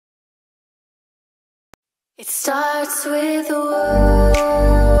It starts with a word.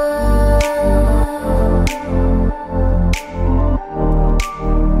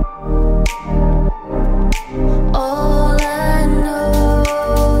 All I know,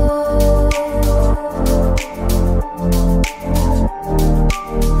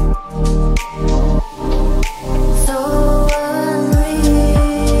 so unreal.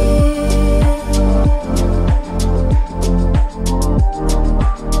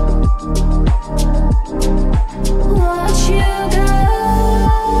 Watch you go.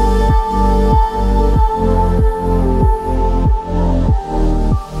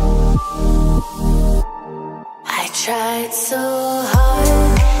 I tried so hard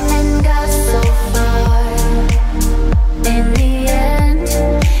and got so far. In the end,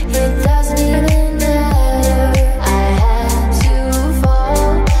 it doesn't even matter. I had to fall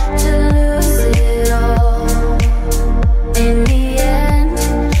to lose it all. In the end,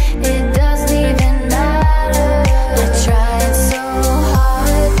 it doesn't even matter. I tried so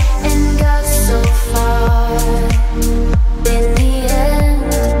hard and got so far. In the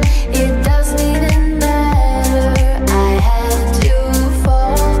end, it doesn't even matter. I had to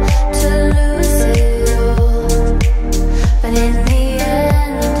fall to lose it all. But in the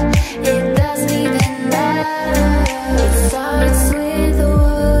end, it doesn't even matter. It starts with a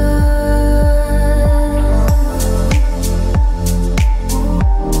word.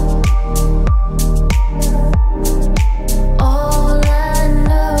 All I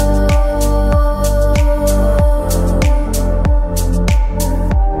know,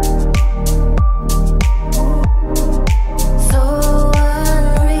 so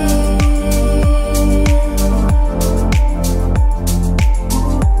unreal.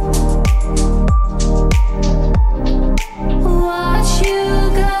 Watch you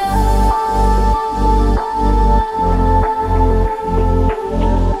go.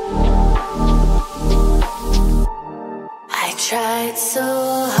 I tried so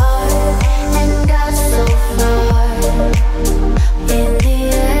hard and got so far. In the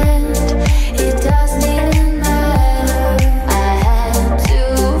end, it doesn't even matter. I had to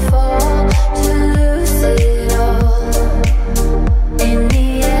fall to lose it all. In the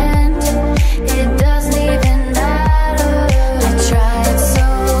end, it doesn't even matter. I tried so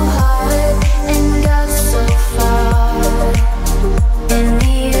hard and got so far. In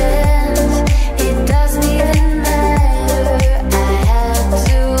the end, it doesn't even matter. I had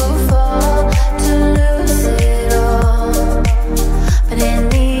to fall to lose it all. But in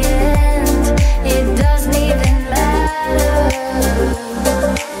the end, it doesn't even matter.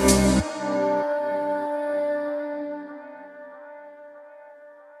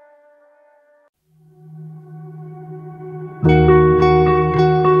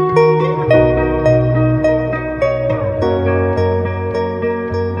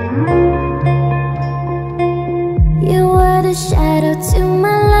 You were the shadow to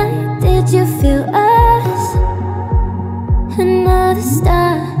my light. Did you feel us? Another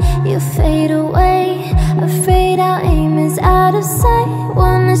star, you fade away. Afraid our aim is out of sight.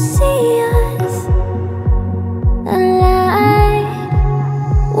 Wanna see us alive.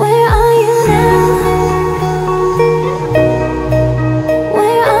 Where are you now?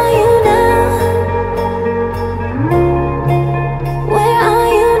 Where are you now? Where are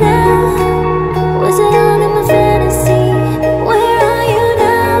you now? Was it all in my fantasy? Where are you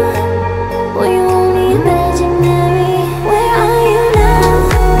now? Were you only imaginary? Where are you now?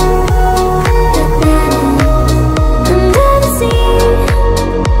 Under the sea,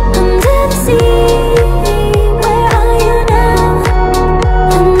 under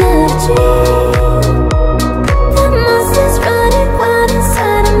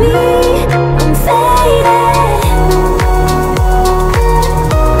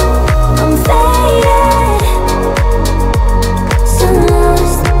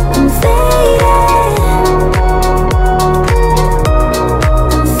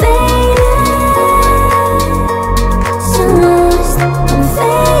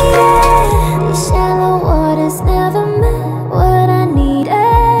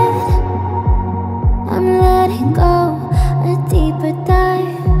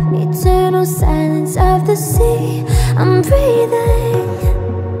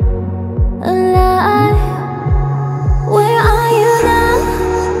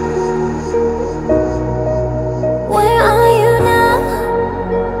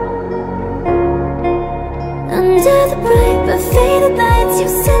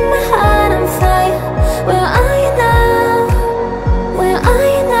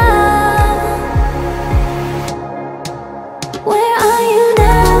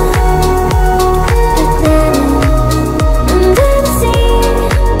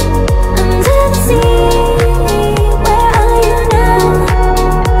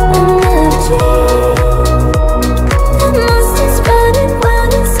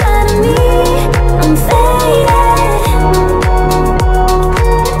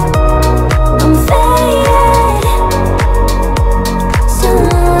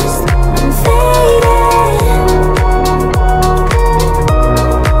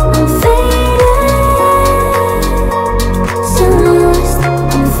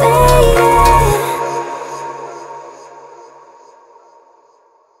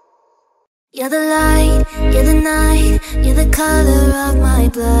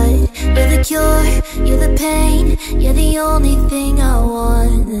blood. You're the cure, you're the pain, you're the only thing I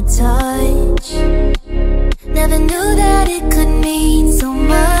wanna touch. Never knew that it could mean so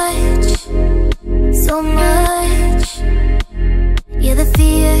much, so much. You're the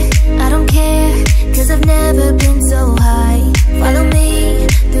fear, I don't care, cause I've never been so high. Follow me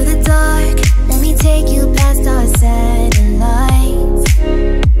through the dark, let me take you past our satellites.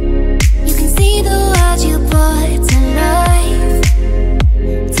 You can see the world you brought to life,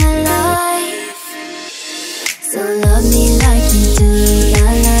 to life. So love me like you do, la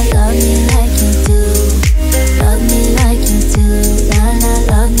la, love me like you do. Love me like you do, la la,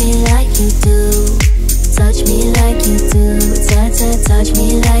 love me like you do. Touch me like you do, touch me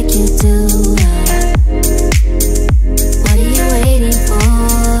like you do. What are you waiting for?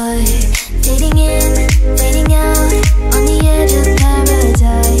 Fading in, fading out, on the edge of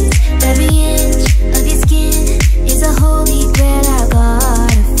paradise. Every inch of your skin is a holy grail I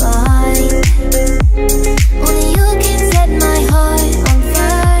gotta find. Only you can set my heart on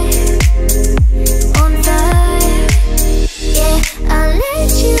fire, on fire. Yeah, I'll let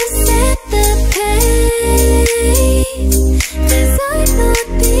you set the pace, cause I'm not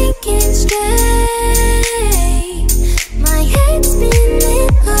thinking straight. My head's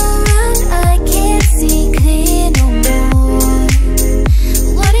spinning around, I can't see clear no more.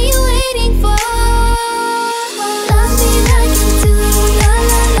 What are you waiting for? Love me like you do, la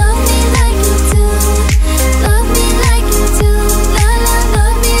la, love me like you do. Love me like you do, la la,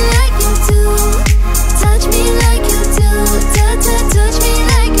 love me like you do. Touch me like you do, touch me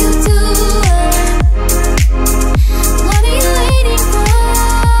like you do. What are you waiting for?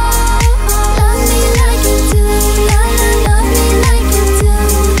 Love me like you do, la la, love me like you do.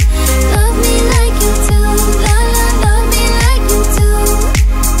 Love me like you do, la la, love me like you do.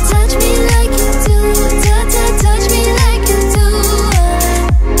 Touch me like you do, touch me like you do.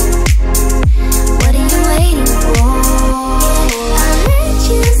 What are you waiting for? I'll let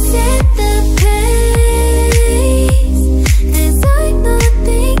you set the pace, cause I'm not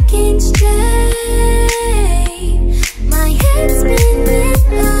thinking straight. My head's spinning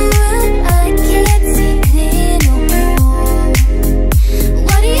around, I can't see clear no more.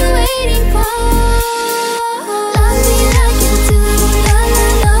 What are you waiting for? Love me like you do, la la,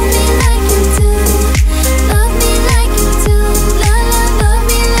 love me like you do. Love me like you do, la la, love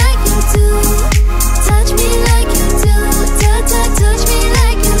me like you do. Touch me like you do, touch me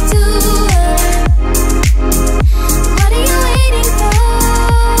like you do. What are you waiting for?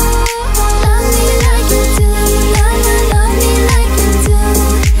 Love me like you do, la la, love me like you do.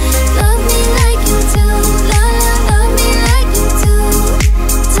 Love me like you do, la la, love me like you do.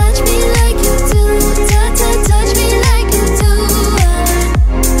 Touch me like you do, touch me like you do.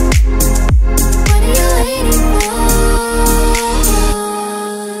 What are you waiting for?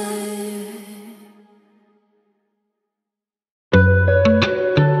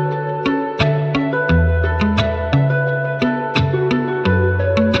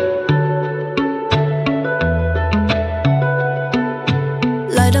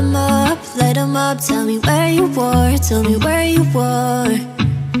 Light 'em up, tell me where you were, tell me where you were.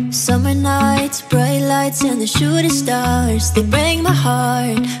 Summer nights, bright lights and the shooting stars, they break my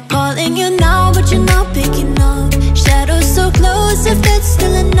heart. Calling you now, but you're not picking up. Shadows so close, if that's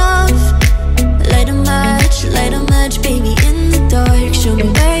still enough. Light a match, baby, in the dark. Show me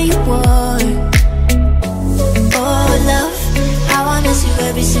where you are. Oh, love, how I miss you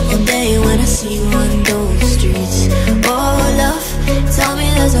every single day when I see you on those streets. Oh, love, tell me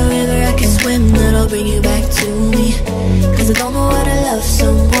there's a river I can swim that'll bring you back to me. Cause I don't know how to love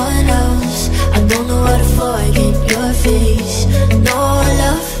someone else, I don't know how to forget your face. No,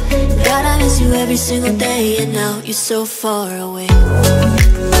 love, God, I miss you every single day, and now you're so far away.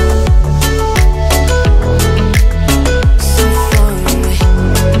 So far away.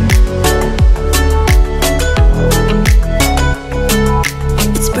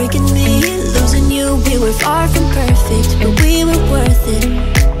 It's breaking me, losing you. We were far from perfect, but we were worth it.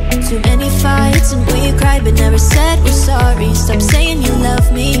 Too many fights and we cried but never said we're sorry. Stop saying you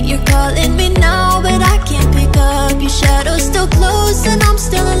love me, you're calling me now, but I can't pick up. Your shadow's still close and I'm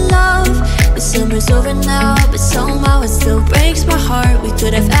still in love. The summer's over now, but somehow it still breaks my heart. We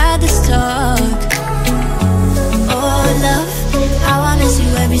could have had this talk. Oh, love, how I miss you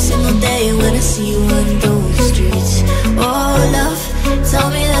every single day when I see you on those streets. Oh, love, tell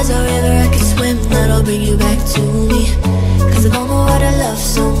me there's a river I can swim that'll bring you back to me. Cause I don't know how to love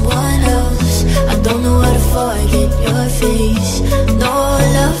someone else, I don't know how to forget your face. No,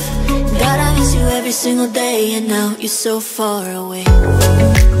 love, God, I miss you every single day, and now you're so far away.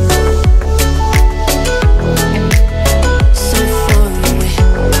 So far away.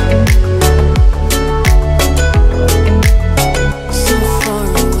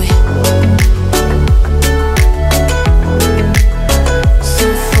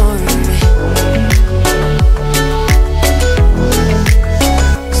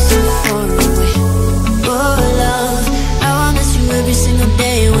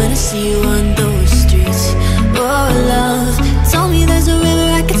 see you on those streets. Oh love, tell me there's a river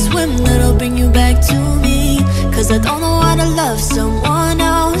I can swim that'll bring you back to me. Cause I don't know how to love someone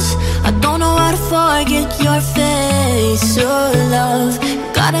else. I don't know how to forget your face. Oh love,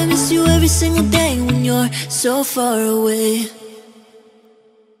 gotta miss you every single day when you're so far away.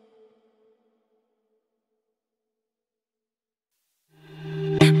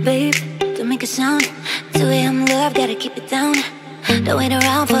 Babe, don't make a sound. 2 AM love, gotta keep it down. Don't wait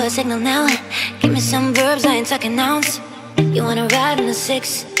around for a signal now. Give me some verbs, I ain't talking nouns. You wanna ride in a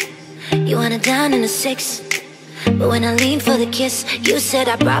 6, you wanna dine in a 6. But when I leaned for the kiss, you said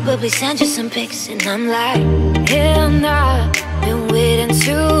I'd probably send you some pics. And I'm like, hell nah, been waiting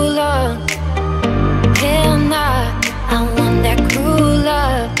too long. Hell nah, I want that cruel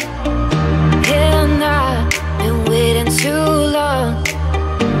love. Hell nah, been waiting too long.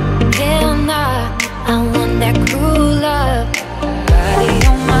 Hell nah, I want that cruel love. Body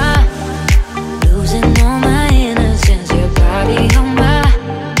on my, losing all my innocence. Your body on my,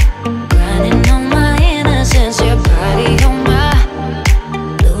 grinding on my innocence. Your body on my,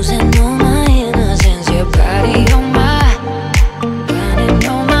 losing all my innocence. Your body on my, grinding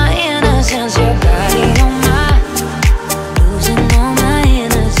on my innocence. Your body on my, losing all my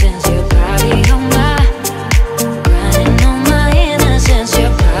innocence. Your body on my, grinding on my innocence.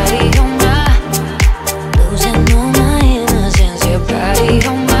 Your body on my, losing all my innocence. Your body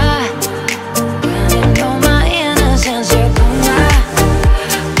on my, grinding on my innocence. Your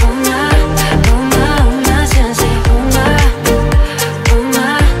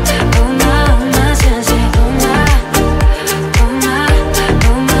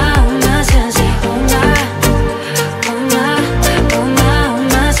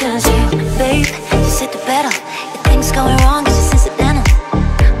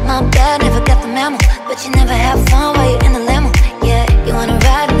but you never have fun while you're in the limo. Yeah, you wanna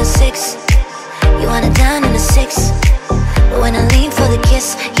ride in a 6, you wanna dine in a 6. But when I leaned for the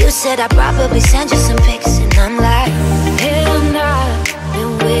kiss, you said I'd probably send you some pics. And I'm like, hell nah,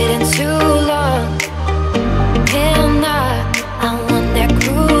 been waiting too long. Hell nah, I want that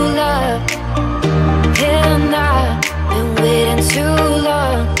cruel love. Hell nah, been waiting too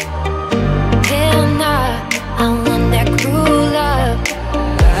long. Hell nah, I want that cruel love.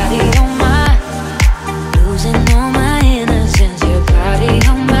 Body on my, losing all my innocence. Your body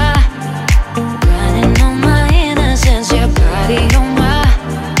on my, grinding on my innocence. Your body on my,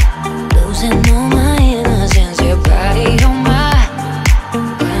 losing all my innocence. Your body on my,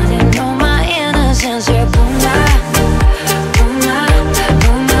 grinding on my innocence. Your body on my, on my,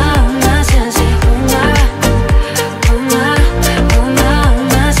 on my, on my sense. On my, on my, on my, on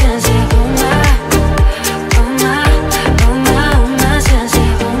my sense. On my, on my, on my, on my sense.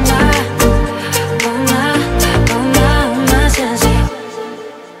 On my, on my, on my, on my sense.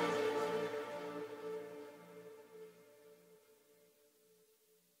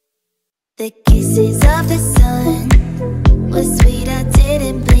 The kisses of the sun was sweet, I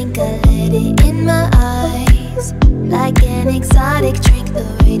didn't blink, I let it in my eyes. Like an exotic drink, the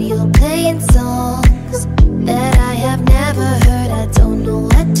radio playing songs that I have never heard, I don't know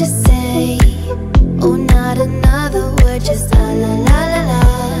what to say. Oh, not another word, just la la la la la.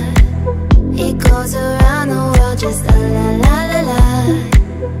 It goes around the world, just la la la la la.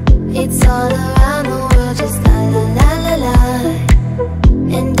 It's all around the world, just la la la la la.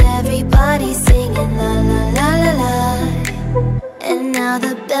 And everybody's singing la la la la la. And now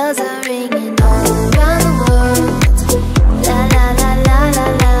the bells are ringing all around the world. La la la la la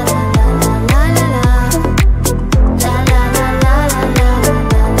la la la la la la. La la la la la la la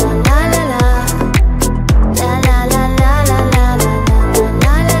la la la. La la la la la la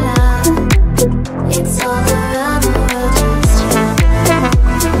la la la. It's all around the world, just la la la la la la la la la.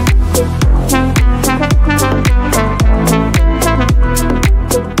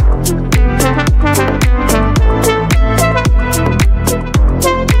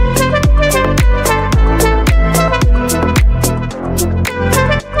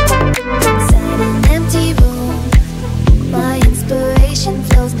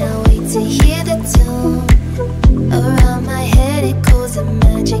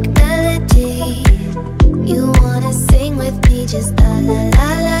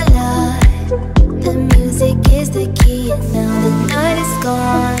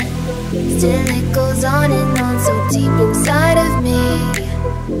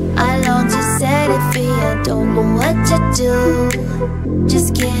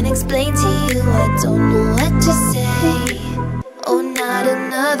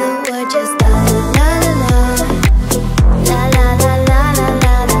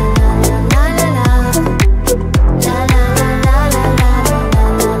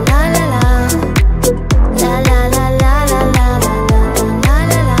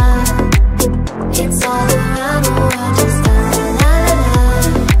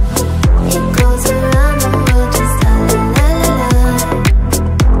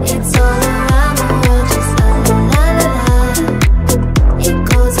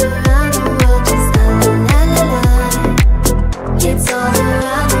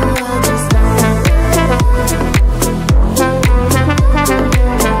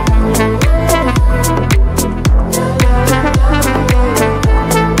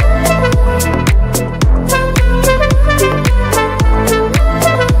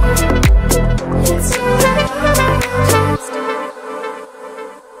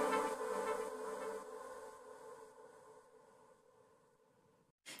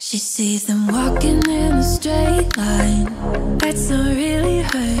 She sees them walking in a straight line. That's not really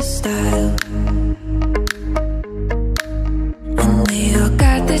her style. And they all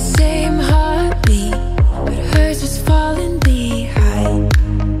got the same heartbeat, but hers was falling behind.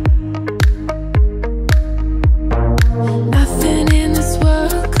 Nothing in this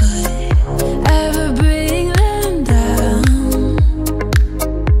world could ever bring them down.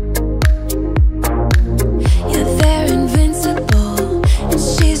 Yeah, they're invincible, and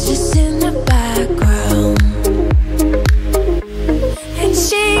she's just in the background. And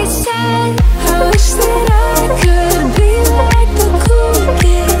she said, I wish that I could be like the cool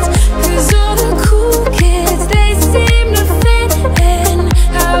kids, 'cause all the cool kids, they seem to fit in.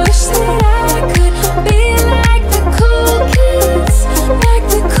 I wish that I could be like the cool kids, like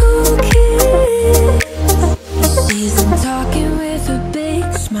the cool kids. Sees them talking with a big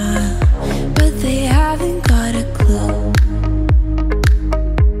smile, but they haven't got a clue.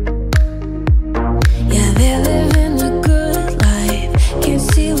 Yeah, they're living a good life, can't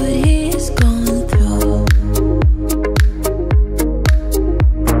see what he's going through.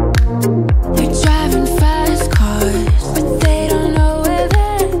 They're driving fast cars, but they don't know where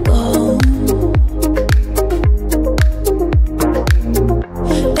they're going.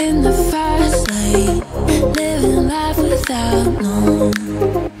 In the fast lane, living life without knowing.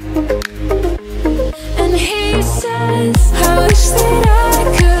 And he says, I wish that I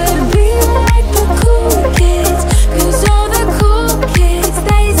could be like the cool kids, 'cause all the cool kids,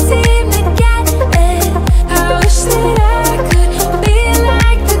 they seem to get it. I wish that I could be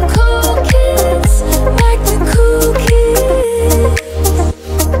like the cool kids, like the cool kids.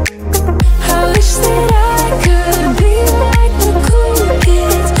 I wish that I could be like the cool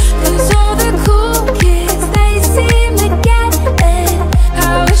kids, 'cause all the cool kids, they seem to get it.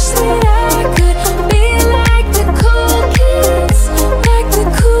 I wish that I could be like the cool kids, like the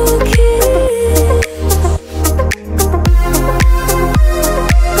cool kids.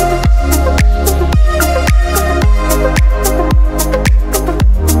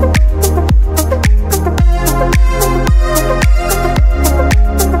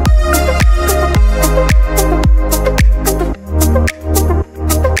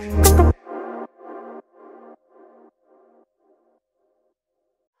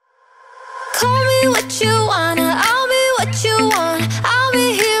 Call me what you wanna, I'll be what you want. I'll be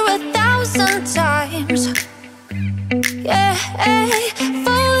here 1,000 times. Yeah,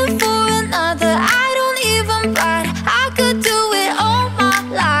 falling for another, I don't even bite. I could do it all my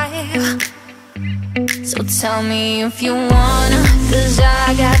life. So tell me if you wanna, 'cause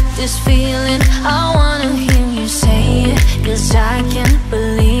I got this feeling. I wanna hear you say it, 'cause I can't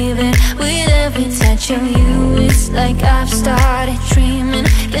believe it. With every touch of you, it's like I've started dreaming.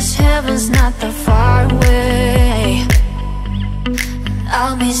 Guess heaven's not that far away.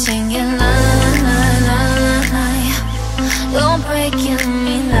 I'll be singing la la la la la. You're breaking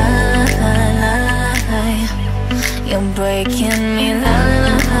me la la la la. You're breaking me la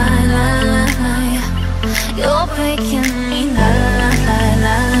la la la la. You're breaking me la la la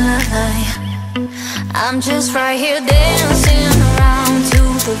la la. I'm just right here dancing around to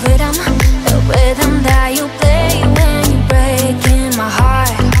the rhythm that you play when you're breaking my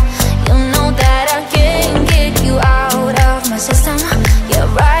heart. You know that I can't get you out of my system. Yeah,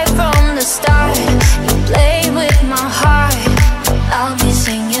 right from the start, you play with my heart. I'll be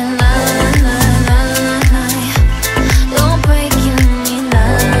singing la la la la la. You're breaking me la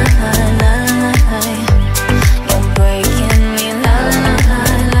la la la. You're breaking me la la la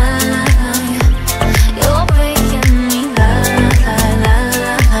la la. You're breaking me la la la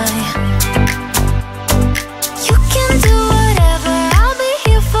la la. You can do whatever, I'll be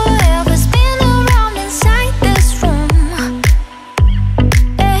here forever. Spin around inside this room.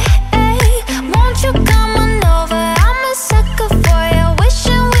 Won't you come on over? I'm a sucker for you,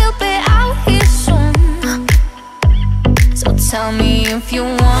 wishing we'll be out here soon. So tell me if you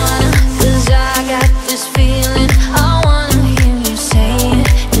wanna, 'cause I got this feeling. I wanna hear you say it,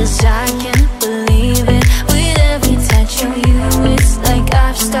 'cause I can't believe it. With every touch of you, it's like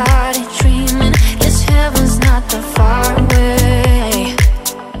I've started dreaming. Guess heaven's not that far away.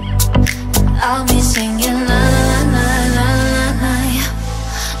 I'll be singing la la la la la.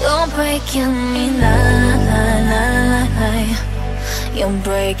 You're breaking me la la la la. You're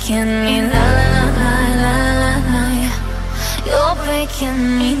breaking me la la la la la. You're breaking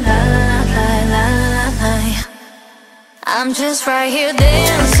me la la la la la. I'm just right here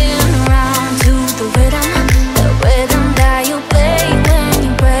dancing around to the rhythm that you play when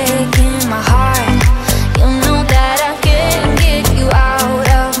you're breaking my heart. You know that I can't get you out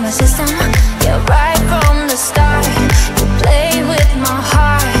of my system. Yeah, right from the start, you play with my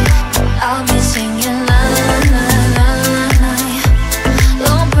heart.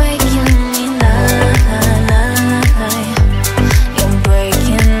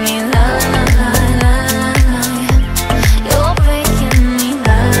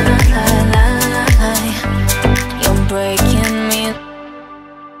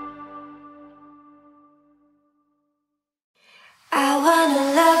 wanna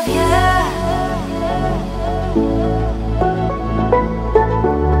love you.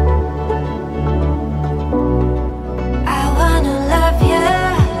 I wanna love you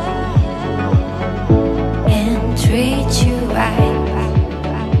and treat you right.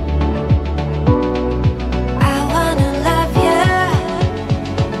 I wanna love you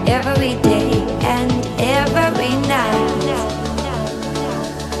every day and every night.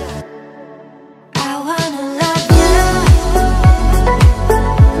 I wanna love you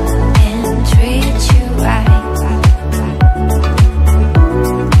and treat you right.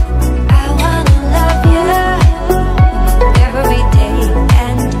 I wanna love you every day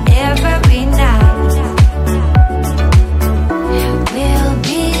and every night. We'll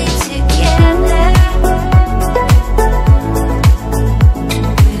be together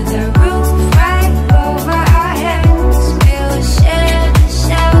with a roof right over our heads. We'll share the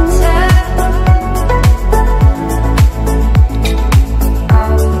shelter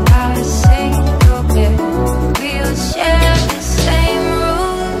of our single bed. We'll share the same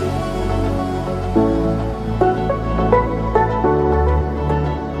room.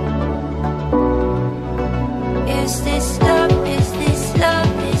 Is this love? Is this love?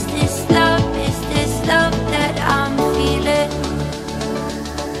 Is this love? Is this love that I'm feeling?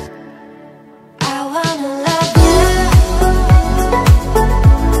 I wanna love you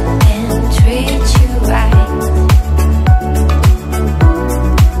and treat you right.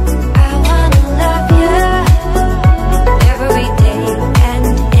 I wanna love you every day and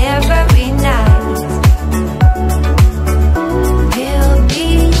every night. We'll be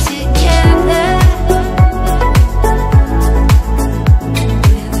together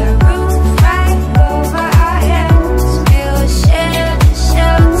with a roof right over our heads. We'll share the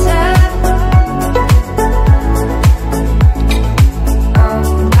shelter of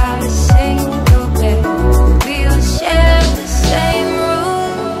our single bed. We'll share the same room.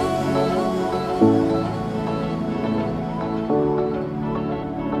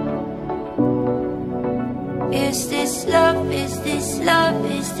 Is this love? Is this love?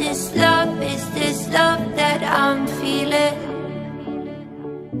 Is this love? Is this love that I'm feeling?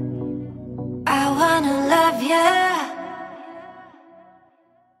 I wanna love you.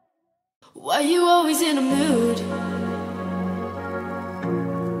 Why you always in a mood?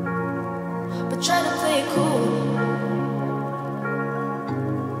 But try to play it cool.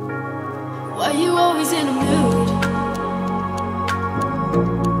 Why you always in a mood?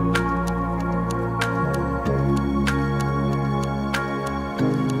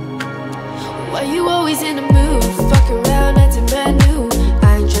 Why you always in a mood? Fuck around, acting brand new.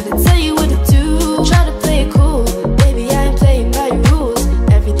 I ain't tryna tell you what to do. Try to play it cool. Baby, I ain't playing by your rules.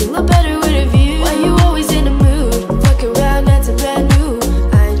 Everything look better with a view. Why you always in a mood? Fuck around, acting brand new.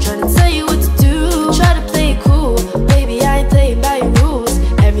 I ain't tryna tell you what to do. Try to play it cool. Baby, I ain't playing by your rules.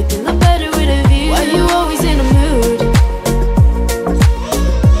 Everything look better with a view. Why you always in a mood?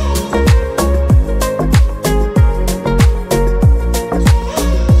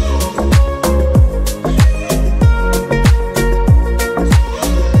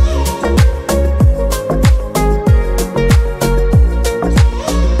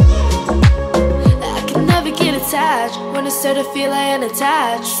 I can never get attached. When I start to feel I am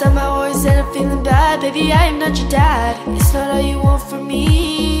attached, somehow always end up feeling bad. Baby, I am not your dad. It's not all you want from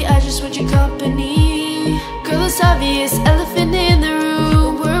me. I just want your company. Girl, it's obvious, elephant in the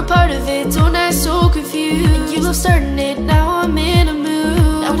room. We're a part of it, don't act so confused. You love starting it, now I'm in a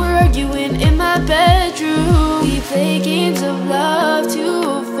mood. Now we're arguing in my bedroom. We play games of love to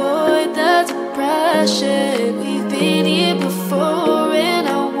avoid the depression. We've been here before and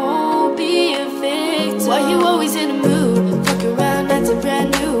I won't be a victim. Why you always in a mood? Fuck around, acting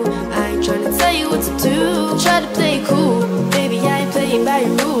brand new. I ain't tryna tell you what to do. Try to play it cool. Baby, I ain't playing by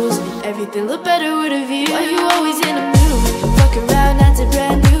your rules. Everything look better with a view. Why you always in a mood? Fuck around, acting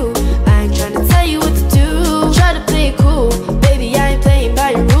brand new. I ain't tryna tell you what to do. Try to play it cool. Baby, I ain't playing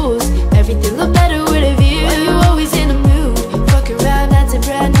by your rules. Everything look better with a view. Why you always in a mood? Fuck around, acting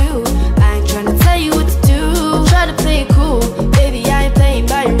brand new. I ain't tryna tell you what to do. Try to play it cool. Baby, I ain't playing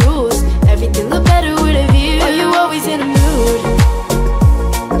by your rules. Everything look better with a view. Why you always in a mood?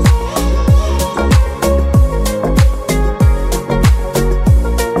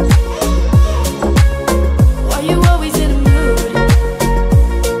 Why you always in a mood?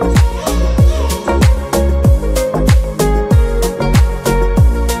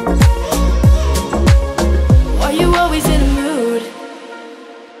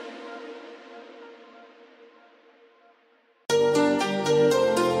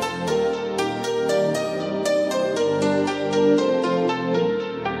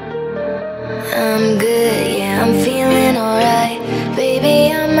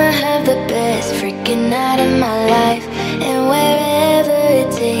 I'ma have the best freaking night of my life. And wherever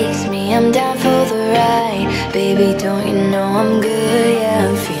it takes me, I'm down for the ride. Baby, don't you know I'm good? Yeah,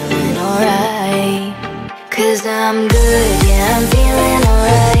 I'm feeling alright. Cause I'm good, yeah, I'm feeling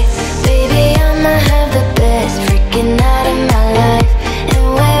alright. Baby, I'ma have the best freaking night of my life. And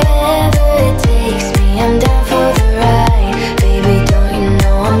wherever it takes me, I'm down for the ride. Baby, don't you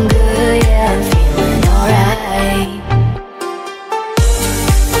know I'm good? Yeah, I'm feeling alright.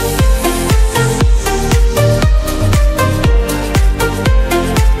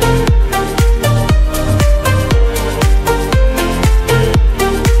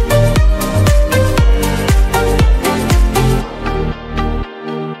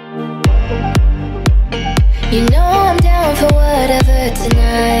 You know I'm down for whatever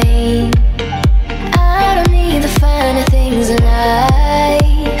tonight. I don't need the finer things in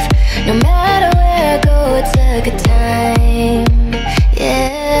life. No matter where I go, it's a good time.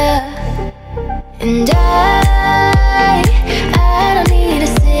 Yeah. And I don't need to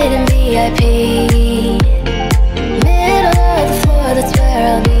sit in VIP. Middle of the floor, that's where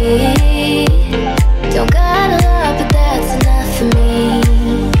I'll be. Don't got a lot, but that's enough for me.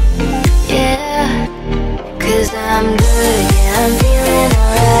 Yeah. Cause I'm good, yeah, I'm feeling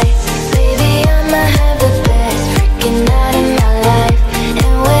alright. Baby, I'ma have the best freaking night of my life.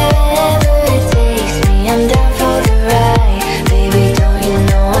 And wherever it takes me, I'm down for the ride. Baby, don't you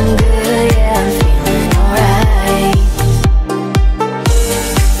know I'm good, yeah, I'm feeling alright.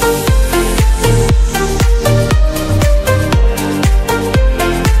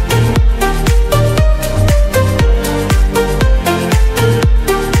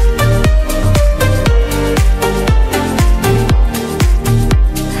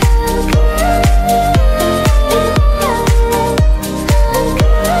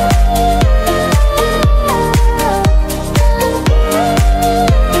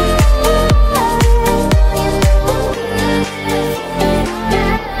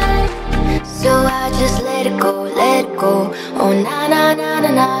 So I just let it go, let it go. Oh na na na na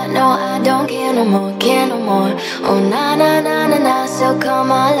na, no I don't care no more, care no more. Oh na na na na na, so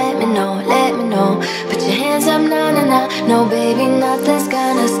come on, let me know, let me know. Put your hands up, na na na, no baby, nothing's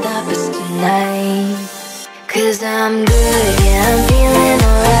gonna stop us tonight. Cause I'm good, yeah, I'm feeling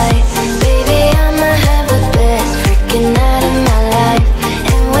alright. Baby, I'ma have the best freaking night of my life.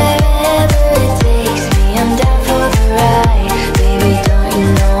 And wherever it takes me, I'm down for the ride. Baby, don't you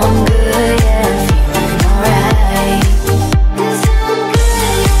know I'm good, yeah, I'm feeling alright. Cause I'm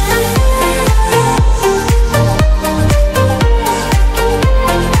good, yeah, I'm feeling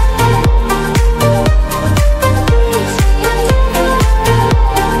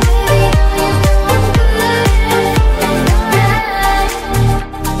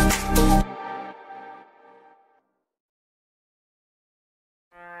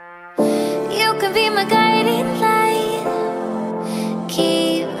You can be my guiding light.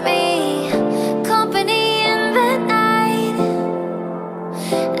 Keep me company in the night.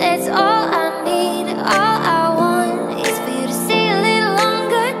 That's all I need, all I want is for you to stay a little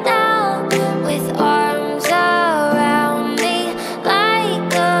longer now. With arms around me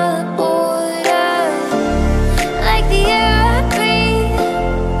like a border. Like the air I breathe,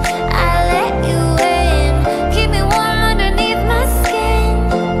 I let you in. Keep me warm underneath my skin.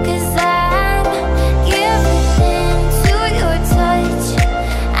 Cause I'm giving in to your touch.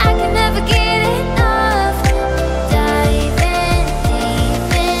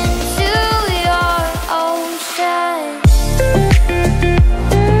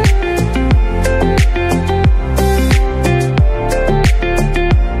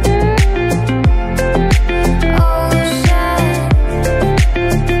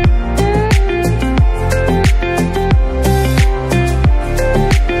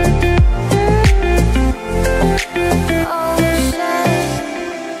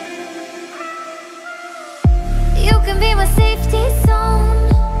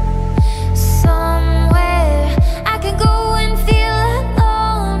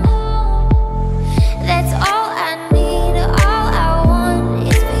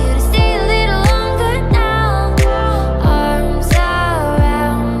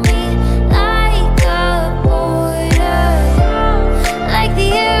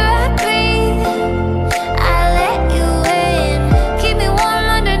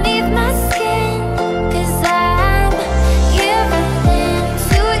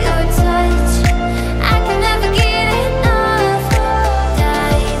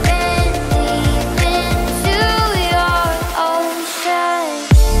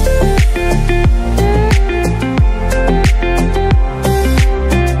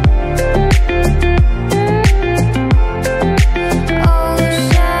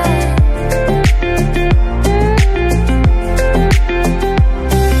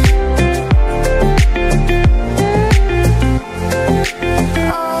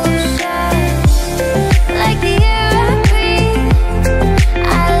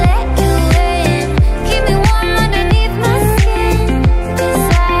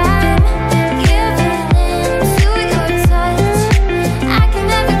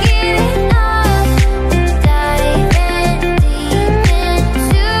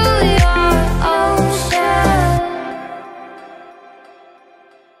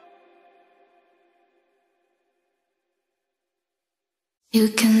 You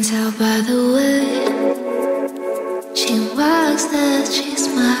can tell by the way she walks that she's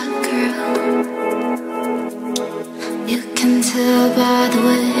my girl. You can tell by the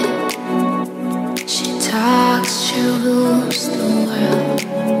way she talks, she rules the world.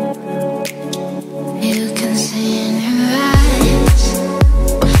 You can see in her eyes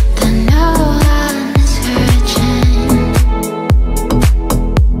that no one is her chain.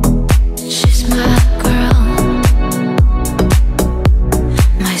 She's my girl,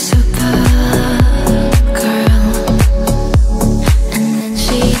 my Supergirl. And then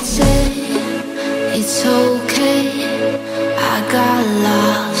she'd say, it's okay, I got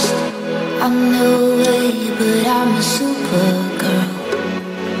lost on the way, but I'm a Supergirl.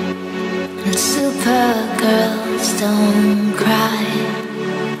 And Supergirls don't cry.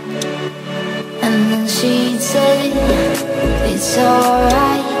 And then she'd say, it's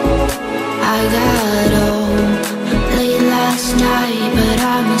alright, I got home late last night, but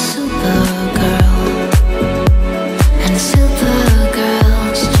I'm a Supergirl. And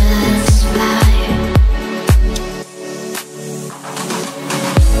Supergirls just fly.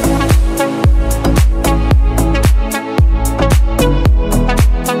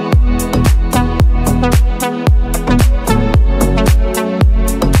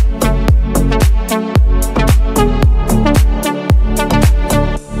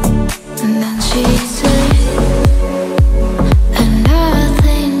 And then she'd say, and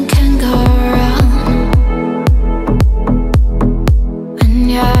nothing can go wrong when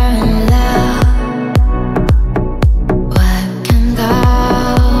you're in love. What can go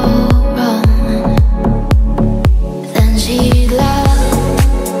wrong? Then she'd love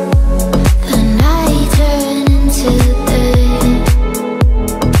the night turn into day,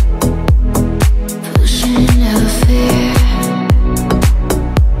 pushing her fear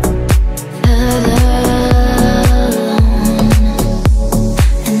further alone.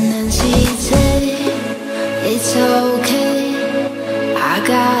 And then she'd say, it's okay, I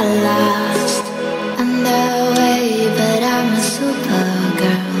got lost on the way, but I'm a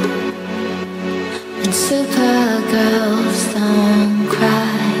Supergirl. And Supergirls don't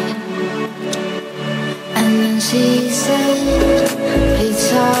cry. And then she said, it's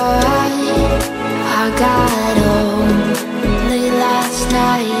alright, I got home late last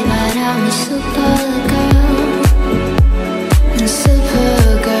night, but I'm a Supergirl. And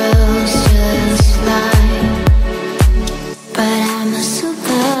Supergirls just fly. But I'm a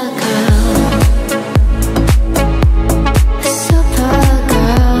Supergirl, a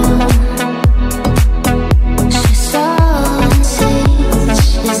Supergirl. She's selling seeds,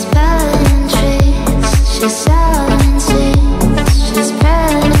 she's spelling trees. She's selling seeds, she's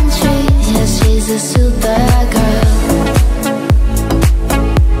spelling trees. Yeah, she's a Supergirl.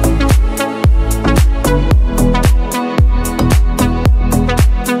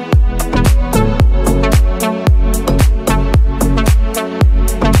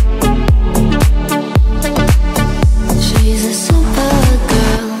 She's a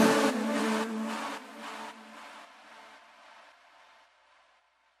Supergirl.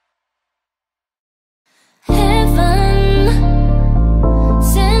 Heaven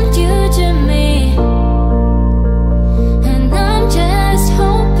sent you to me, and I'm just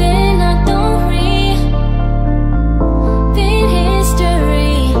hoping I don't repeat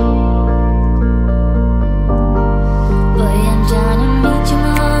history. Boy, I'm trying to meet your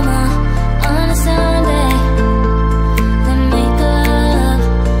mama on a Sunday, then make love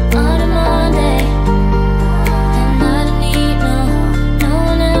on a Monday. And I don't need no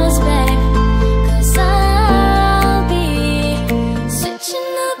one else, babe, 'cause I'll be switching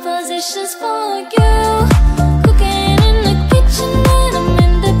up positions for you. Cooking in the kitchen and I'm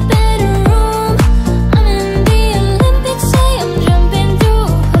in the bedroom. I'm in the Olympics, say I'm jumping through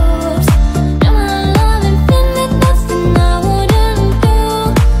hoops. Now my love infinite, nothing I wouldn't do.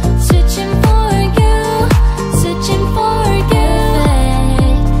 Switching for you, searching for you.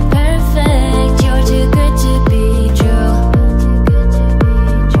 Perfect, you're too good to be true.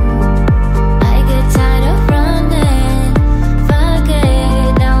 I get tired of running, fuck it,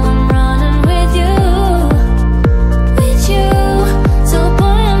 now I'm running with you.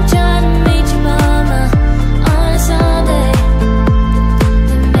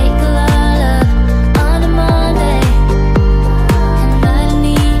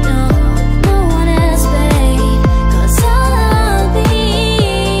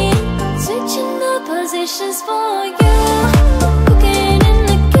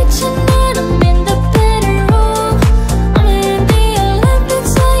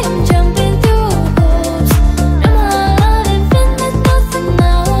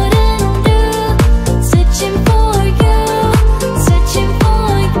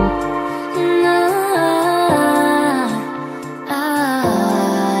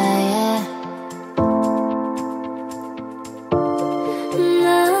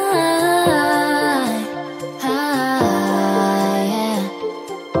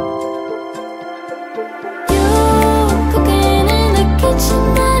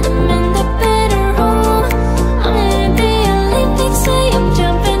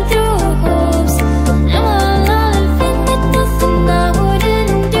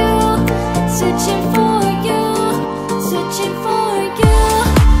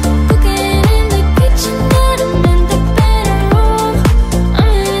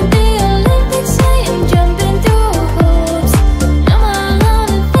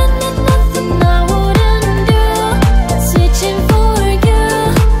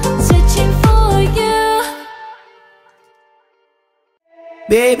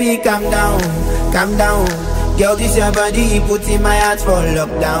 Baby, calm down, calm down. Girl, this your body, put in my heart for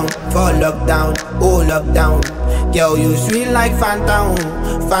lockdown, oh lockdown. Girl, you sweet like phantom,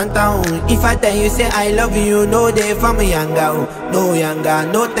 phantom. If I tell you say I love you, no day for me younger, no younger,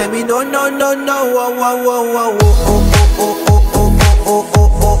 no tell me no, no, no, no, oh, oh, oh, oh, oh, oh, oh, oh, oh, oh,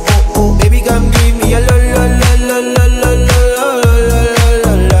 oh, oh, oh. Baby, come give me a lo, lo, lo, lo, lo, lo, lo, lo,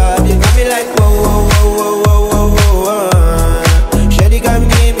 lo, lo. You got me like whoa, whoa, whoa, whoa, whoa, whoa, whoa. Shawty, come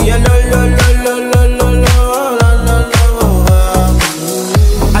give me a lo, lo, lo, lo, lo, lo, lo.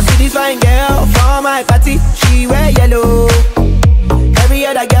 I see this fine girl for my party, she wear yellow. Every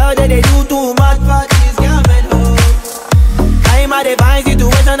other girl that they do too much for this girl mellow. I'm at a fine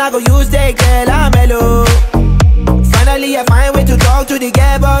situation, I go use the girl, I'm mellow. Finally I find way to talk to the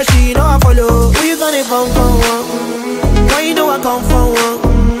girl, but she know I follow. Who you gonna phone for one? Why you know I come for one?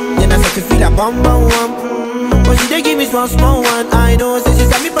 Then I start to feel a bum bum one. But she dey give me small small one. I know, say she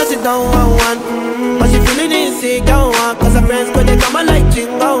said me pass it down one one. But she feeling insecure one. Cause her friends go they come and like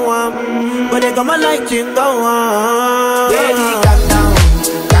chingo one. But they come and like chingo one. Baby, calm down,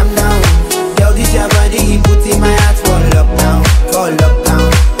 calm down. Girl, this your body, put in my heart for lockdown, oh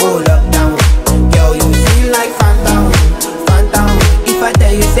lockdown. Girl, you feel like phantom, phantom. If I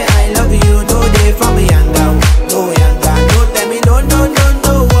tell you say I love you, no day for me younger, no younger. No tell me no, no, no,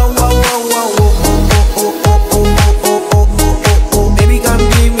 no. Whoa, whoa, whoa, whoa, whoa.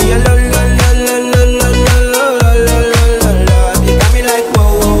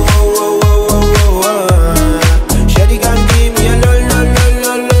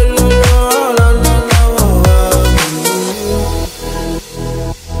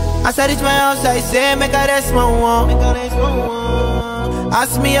 As I reach my house, I say, make a rest, my one.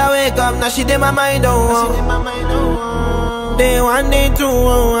 Ask me, I wake up, now she did my mind, don't want. Day one, day two,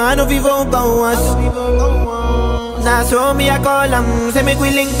 I know people go us. Now so me, I call them, say make we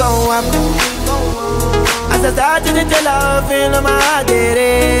link go up. As I start to tell her, feel on my heart it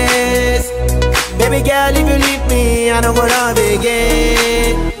is. Baby girl, if you leave me, I don't go love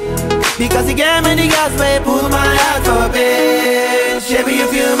again. Because you gave me the gas, may pull my heart for pain. Baby, you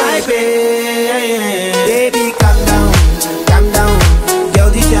feel my pain. Baby, calm down, calm down. Girl,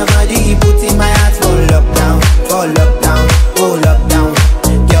 this your body, put in my heart for lockdown, oh lockdown.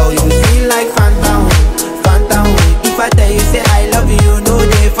 Girl, you feel like phantom, phantom. If I tell you say I love you, no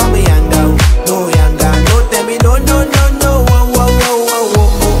day for me younger, no younger. No tell me no, no, no, no. Whoa, whoa, whoa, whoa, whoa,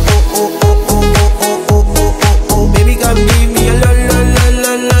 oh, oh, oh, oh, oh, oh, oh, oh, oh. Baby, come give me a lo, lo, lo,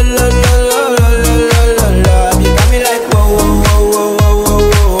 lo, lo, lo, lo.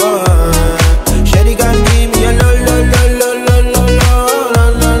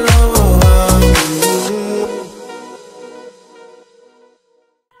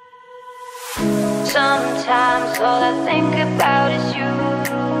 Sometimes all I think about is you.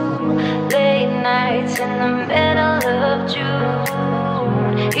 Late nights in the middle of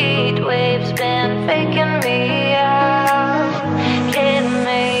June. Heat waves been faking me out. Can't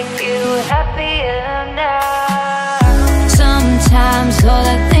make you happier now. Sometimes all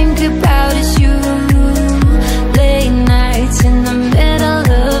I think about is you. Late nights in the middle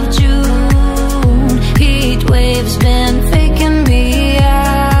of June. Heat waves been faking me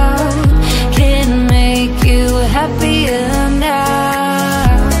out. Can't make you happier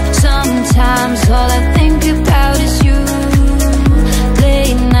now. Sometimes all I think about is you.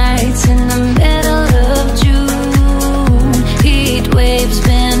 Late nights in the middle of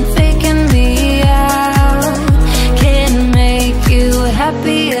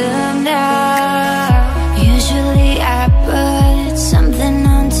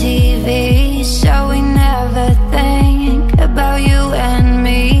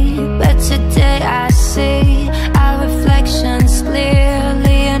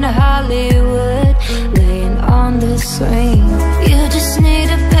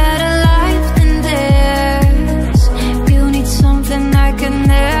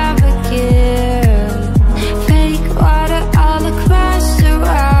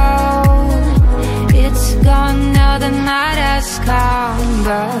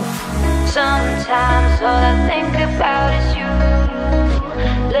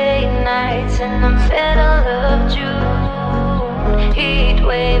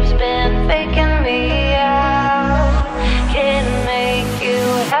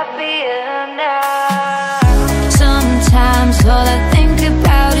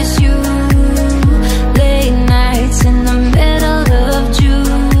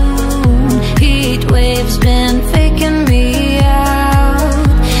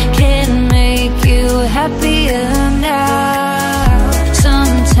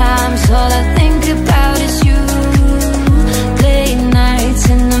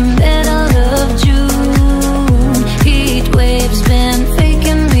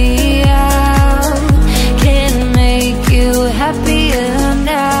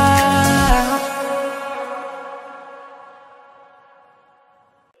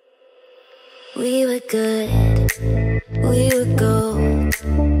good, we were gold.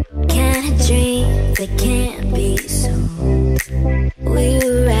 Kind of dream that can't be sold. We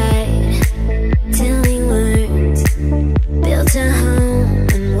were right till we weren't. Built a home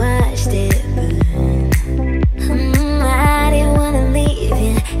and watched it burn. I didn't wanna leave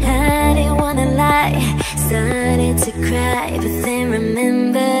you, I didn't wanna lie. Started to cry, but then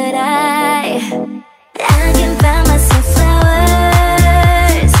remembered I can find myself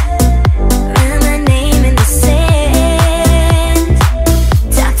flowers, write my name in the sand,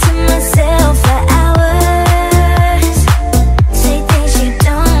 talk to myself for hours, say things you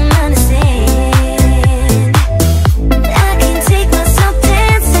don't understand. I can take myself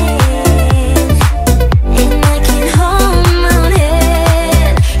dancing, and I can hold my own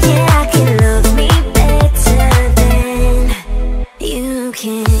head. Yeah, I can love me better than you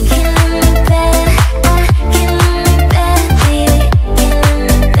can. Can love me better, I can love me better, baby. Can love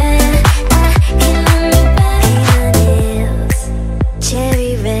me better, I can love me better. Nails,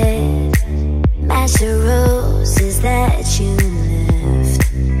 cherry red, match the roses that you left.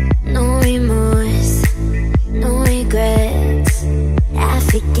 No remorse, no regrets. I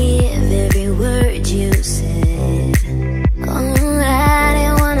forgive every word you said. Oh, I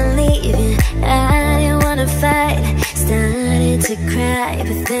didn't wanna leave you, I didn't wanna fight. Started to cry,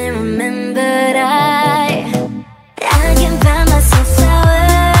 but then remembered I can find myself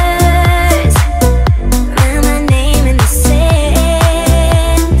flowers, write my name in the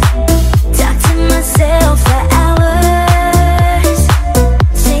sand, talk to myself for hours,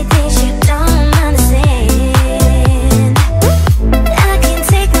 say things you don't understand. I can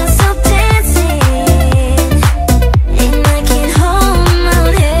take myself dancing, and I can hold my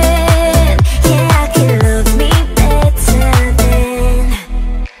own head. Yeah, I can love me better than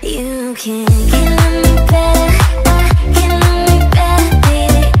you can. Can love me better, I can love me better,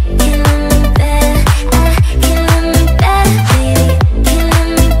 baby. Can love me better, I can love me better, baby. Can love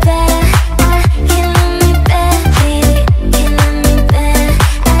me better, I can love me better, baby. Can love me better,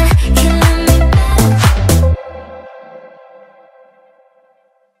 I can love me better.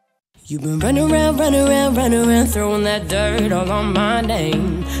 You've been running around, throwing that dirt all on my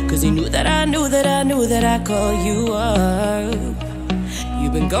name. Cause you knew that I knew that I'd call you up.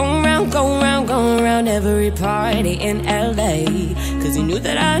 You've been going round every party in LA. Cause you knew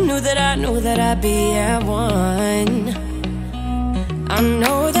that I knew that I'd be at one. I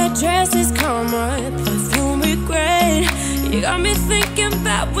know that dress is karma, perfume regret. You got me thinking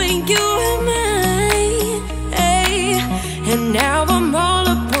about when you were mine, hey. And now I'm all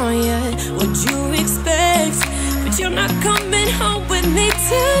upon you, what you expect. But you're not coming home with me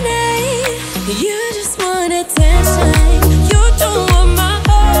tonight. You just want attention, you don't want my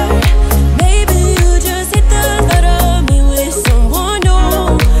heart. Maybe you just hate the thought of me with someone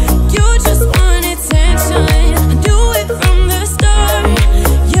new. You just want attention, do it from the start.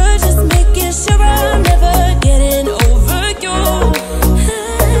 You're just making sure I'm never getting over you.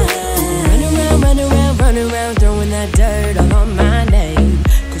 Run around, throwing that dirt all on my name.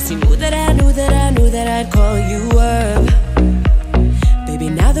 Cause you knew that I knew that I'd call you up. Baby,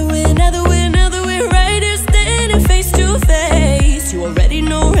 now that we're right here standing face to face, you already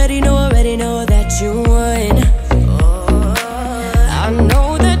know that you won. I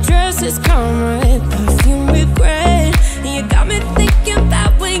know that dress is karma, perfume regret. You got me thinking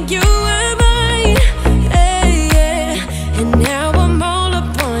about when you were mine, hey, yeah. And now I'm all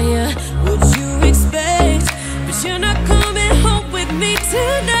upon you, what you expect. But you're not coming home with me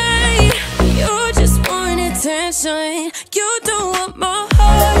tonight. You just want attention, you don't want my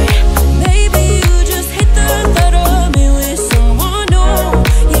heart. Maybe you just hate the thought of me with someone new.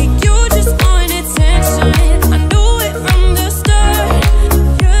 Yeah, you just want attention, I knew it from the start.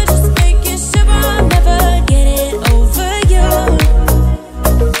 You're just making sure I'm never getting over you.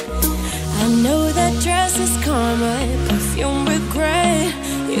 I know that dress is karma, perfume regret.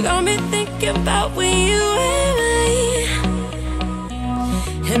 You got me thinking about when you were mine.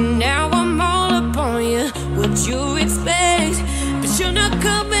 And now I'm all upon you, what you expect. But you're not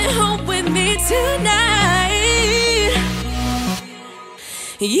coming home with me tonight.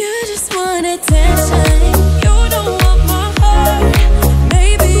 You just want attention, you don't want my heart.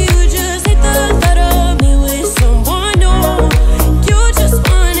 Maybe you just hate the thought of me with someone new. You just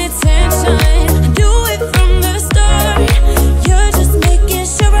want attention, do it from the start. You're just making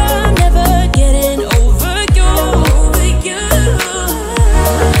sure I'm never getting over you.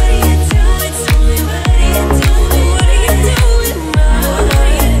 What are you doing to me? What are you doing? What are you doing, ma? What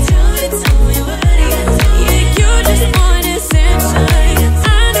are you doing to me? What are you doing? Yeah, you just want attention,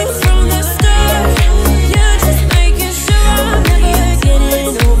 I knew from the start. Yeah.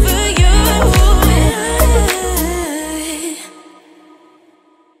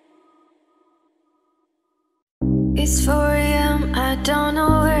 don't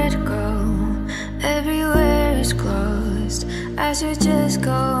know where to go. Everywhere is closed. I should just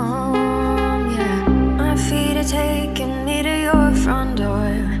go home, yeah. My feet are taking me to your front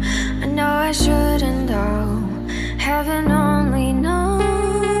door. I know I shouldn't though. Heaven only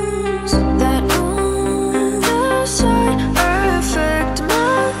knows that on the side perfect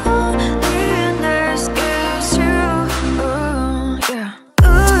my loneliness is true, yeah.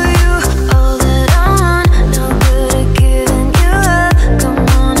 Ooh, you all that I want, no good at giving you up. Come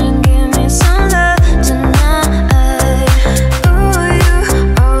on and give me some love tonight. Ooh, you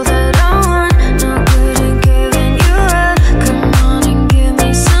all that I want, no good at giving you up. Come on and give me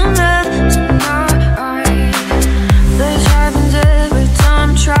some love tonight. This happens every time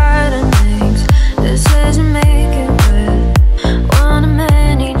I try to mix decision making with one of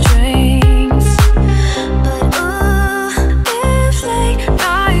many drinks. But ooh, if late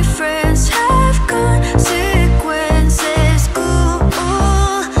night friends have consequences, cool,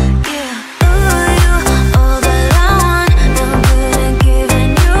 yeah. Ooh, you all that I want, no good at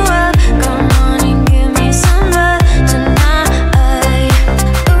giving you up. Come on and give me some love tonight.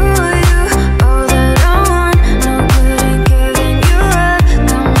 Ooh, you all that I want, no good at giving you up.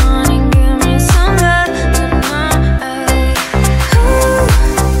 Come on and give me some love tonight. Ooh,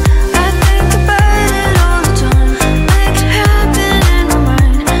 I think about it all the time, make it happen in my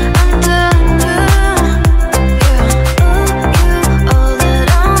mind. I'm done, yeah. Ooh, you all that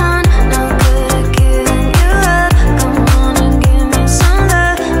I want, no good at giving you up. Come on and give me some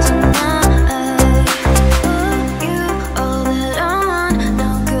love tonight. Ooh, you all that I want, no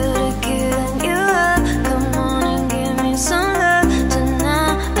good at giving you up. Come on and give me some love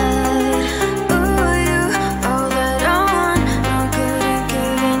tonight. Ooh, you all that I want, no good at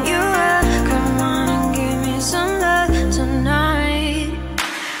giving you up. Come on and give me some love tonight.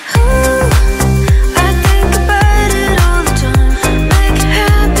 Ooh, I think about it all the time, make it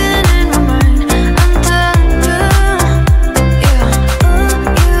happen in my mind. I'm done, yeah. Ooh,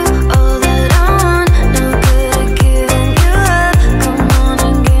 you all that I want, no good at giving you up. Come on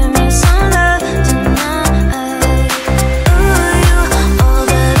and give me some love tonight. Ooh, you all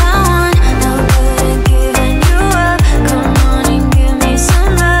that I want, no good at giving you up. Come on and give me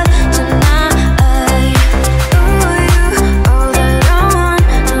some love tonight. Ooh, you all that I want,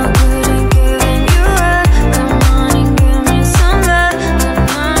 no good at giving you up. Come on and give me some love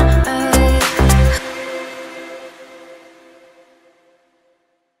tonight.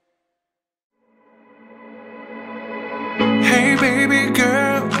 Hey baby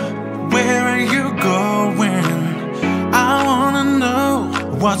girl, where are you going? I wanna know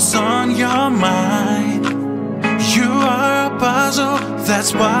what's on your mind. You are a puzzle,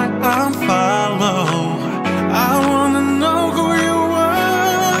 that's why I'm follow. I wanna know who you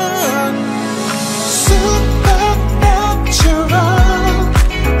are. Supernatural,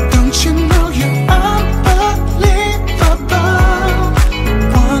 don't you know you're unbelievable?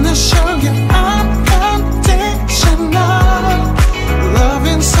 Wanna show you unconditional love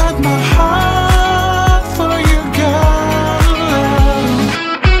inside my heart for you, girl.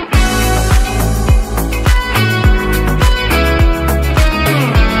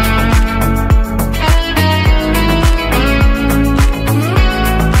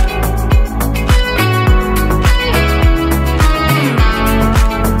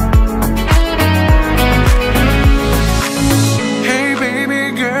 Hey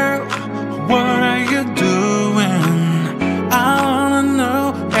baby girl, what are you doing? I wanna know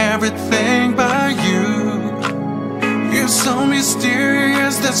everything about you. You're so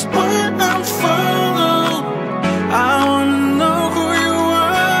mysterious, that's why I'm followed. I wanna know who you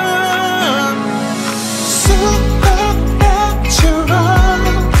are. Supernatural,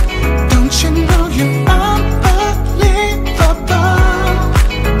 don't you know you're unbelievable?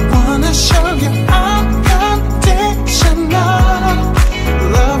 Wanna show you unconditional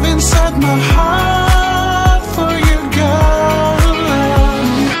love inside my heart for you, girl.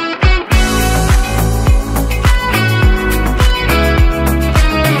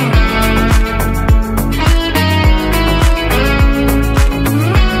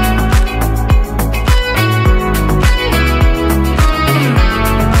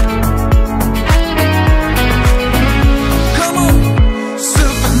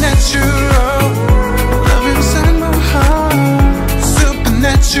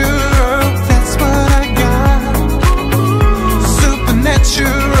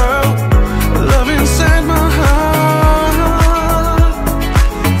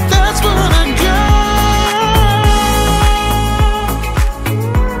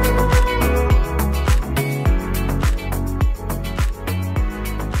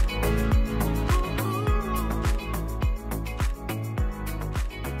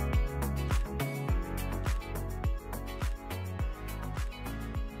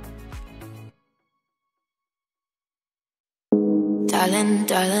 Darling,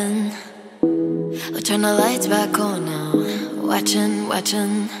 darling, we'll turn the lights back on now. Watching,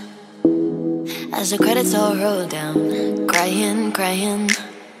 watching, as the credits all roll down. Crying, crying,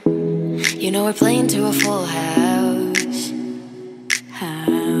 you know we're playing to a full house.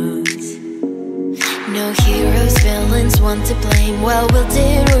 No heroes, villains, one to blame. Well,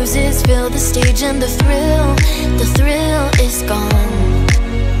 wilted roses fill the stage, and the thrill is gone.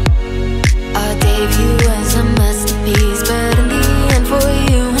 Our debut was a masterpiece, but in the end, for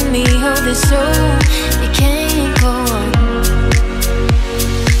you and me, oh, this show, it can't go on.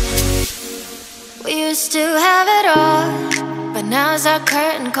 We used to have it all, but now's our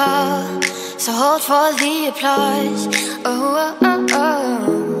curtain call. So hold for the applause. Oh, oh, oh,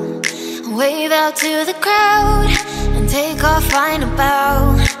 oh. Wave out to the crowd and take our final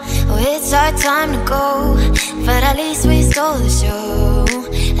bow. Oh, it's our time to go, but at least we stole the show.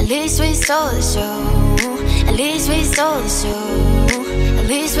 At least we stole the show. At least we stole the show. At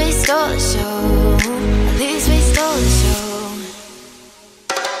least we stole the show. At least we stole the show.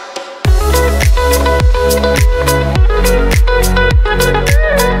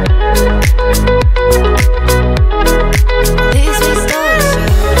 At least we stole the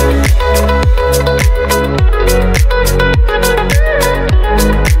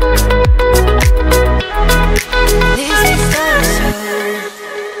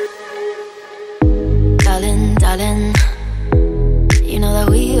Darling, you know that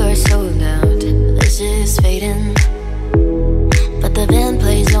we are sold out. This is fading, but the band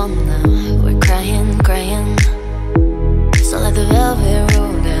plays on now. We're crying, crying, so let the velvet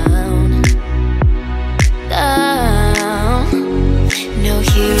roll down, down. No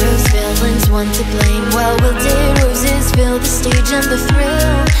heroes, villains, one to blame. Well, wilted roses fill the stage, and the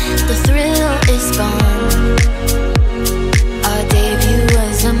thrill is gone. Our debut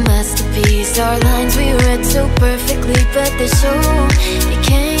was a masterpiece. Our lines we read so perfectly, but the show, it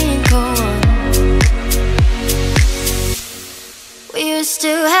can't go on. We used to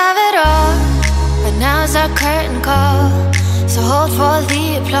have it all, but now's our curtain call. So hold for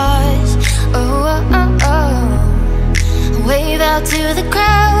the applause. Oh, oh, oh, oh. Wave out to the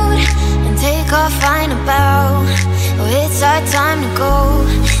crowd and take our final bow. Oh, it's our time to go,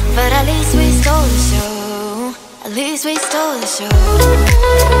 but at least we stole the show. At least we stole the show.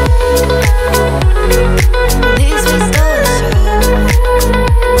 At least we stole the show.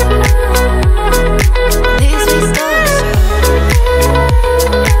 At least we stole the show.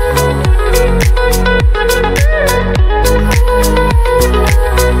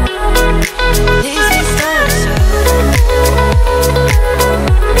 At least we stole the show.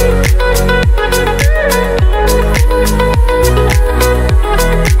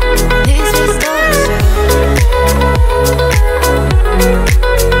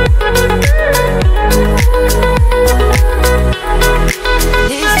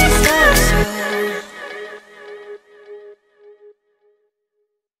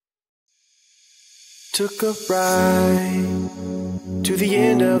 Took a ride to the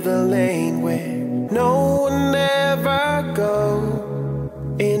end of the lane where no one ever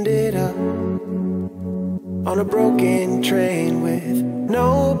go. Ended up on a broken train with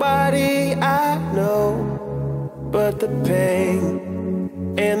nobody I know. But the pain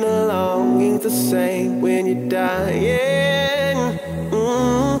and the longing's the same when you're dying.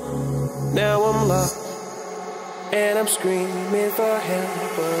 Now I'm lost and I'm screaming for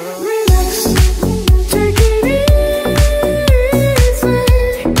help. Relax, take it easy,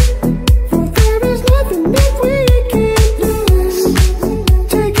 for there is nothing that we can lose.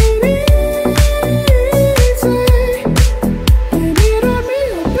 Take it easy, blame it on me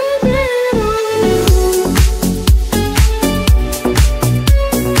or blame it on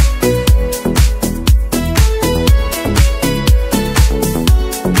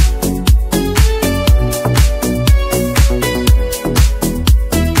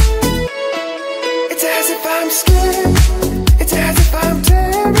It's as if I'm scared. It's as if I'm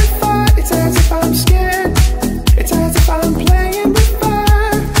terrified. It's as if I'm scared. It's as if I'm playing with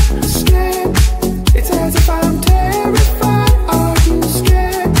fire. Scared. It's as if I'm terrified. Are you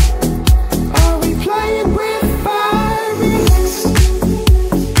scared? Are we playing with fire? Relax.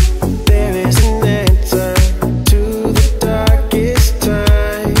 There is an answer to the darkest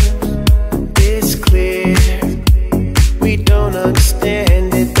times. It's clear we don't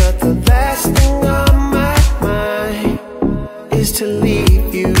understand it, but the last thing on my mind is to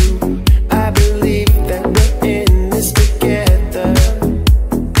leave you. I believe that we're in this together.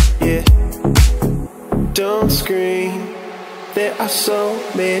 Yeah. Don't scream. There are so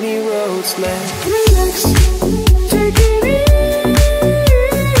many roads left. Relax. Take it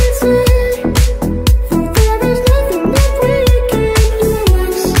easy. For there is nothing that we can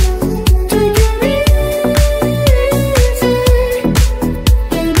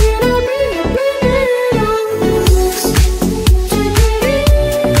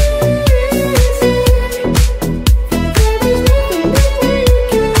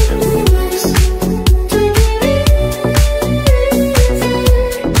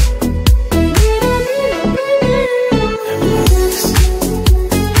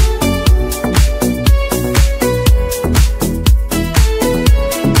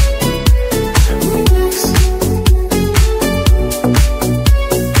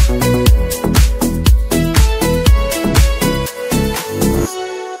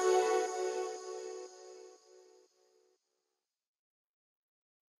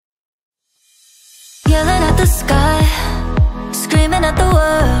staring at the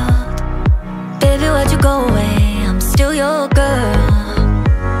world. Baby, why'd you go away? I'm still your girl.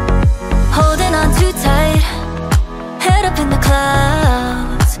 Holding on too tight, head up in the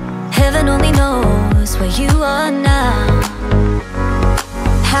clouds. Heaven only knows where you are now.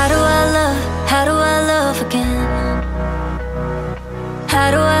 How do I love again?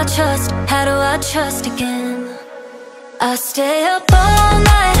 How do I trust again? I stay up all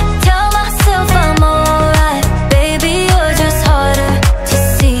night, tell myself I'm alright. Baby, you're just harder to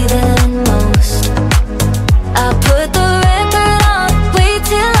see than most. I put the record on, wait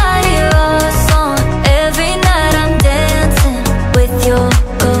till I hear our song. Every night I'm dancing with your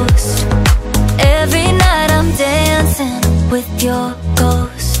ghost. Every night I'm dancing with your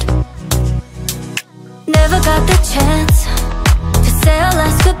ghost. Never got the chance to say our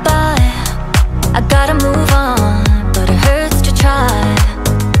last goodbye. I gotta move on, but it hurts to try.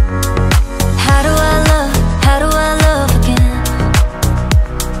 How do I love again?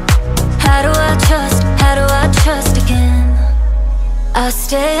 How do I trust again? I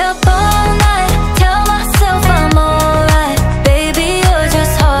stay up all night, tell myself I'm alright. Baby, you're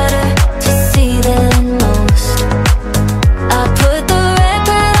just harder to see than most. I put the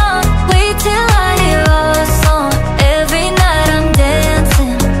record on, wait till I hear our song. Every night I'm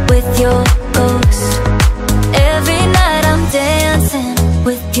dancing with your ghost. Every night I'm dancing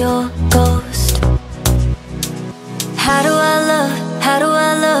with your ghost. How do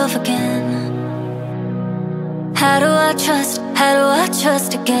I love again? How do I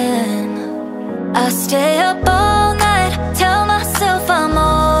trust again? I stay up all night, tell myself I'm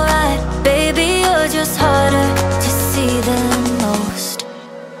alright. Baby, you're just harder to see than most.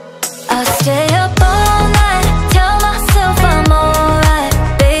 I stay up all night, tell myself I'm alright.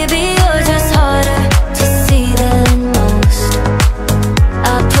 Baby, you're just harder to see than most.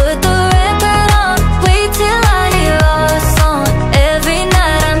 I put the record on, wait till I hear our song. Every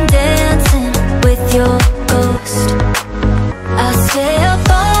night I'm dancing with your ghost. I stay up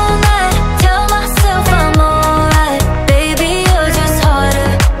all night, tell myself I'm alright. Baby, you're just harder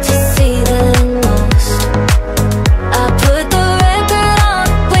to see than most. I put the record on,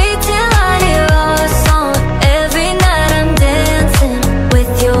 wait till I hear our song. Every night I'm dancing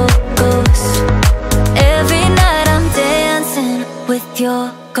with your ghost. Every night I'm dancing with your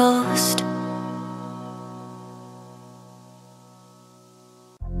ghost.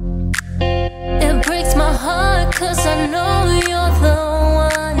 It breaks my heart 'cause I know you're the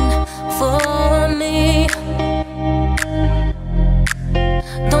one for me.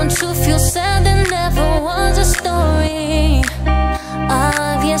 Don't you feel sad there never was a story?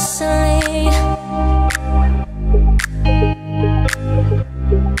 Obviously,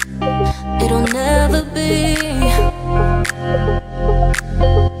 it'll never be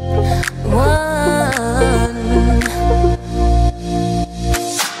one.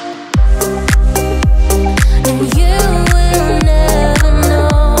 And you will never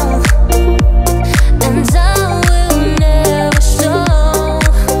know, and I will never show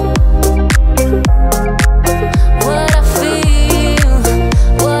what I feel.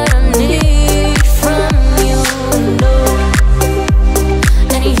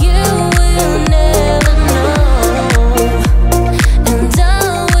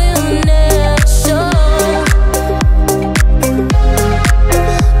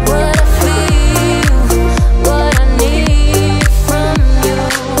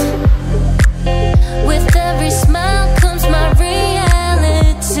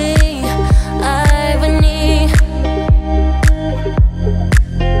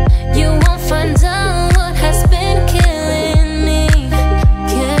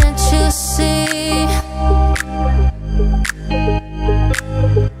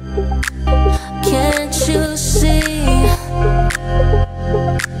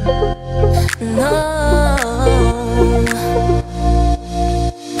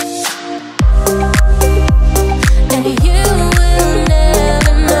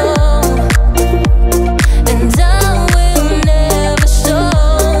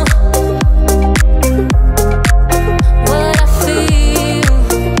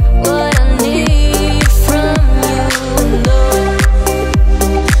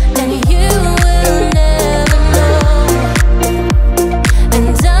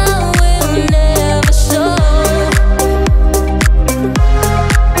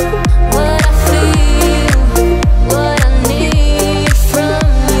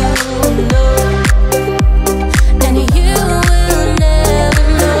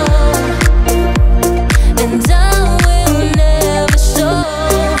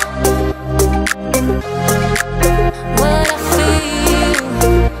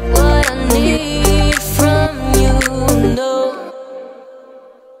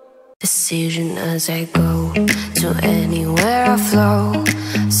 decision as I go to anywhere I flow.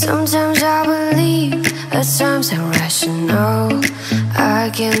 Sometimes I believe, at times I'm rational. I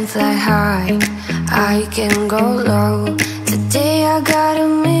can fly high, I can go low. Today I got a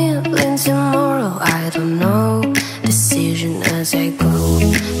million, tomorrow I don't know. Decision as I go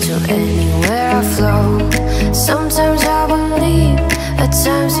to anywhere I flow. Sometimes I believe, at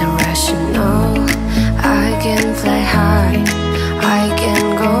times I'm rational. I can fly high, I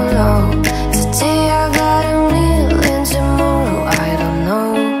can go low. Today I got a million, tomorrow I don't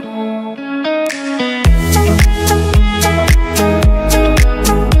know.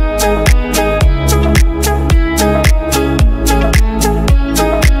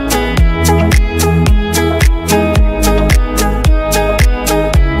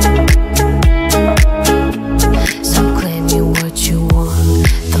 So claim me what you want,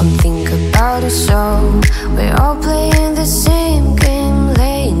 don't think about it so. We're all playing the same game,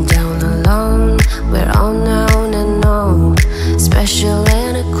 laying down alone. We're on and on, special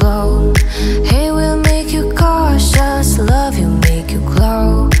and a clone. Hey, we'll make you cautious, love you, make you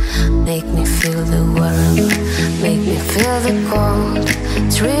glow. Make me feel the warmth, make me feel the cold.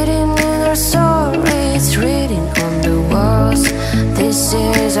 It's written in our story, it's written on the walls. This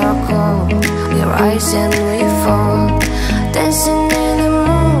is our call, we rise and we fall. Dancing in the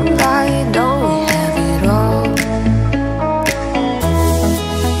moonlight, don't we have it all?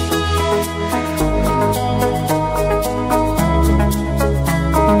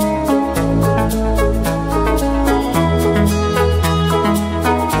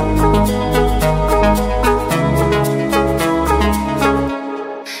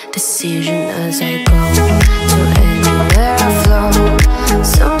 Decision as I go to anywhere I flow.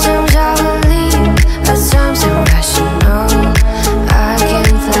 Sometimes I believe, at times I'm rational. I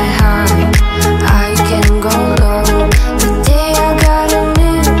can fly high, I can go low. Today I got a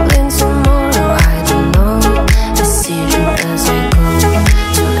million, tomorrow I don't know. Decision as I go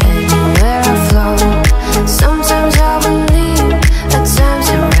to anywhere I flow. Sometimes I believe, at times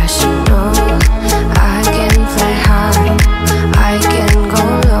I'm rational. I can fly high, I can go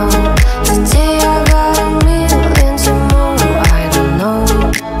low. Today I got a million, tomorrow I don't know.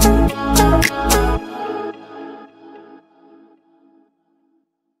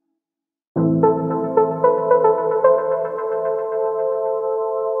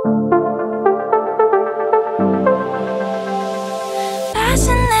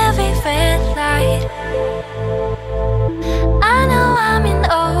 Passing every red light, I know I'm in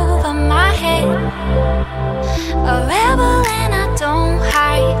over my head. A rebel and I don't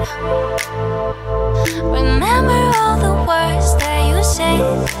hide. Remember all the words that you said.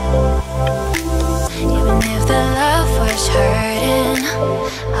 Even if the love was hurting,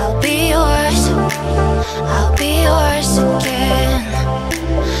 I'll be yours, I'll be yours again.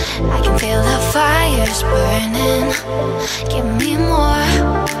 I can feel the fires burning, give me more.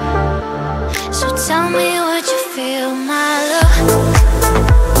 So tell me what you feel, my love,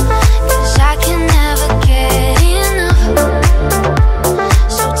 'cause I can never get enough.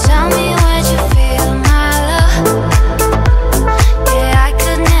 So tell me what you feel, my love. Yeah, I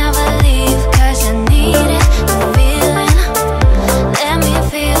could never leave, 'cause I needed the feeling. Let me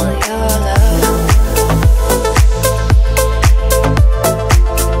feel your love.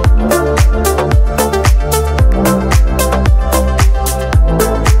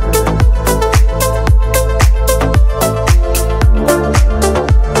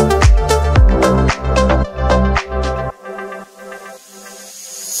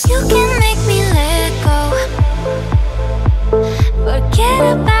 You can make me let go, forget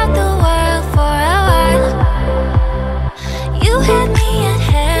about the world for a while. You had me at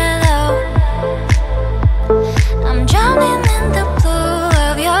hello, I'm drowning in the blue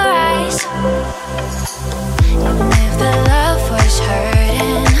of your eyes. Even if the love was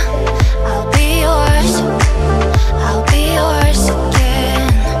hurting, I'll be yours, I'll be yours again.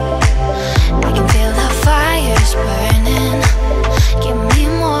 I can feel the fires burning, give me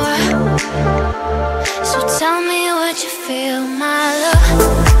more.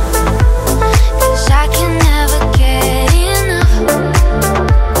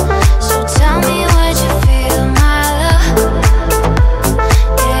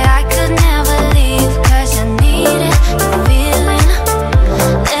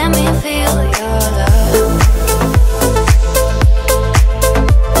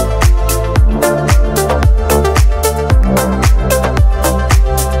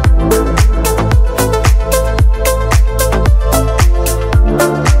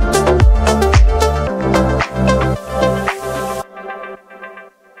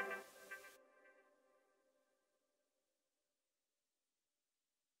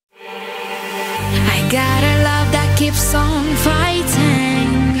 got a love that keeps on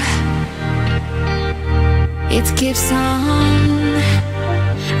fighting. It keeps on.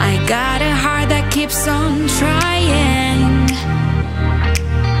 I got a heart that keeps on trying.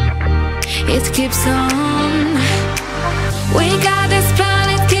 It keeps on. We got this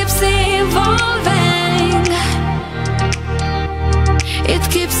planet keeps evolving. It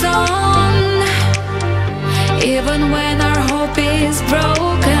keeps on. Even when our hope is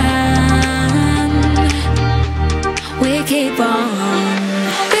broken, we keep on.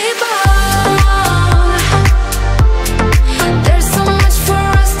 Keep on. There's so much for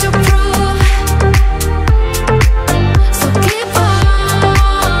us to prove. So keep on.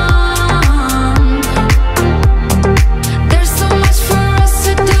 There's so much for us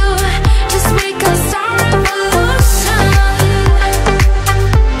to do. Just make us our revolution.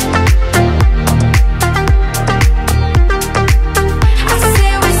 I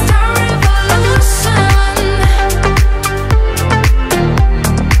say we start revolution.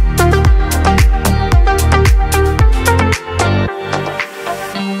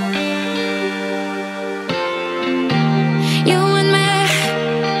 You and me.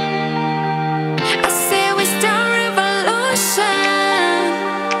 I say we start revolution.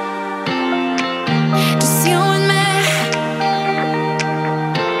 Just you and me.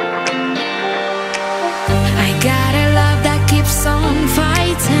 I got a love that keeps on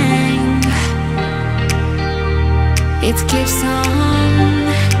fighting. It keeps on.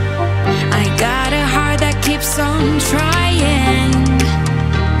 I got a heart that keeps on trying.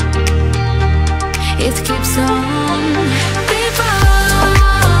 It keeps on. Keep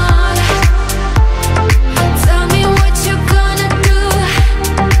on. Tell me what you're gonna do.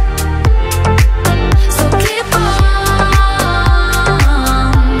 So keep on.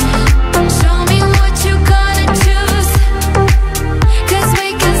 Show me what you're gonna choose. 'Cause we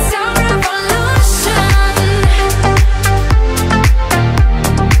can start revolution.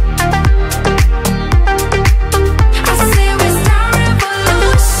 I say we start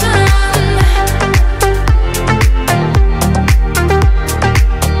revolution.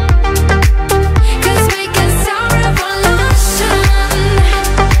 Cause we can start revolution.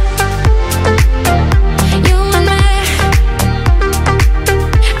 You and me.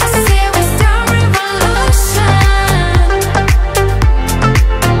 I say we start revolution.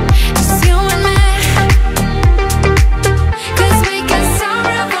 Just you and me. Cause we can start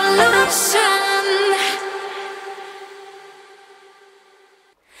revolution.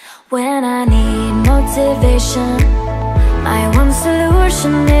 When I need motivation, my one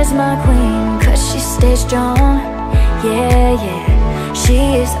solution is my queen, 'cause she stays strong. Yeah, yeah. She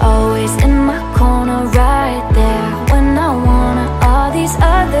is always in my corner, right there when I wanna. All these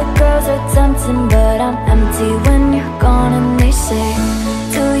other girls are tempting, but I'm empty when you're gone. And they say,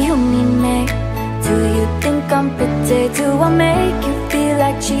 do you need me? Do you think I'm pretty? Do I make you feel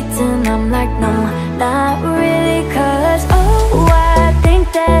like cheating? I'm like, no, not really. 'Cause oh, I think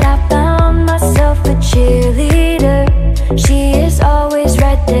that I found myself a cheerleader. She is always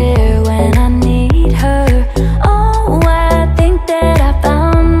right there when I need her. Oh, I think that I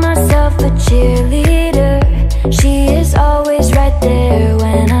found myself a cheerleader. She is always right there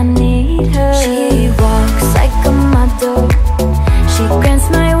when I need her. She walks like a model. She grants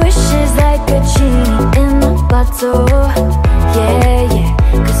my wishes like a genie in a bottle. Yeah, yeah.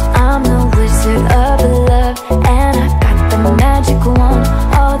 'Cause I'm the wizard of love, and I got the magic wand.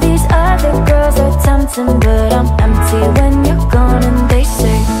 All these other girls are tempting, but I'm empty when you're gone. And they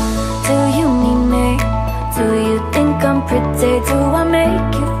say, do you need me? Do you think I'm pretty? Do I make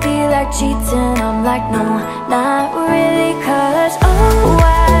you feel like cheating? I'm like, no, not really. 'Cause oh,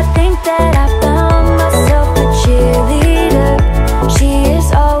 I think that I found myself a cheerleader. She is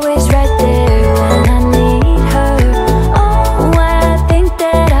always right there when I need her. Oh, I think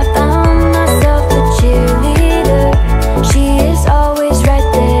that I found myself a cheerleader. She is always right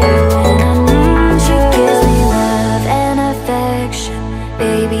there when I need her. She gives me love and affection.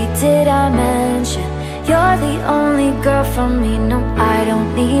 Baby, did I mention you're the only girl for me? No, I don't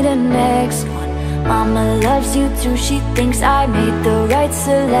need a next one. Mama loves you too. She thinks I made the right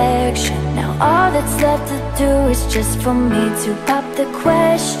selection. Now all that's left to do is just for me to pop the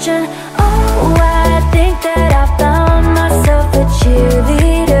question. Oh, I think that I found myself a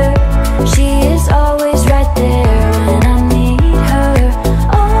cheerleader. She is always right there when I need her.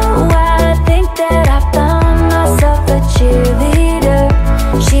 Oh, I think that I found myself a cheerleader.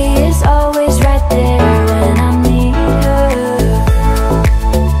 She is always right there when I need her.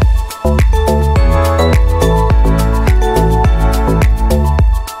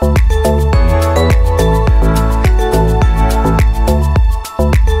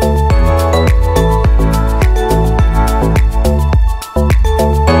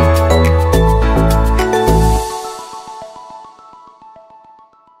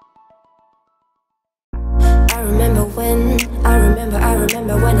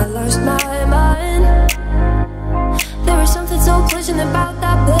 remember when I lost my mind. There was something so pleasant about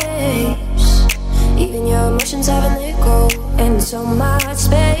that place. Even your emotions have an echo in so much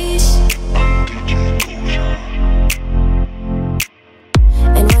space.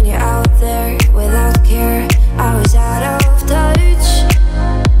 And when you're out there without care, I was out of touch.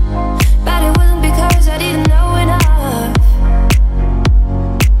 But it wasn't because I didn't know enough.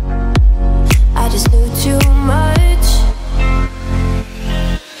 I just knew too much.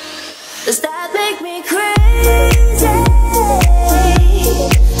 Does that make me crazy?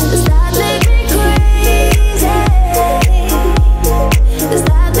 Does that make me crazy? Does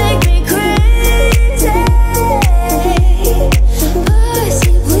that make me crazy?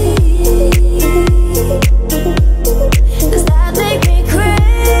 Possibly. Does that make me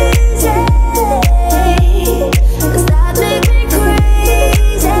crazy? Does that make me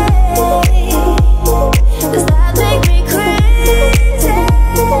crazy? Does that make me crazy?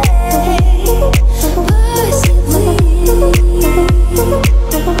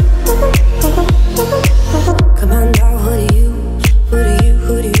 Come on now, who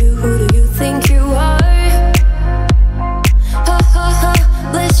do you think you are? Ha ha ha,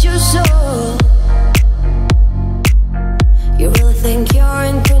 bless your soul. You really think you're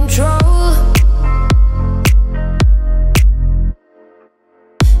in control?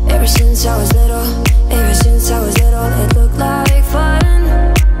 Ever since I was little, it looked like fun.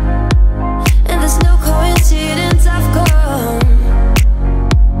 And there's no coincidence I've come.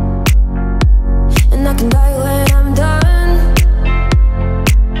 And I can die when I'm done.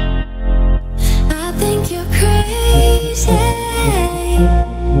 I think you're crazy.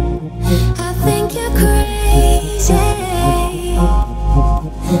 I think you're crazy.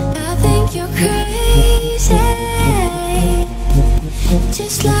 I think you're crazy.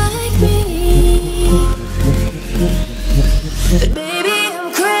 Just like me. But baby, I'm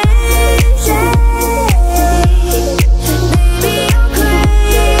crazy. Baby, I'm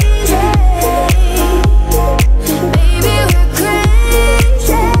crazy. Baby, we're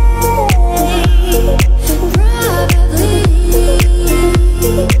crazy. Probably.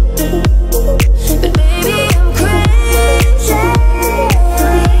 But baby, I'm crazy.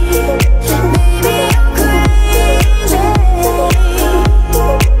 Baby, I'm crazy.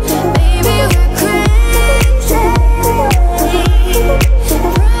 Baby, we're crazy.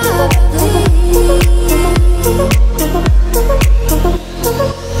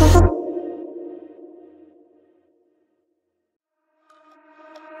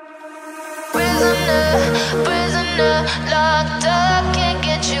 Prisoner, locked up, can't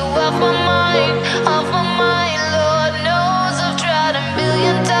get you off my mind, off my mind. Lord knows I've tried a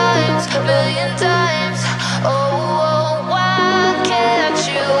million times. Oh, why can't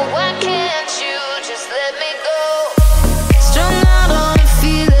you just let me go? Strung out on a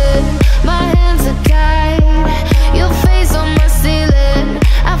feeling, my hands are tied. Your face on my ceiling,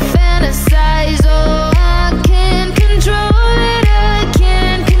 I fantasize. Oh, I can't control it, I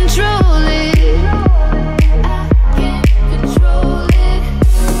can't control it.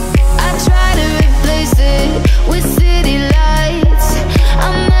 I try to replace it with city lights.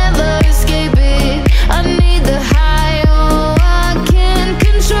 I'll never escape it. I need the high. Oh, I can't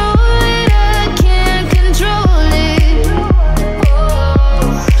control it. I can't control it.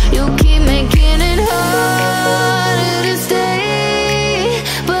 Oh, you keep making it harder to stay,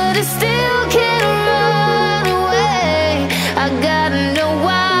 but I still can't run away. I gotta know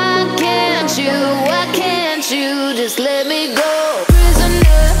why can't you? Why can't you just let me go?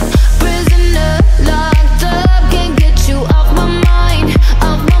 Prisoner, locked up, can't get you off my mind,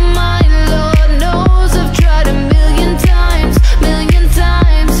 off my mind. Lord knows I've tried a million times.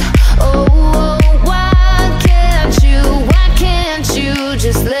 Oh, why can't you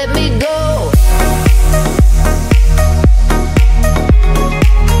just let me go?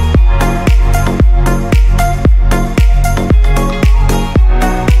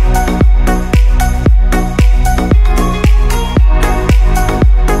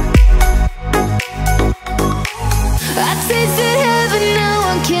 I tasted heaven, now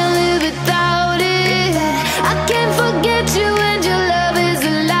I can't live without it. I can't forget you and your love is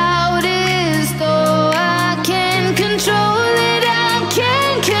the loudest. Oh, I can't control it, I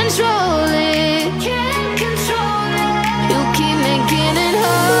can't control it. You keep making it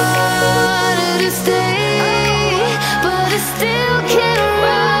harder to stay, but I still can't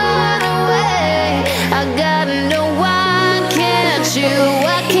run away. I gotta know why can't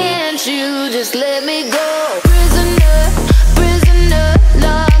you just let me go? Prisoner,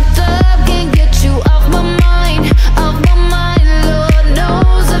 locked up, can't get you off my mind, off my mind. Lord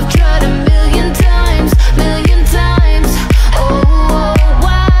knows I've tried a million times. Oh,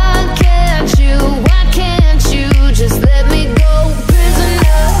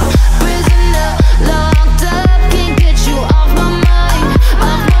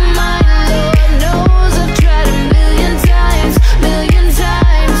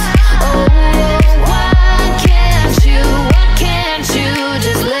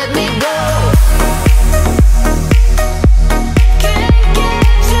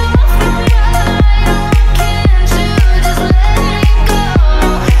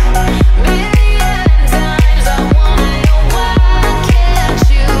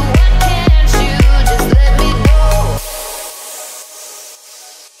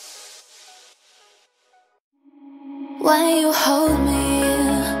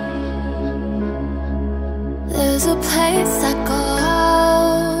 place I go.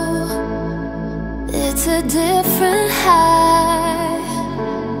 It's a different high.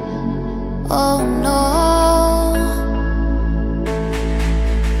 Oh no.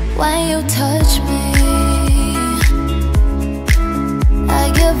 When you touch me, I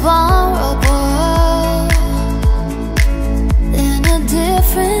get vulnerable in a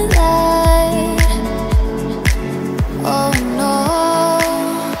different light. Oh no.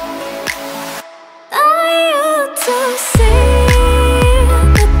 I used to see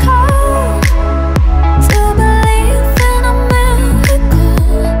the call to believe in a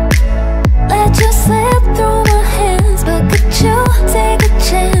miracle. Let you slip through my hands, but could you take a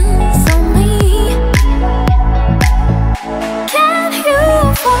chance on me? Can you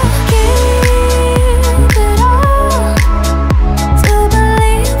forgive it all to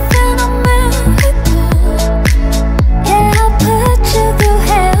believe in a miracle? Yeah, I put you through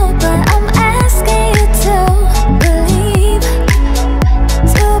hell, but I'm asking you to believe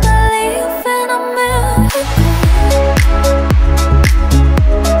in a miracle.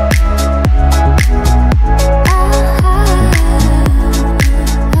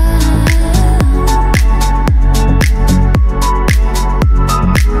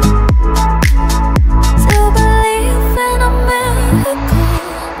 To believe in a miracle.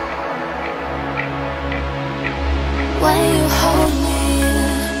 When you hold me,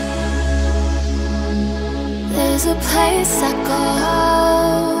 there's a place I go.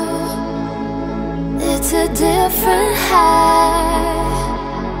 It's a different high.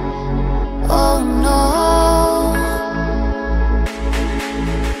 Oh no.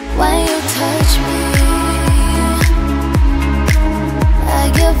 When you touch me, I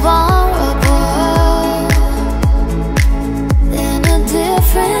get vulnerable in a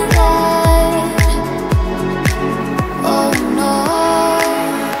different light. Oh no.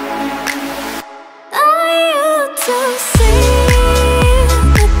 I used to see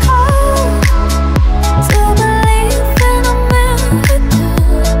the call to believe in a miracle.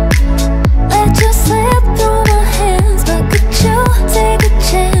 Let you slip through my hands, but could you take a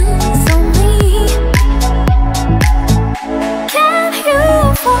chance on me? Can you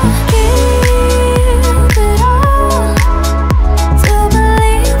forgive it all to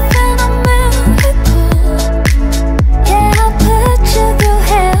believe in a miracle? Yeah, I put you through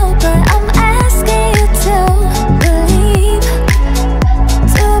hell, but I'm asking you to believe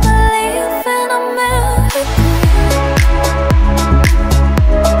in a miracle.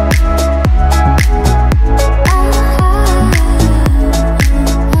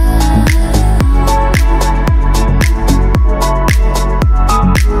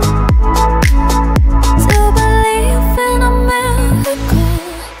 To believe in a miracle.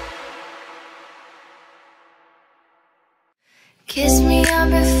 Kiss me up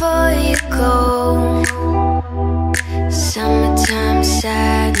before you go. Summertime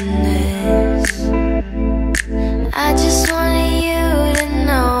sadness. I just wanted you to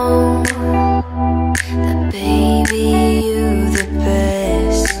know that baby, you the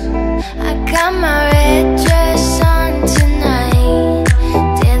best. I got my red dress on tonight,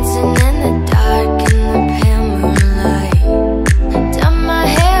 dancing in the dark in the pale moonlight. Done my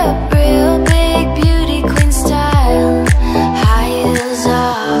hair up real big, beauty queen style, high heels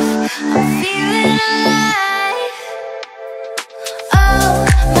off, I'm feeling alive. Oh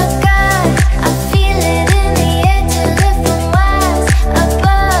my God.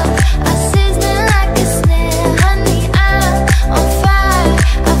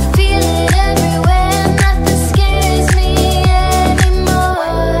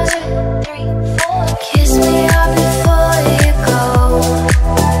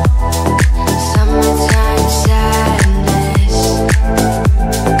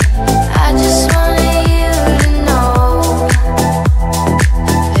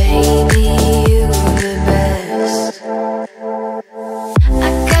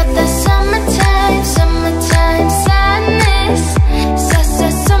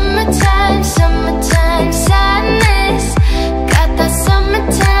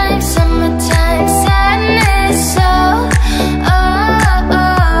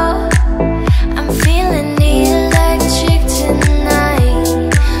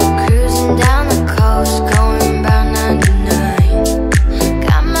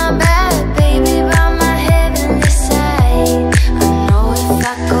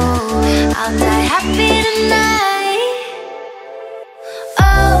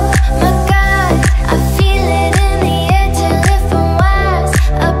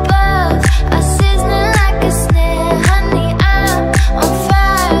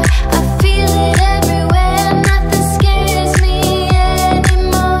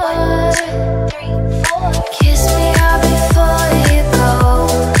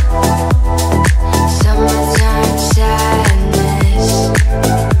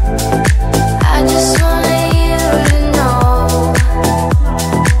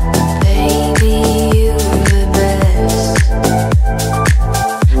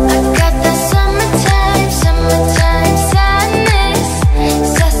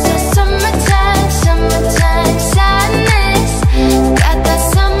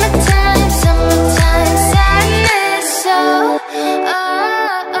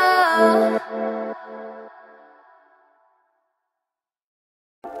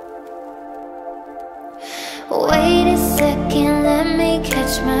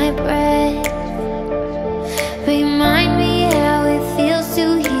 my breath. Remind me how it feels to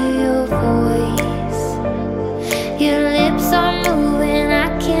hear your voice. Your lips are moving, I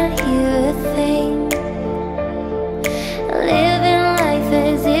can't hear a thing. Living life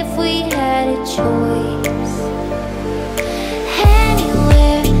as if we had a choice.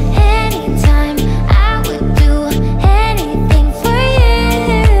 Anywhere, anytime, I would do anything for you.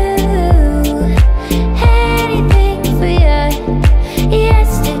 Anything for you.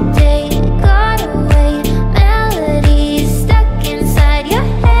 Yesterday got away, melodies stuck inside your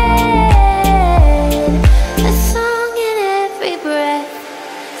head. A song in every breath.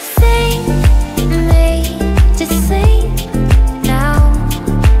 Sing me to sleep now.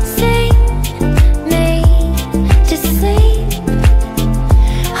 Sing me to sleep.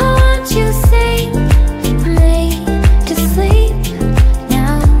 I want you sing me to sleep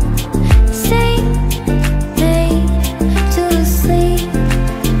now. Sing me to sleep.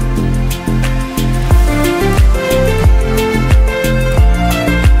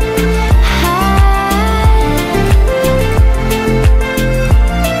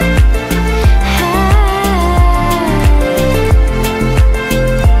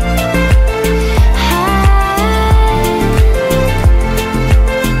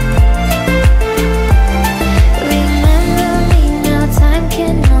 Remember me now, time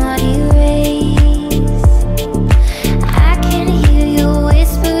cannot erase. I can hear your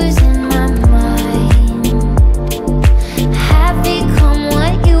whispers in my mind. Have become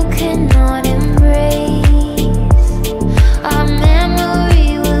what you cannot embrace. Our memory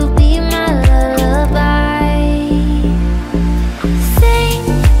will be my lullaby. Sing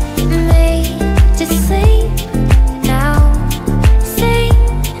me to sleep now. Sing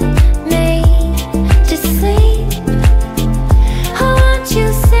me to sleep. I want you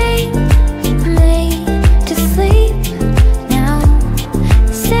sing me to sleep now.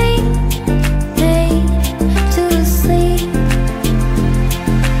 Sing me to sleep.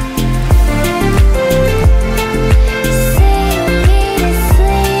 Sing me to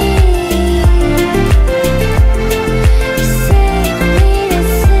sleep. Sing me to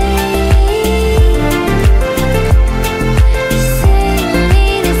sleep. Sing me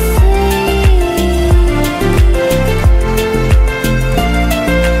to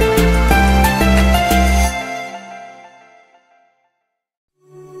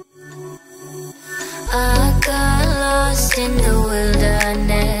I got lost in the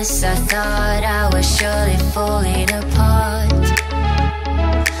wilderness. I thought I was surely falling apart.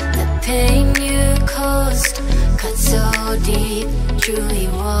 The pain you caused cut so deep, truly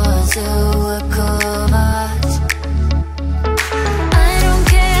was a work of art. I don't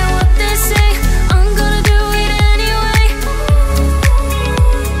care what they say, I'm gonna do it anyway.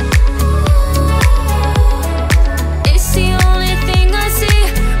 It's the only thing I see,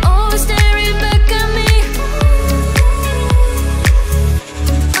 always staring back at me.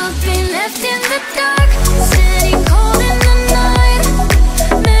 I've been left in the dark, sitting cold in the night.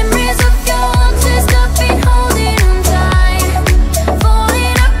 Memories of your arms, I've been holding on tight.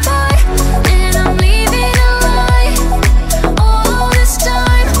 Falling apart, and I'm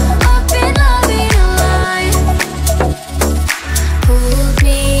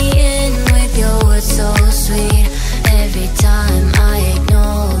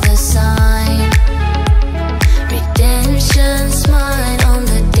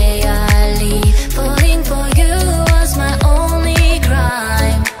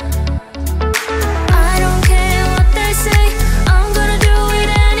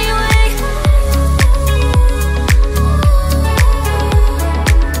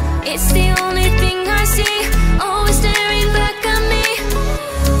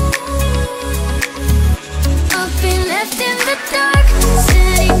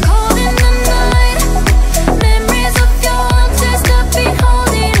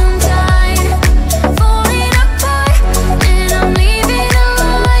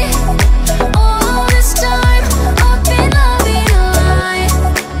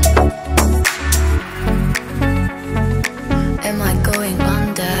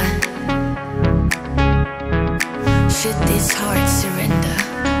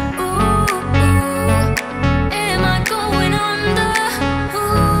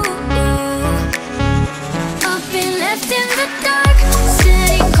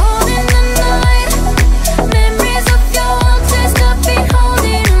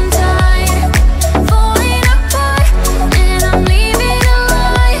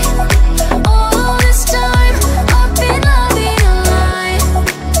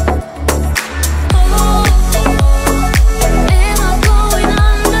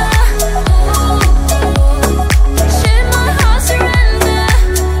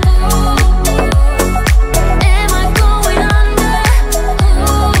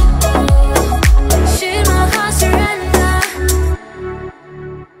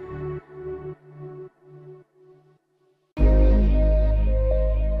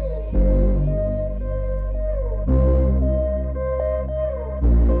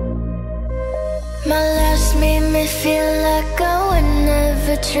feel like I would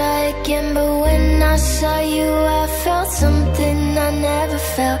never try again. But when I saw you, I felt something I never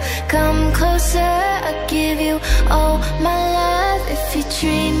felt. Come closer, I'll give you all my love. If you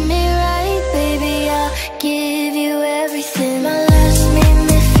treat me right, baby, I'll give you everything. My last made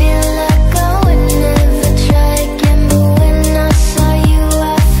me feel like I would never try again. But when I saw you,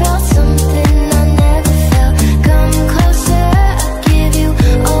 I felt something I never felt. Come closer, I'll give you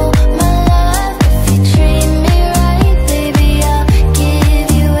all my love. If you treat me right, baby, I'll give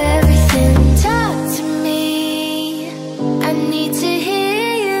you everything. Talk to me, I need to hear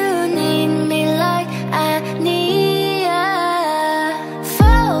you. Need me like I need ya.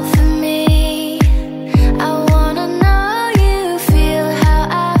 Fall for me, I wanna know you feel how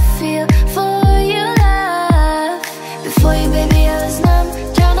I feel for you, love. Before you, baby, I was numb,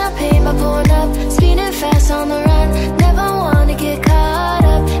 tryna pay my pawn up, speeding fast on the run. Never wanna get caught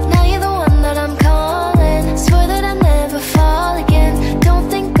up. Now you're the one that I'm calling. Swear that I'll never fall again. Don't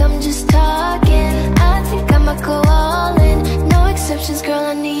think I'm just talking. I think I'ma go all in. No exceptions, girl,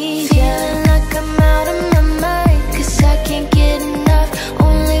 I need ya. Feeling like I'm out of my mind, 'cause I can't get enough.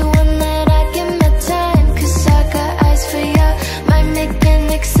 Only one that I give my time, 'cause I got eyes for ya. Might make an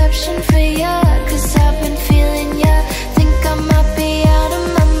exception for ya, 'cause I've been feeling ya. Think I might be out of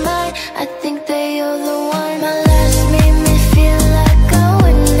my mind, I think that you're the one. My last made me feel like I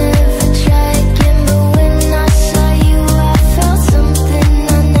would never try again. But when I saw you, I felt something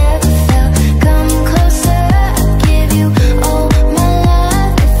I never felt. Come closer, I'll give you all my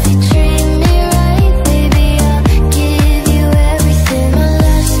love. If you treat me right, baby, I'll give you everything. My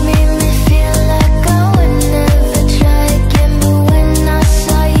last made me feel like I would never try again. But when I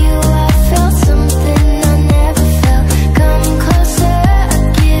saw you, I felt something I never felt. Come closer, I'll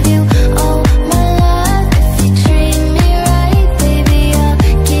give you all my love. If you treat me right, baby, I'll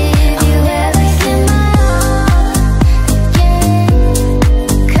give you everything. My all again,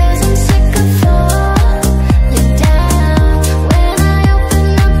 'cause I'm sick of falling down. When I open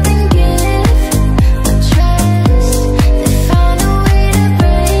up and give my trust, they found a way to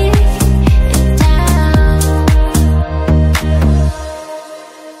break it down.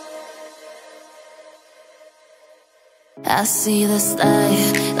 I see the sky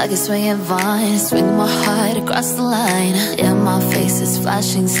like a swinging vine. Swing my heart across the line. Yeah, my face is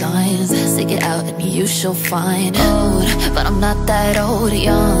flashing signs. Stick it out and you shall find. Old, but I'm not that old.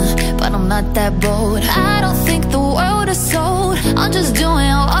 Young, but I'm not that bold. I don't think the world is sold. I'm just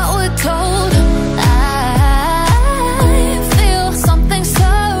doing what we're told. I feel something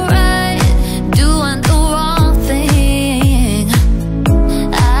so right, doing the wrong thing.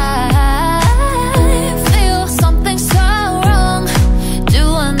 I feel something so wrong,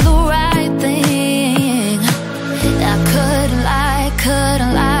 doing the right thing. I couldn't lie,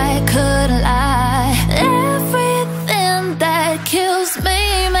 couldn't lie, couldn't lie. Everything that kills me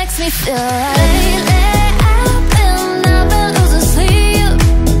makes me feel right. Lately I've been losing sleep,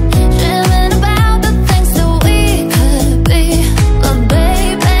 dreaming about the things that we could be. But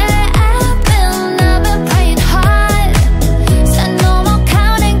baby, I've been praying hard. Said no more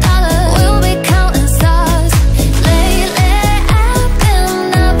counting dollars, we'll be counting stars. Lately I've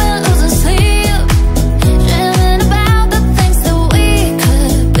been losing sleep, dreaming about the things that we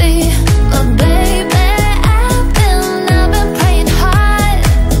could be. But baby, I've been praying hard.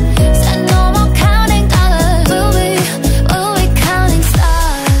 Said no more counting dollars, we'll be counting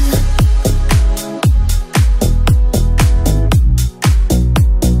stars.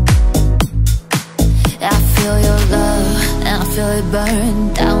 I feel your love and I feel it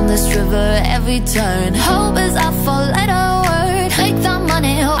burn down this river every turn. Hope is our four-letter word. Make the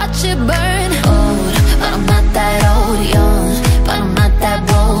money, watch it burn. Old, but I'm not that old. Young, but I'm not that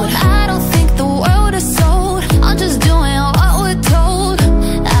bold. I don't think the world is sold. I'm just doing what we're told.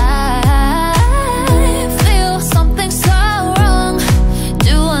 I feel something so wrong,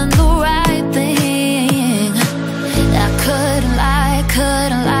 doing the right thing. I couldn't lie,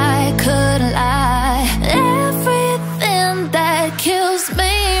 couldn't lie, couldn't lie. Everything that kills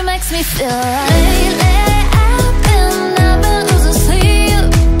me makes me feel right. Lately I've been losing sleep,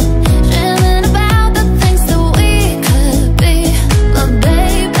 dreaming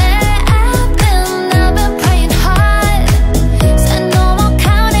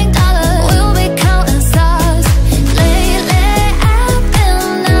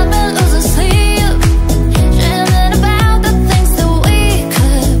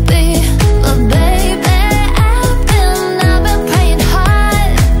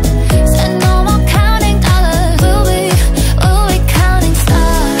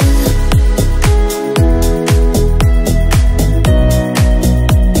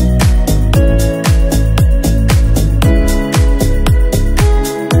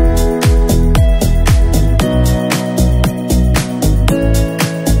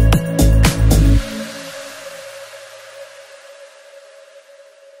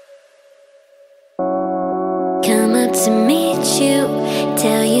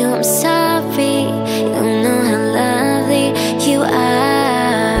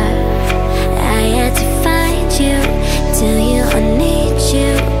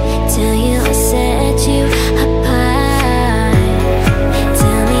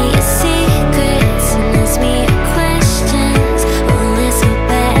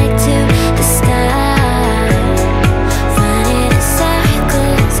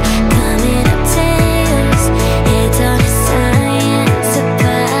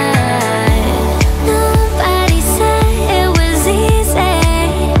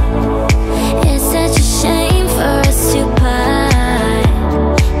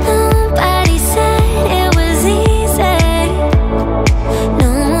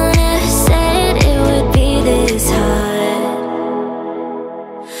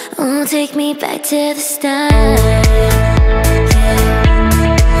Oh, take me back to the start.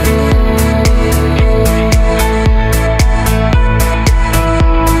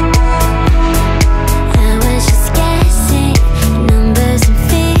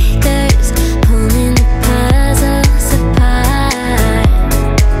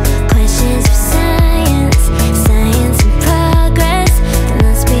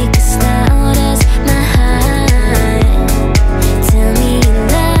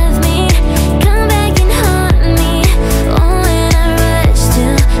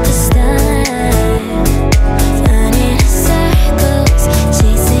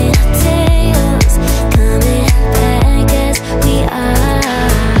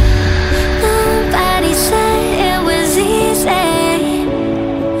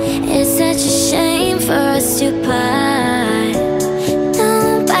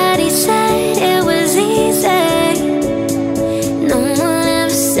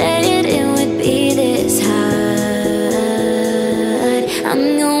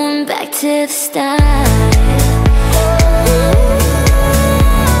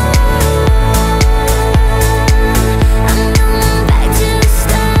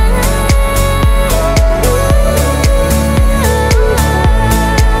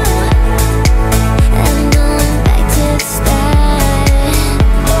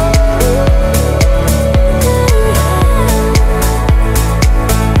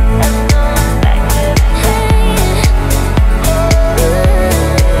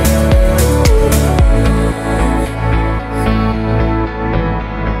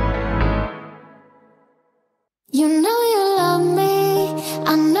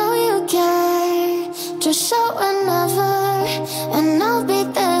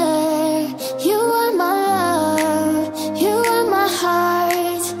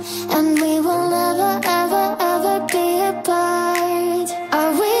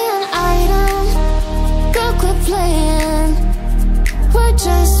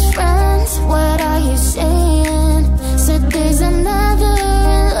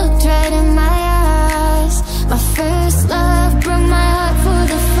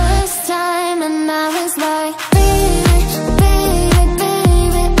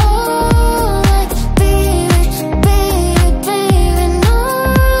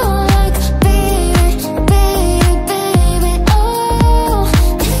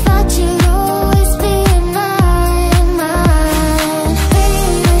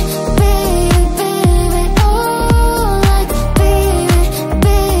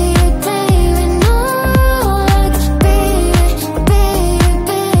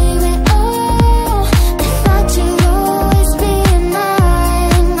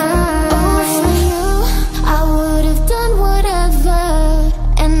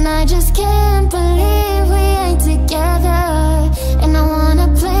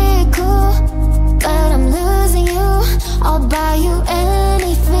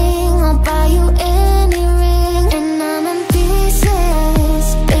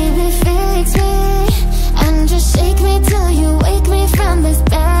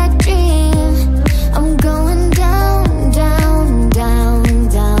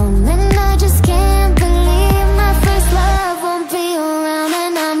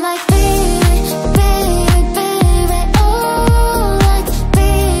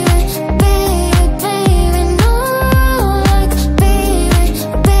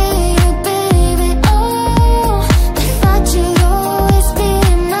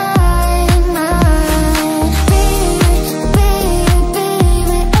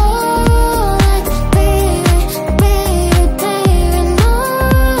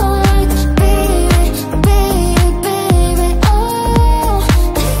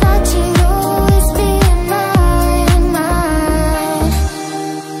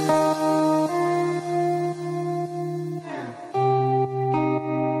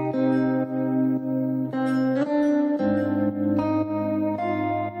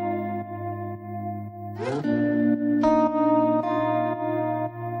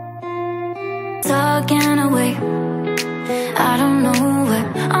 Talking away, I don't know what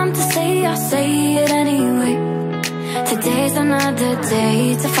I'm to say, I'll say it anyway. Today's another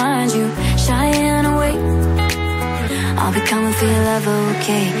day to find you shying away. I'll be coming for your love,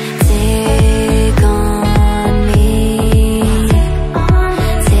 okay? Take on me,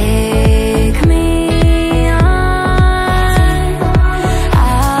 take me on.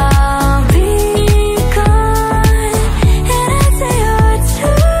 I'll be gone in a day or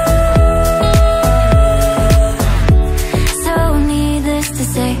two. So needless to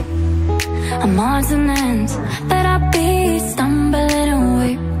say, I'm on to an end, but I'll be stumbling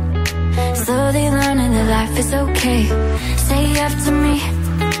away. Slowly learning that life is okay. Say after me,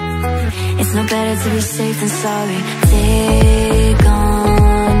 It's no better to be safe than sorry. Take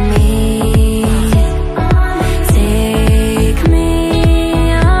on me. Take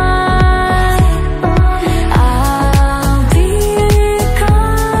me on. I'll be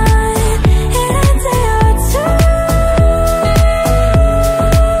gone in a day or two.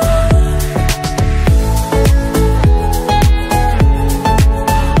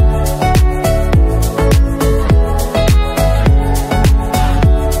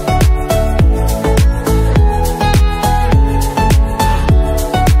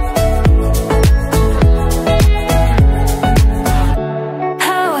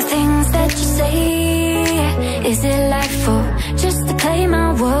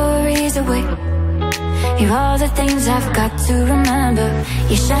 You're all the things I've got to remember.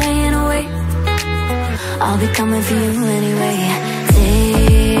 You're shying away. I'll be coming for you anyway.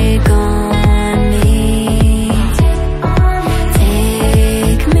 Take on me.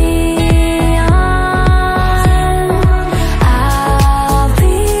 Take me on. I'll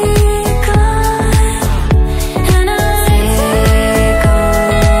be gone. And I'll take on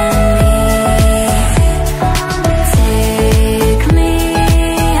me. Take me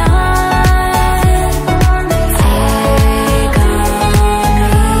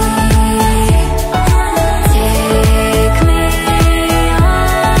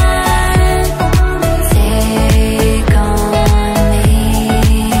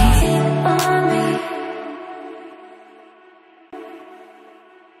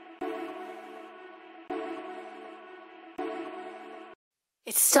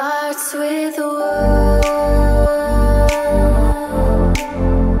It starts with a word.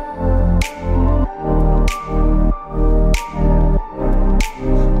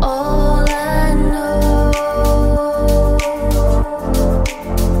 All I know,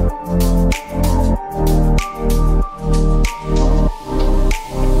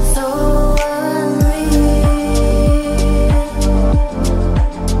 so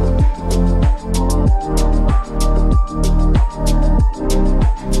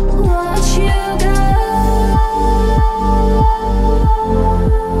watch you go.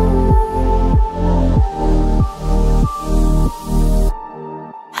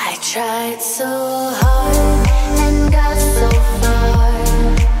 I tried so hard and got so far.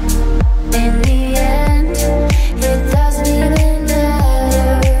 In the end, it doesn't even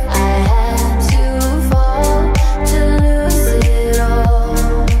matter. I had to fall to lose it all.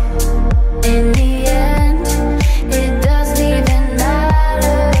 In the end, it doesn't even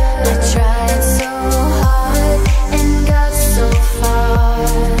matter. I tried so hard and got so far.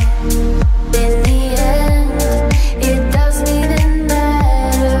 In the end, it doesn't even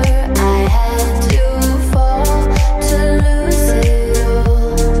matter. I had to fall to lose it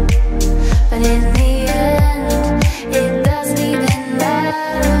all. But in the end, it doesn't even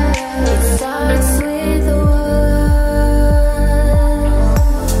matter. It starts with a word.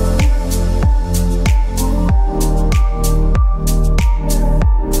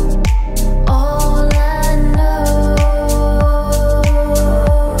 All I know,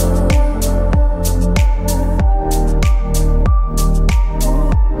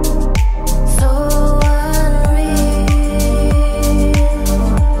 so unreal.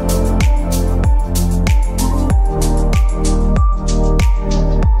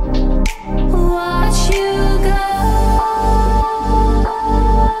 Watch you go.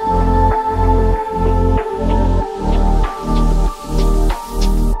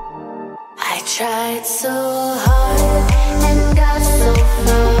 I tried so hard and got so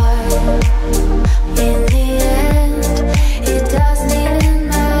far. In the end, it doesn't even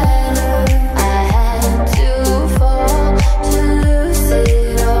matter. I had to fall to lose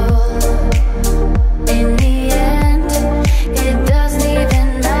it all. In the end, it doesn't even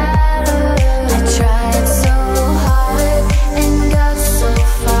matter. I tried so hard and got so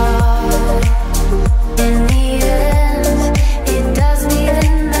far. In the end, it doesn't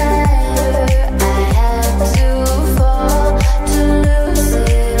even matter. I had to fall to lose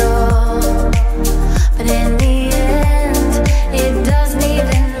it all. But in the end, it doesn't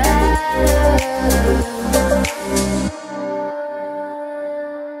even matter.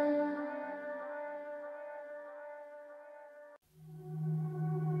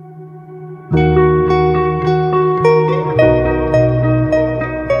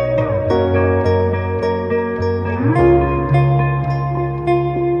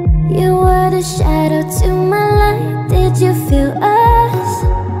 You were the shadow to my light. Did you feel us?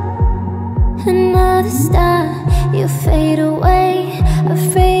 Another star, you fade away.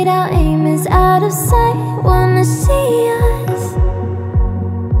 Afraid our aim is out of sight. Wanna see us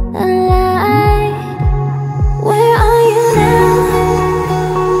alive. Where are you now?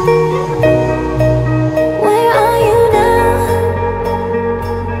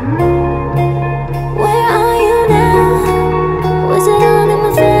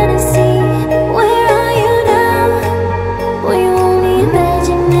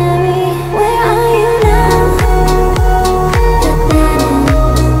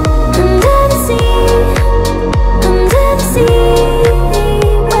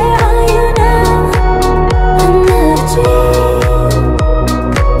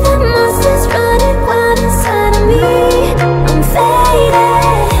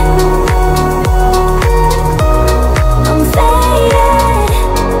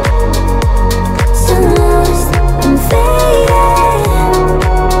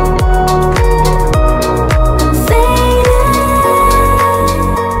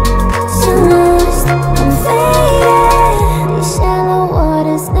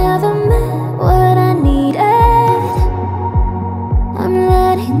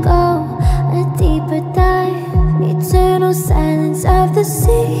 letting go, a deeper dive, eternal silence of the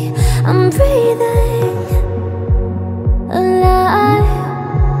sea. I'm breathing alive.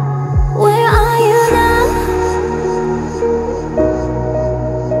 Where are you now?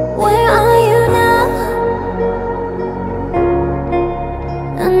 Where are you now?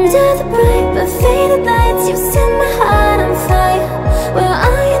 Under the bright but faded lights, you set my heart on fire. Where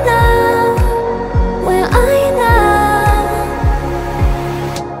are you now? Where are you now?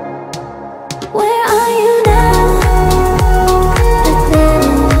 Where are you now?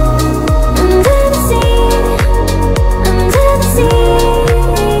 Under the sea, under the sea.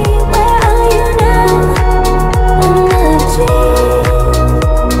 Where are you now? Another dream.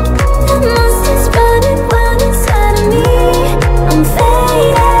 The monster's running wild inside of me. I'm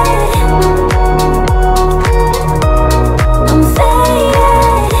faded. I'm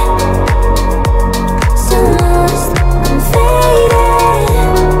faded. So lost. I'm faded.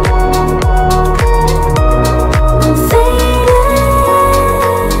 I'm faded.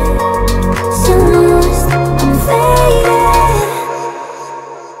 So lost. I'm faded.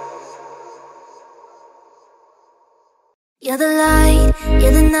 You're the light,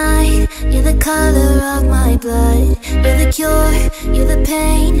 you're the night, you're the color of my blood. You're the cure, you're the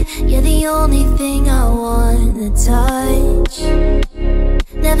pain, you're the only thing I wanna touch.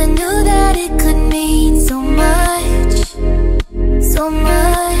 Never knew that it could mean so much, so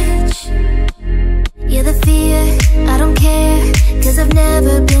much. You're the fear, I don't care, 'cause I've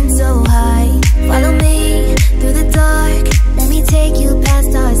never been so high. Follow me through the dark, let me take you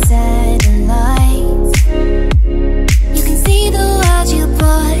past our satellites. You can see the world you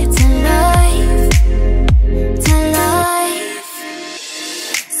brought to life, to life.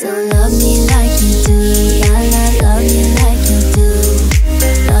 So love me like you do, la la, love me like you do.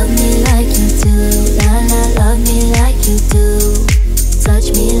 Love me like you do, la la, love me like you do. Touch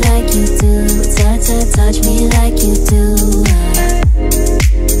me like you do, touch me like you do.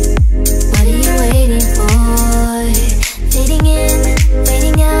 What are you waiting for? Fading in,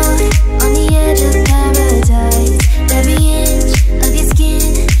 fading out, on the edge of paradise. Every inch of your skin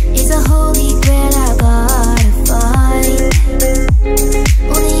is a holy grail I gotta find.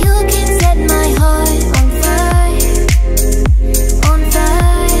 Only you can set my heart on fire, on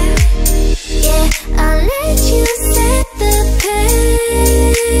fire. Yeah, I'll let you set the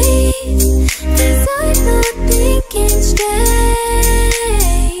pace, 'cause I'm not thinking straight.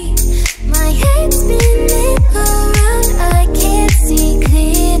 My head's spinning around, I can't see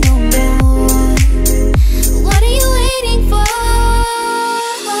clear no more. What are you waiting for?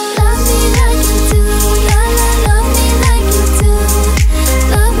 Love me like you do, la la, love me like you do.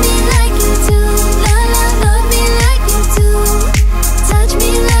 Love me like you do, la la, love me like you do. Touch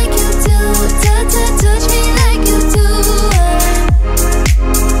me like you do, touch me like you do.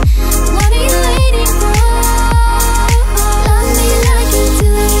 What are you waiting for? Love me like you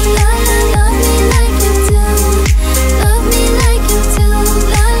do, la la, love me like you do. Love me like you do,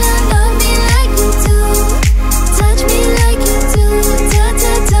 la la, love me like you do. Touch me like you do,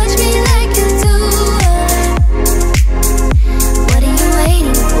 touch me like you do. What are you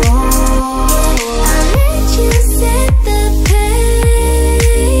waiting for? I'll let you set the pace,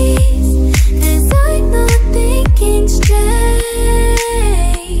 'cause I'm not thinking straight.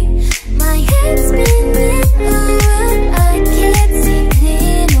 My head's spinning around, I can't see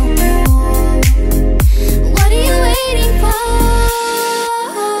clear no more. What are you waiting for?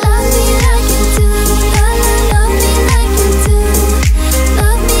 Love me like you do, la la, love me like you do.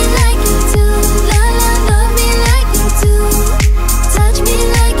 Love me like you do, la la, love me like you do. Touch me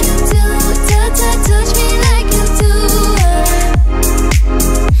like you do, touch me like you do.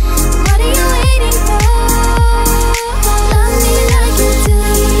 What are you waiting for? Love me like you do,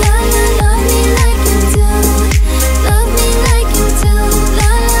 la la, love me like you do. Love me like you do,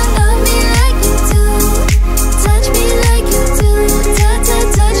 la la, love me like you do. Touch me like you do,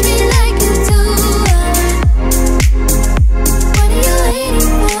 touch me like you do. What are you waiting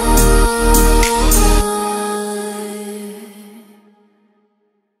for?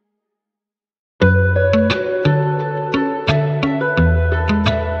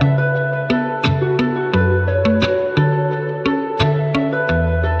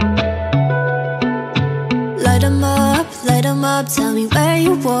 Light 'em up, tell me where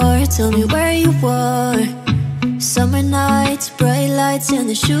you were, tell me where you were. Summer nights, bright lights and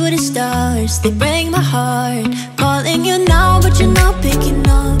the shooting stars, they break my heart. Calling you now, but you're not picking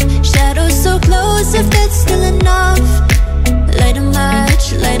up. Shadows so close, if that's still enough. Light a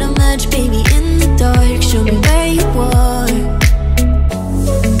match, baby, in the dark. Show me where you are.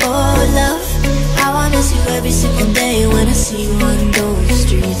 Oh love, how I miss you every single day when I see you on those.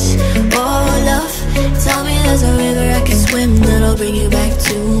 there's a river I can swim that'll bring you back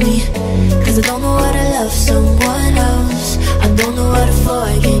to me. Cause I don't know how to love someone else. I don't know how to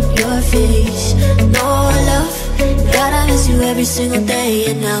forget your face. No love, God, I miss you every single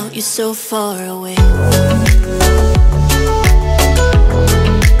day, and now you're so far away.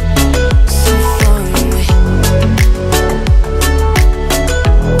 So far away.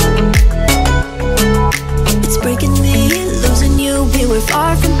 It's breaking me, losing you. We were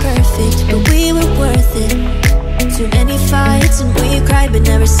far from perfect, but we were worth it. Too many fights and we cried but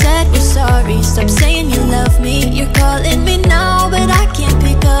never said we're sorry. Stop saying you love me, you're calling me now, but I can't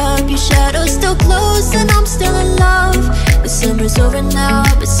pick up. Your shadow's still close and I'm still in love. The summer's over now,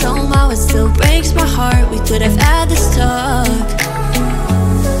 but somehow it still breaks my heart. We could have had this talk.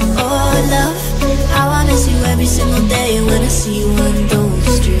 Oh love, how I miss you every single day when I see you on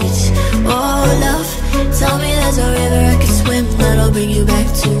those streets. Oh love, tell me there's a river I can swim that'll bring you back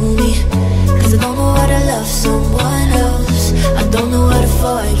to me. Cause I don't know how to love someone else. I don't know how to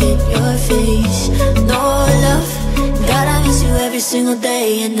forget your face. No love, God, I miss you every single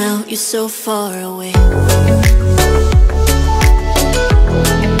day, and now you're so far away.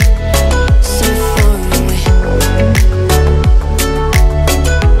 So far away.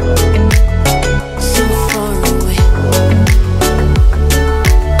 So far away.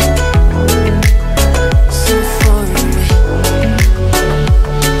 So far away.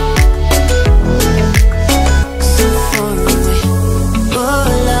 So far away. Oh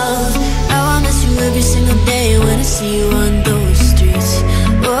love, how I miss you every single day when I see you on those streets.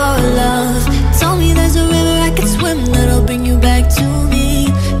 Oh love, tell me there's a river I can swim that'll bring you back to me.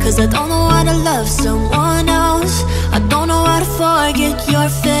 Cause I don't know how to love someone else. I don't know how to forget your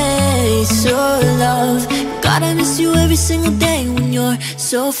face. Oh love, God, I miss you every single day when you're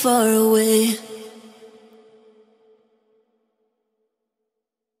so far away.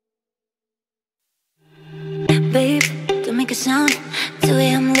 Babe, don't make a sound. 2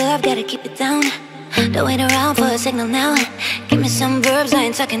 AM love, gotta keep it down. Don't wait around for a signal now. Give me some verbs, I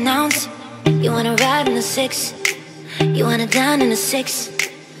ain't talking nouns. You wanna ride in the 6, you wanna dine in the 6.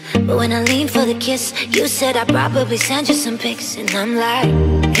 But when I lean for the kiss, you said I'd probably send you some pics. And I'm like,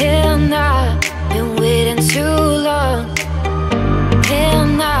 hell nah, been waiting too long. Hell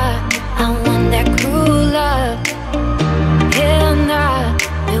nah, I want that cruel love. Hell nah,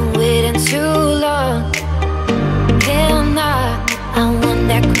 been waiting too long. Hell nah, I want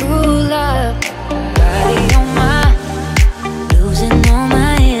that cruel love. Body on my, losing all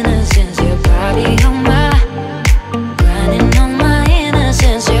my innocence. Your body on my, grinding on my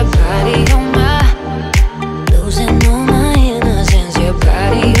innocence. Your body on my, losing all my innocence. Your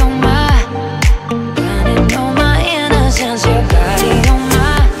body on my, grinding on my innocence. Your body on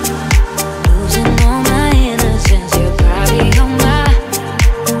my, losing all my innocence. Your body on my,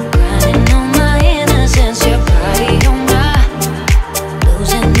 grinding on my innocence. Your body on my,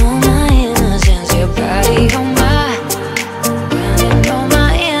 losing all my innocence. Your body on my, grinding on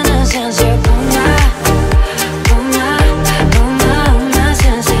my innocence. Your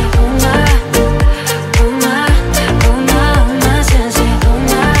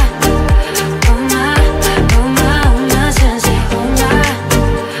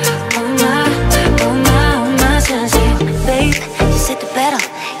babe, you set the pedal.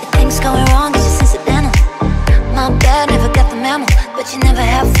 Your things going wrong, it's just incidental. My bad, never got the memo. But you never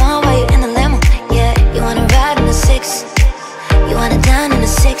have fun while you're in the limo. Yeah, you wanna ride in the 6, you wanna dine in the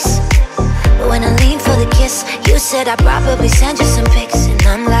 6. But when I lean for the kiss, you said I'd probably send you some pics. And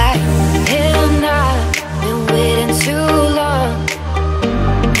I'm like, hell nah, been waiting too long.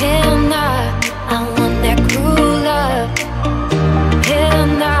 Hell nah, I want that cruel love. Hell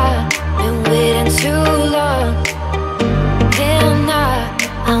nah, been waiting too long. Hell nah,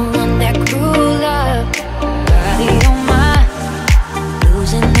 I want that cruel love. Body on my,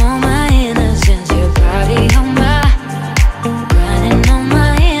 losing all my innocence. Your body on my, grinding on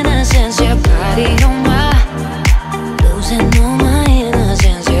my innocence. Your body on my, losing all my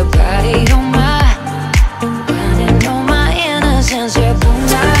innocence. Your body on my, grinding on my innocence. Your body on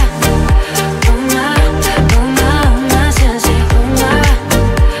my, on my, on my sense. On my,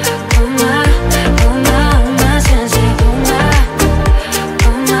 on my, on my, on my sense. On my,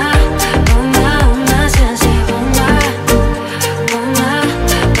 on my, on my, on my sense. On my, on my,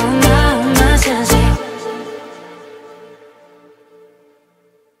 on my, on my sense.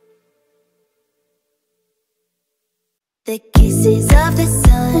 The kisses of the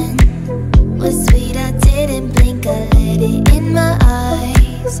sun was sweet, I didn't blink, I let it in my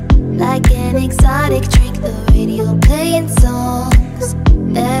eyes. Like an exotic drink, the radio playing songs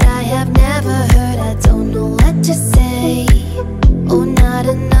that I have never heard, I don't know what to say. Oh, not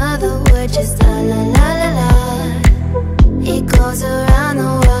another word, just la la la la la.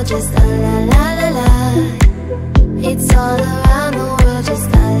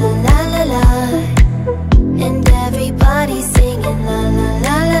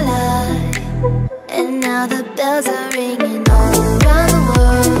 bells are ringing all around the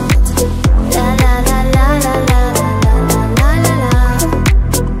world. La la la la la la la la la la la.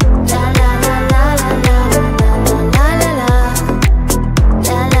 La la la la la la la la la la la.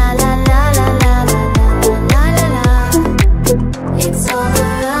 La la la la la la la la la la. It's all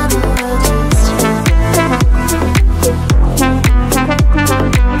around the world.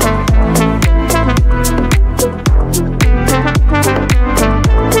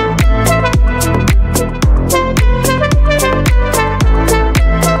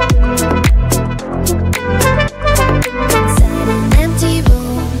 Inside an empty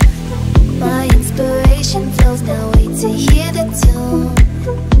room, my inspiration flows. Now wait to hear the tune.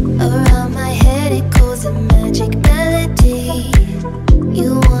 Around my head it goes a magic melody.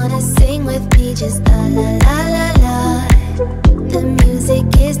 You wanna sing with me, just la la la la la. The music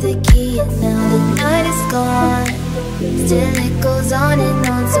is the key and now the night is gone. Still it goes on and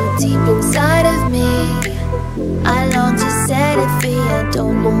on, so deep inside of me. I long to set it free, I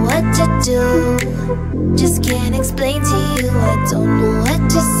don't know what to do. Just can't explain to you, I don't know what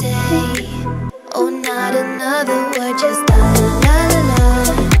to say. Oh, not another word, just la la la la la.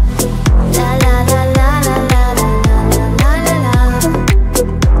 La la la la la la la la la la la.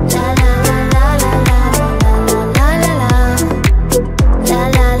 La la la la la la la la la la. La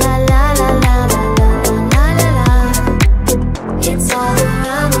la la la la la la la la la. It's all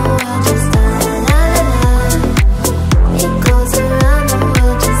around the world, just la la la la la. It goes around the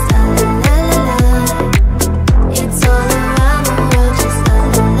world, just la la la la la. It's all around the world, just la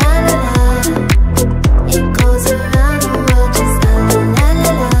la la la la. It goes around the world, just la la la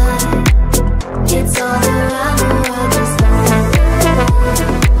la la. It's all around the world, just la la la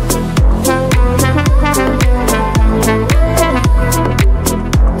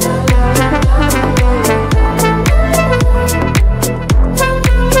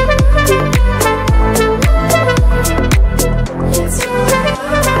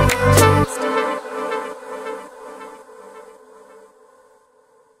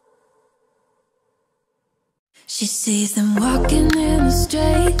She sees them walking in a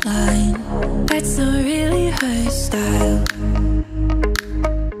straight line. That's not really her style.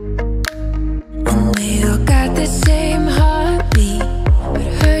 And they all got the same heartbeat, but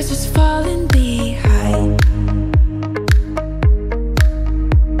hers was falling behind.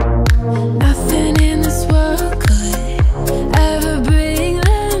 Nothing in this world could ever bring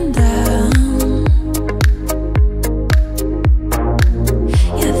them down.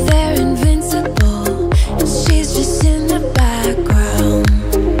 Yeah, they're invincible, and she's just in the background.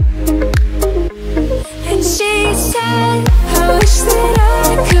 And she said, I wish that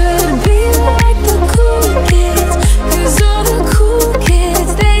I could be like the cool kids, 'cause all the cool kids,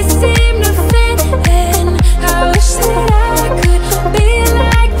 they seem to fit in. I wish that I could be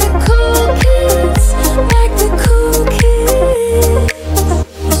like the cool kids, like the cool kids.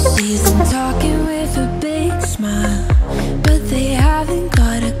 He sees them talking with a big smile, but they haven't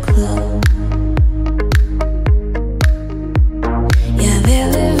got a clue. Yeah,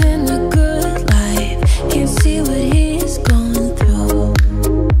 they're living a good life, can't see what he's going through.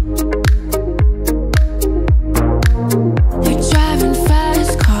 They're driving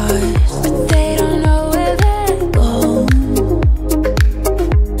fast cars, but they don't know where they're going.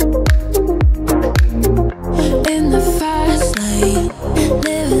 In the fast lane,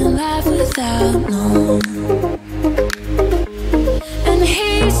 living life without knowing. And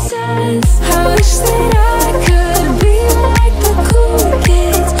he says, I wish that I could be like the cool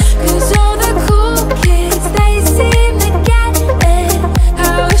kids, 'cause all the cool kids, they seem to get it.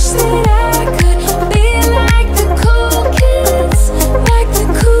 I wish that I could be like the cool kids, like the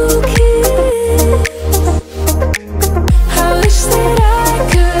cool kids. I wish that I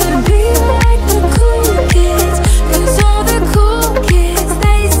could be like the cool kids, 'cause all the cool kids,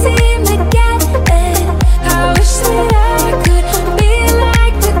 they seem to get it. I wish that I could be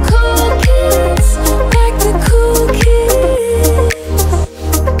like the cool kids, like the cool kids.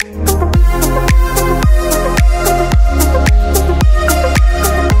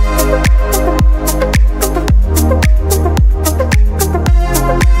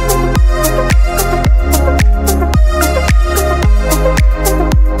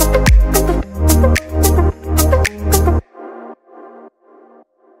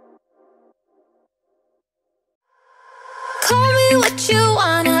 Call me what you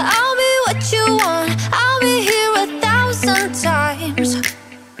wanna, I'll be what you want. I'll be here 1,000 times.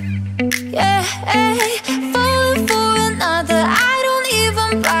 Yeah, falling for another, I don't even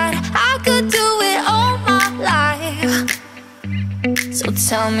bite. I could do it all my life. So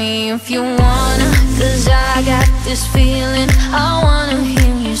tell me if you wanna, 'cause I got this feeling. I wanna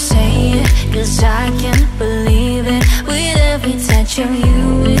hear you say it, 'cause I can't believe of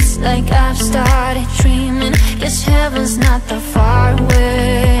you, it's like I've started dreaming. Guess heaven's not that far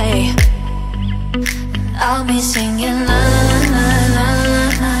away. I'll be singing la la la la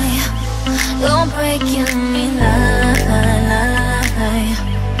la. You're breaking me la la la la.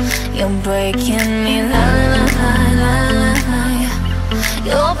 You're breaking me la la la la la.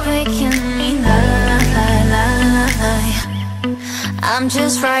 You're breaking me la la la la la. I'm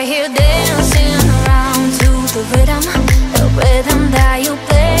just right here dancing around to the rhythm that you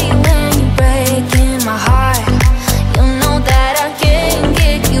play when you're breaking my heart. You know that I can't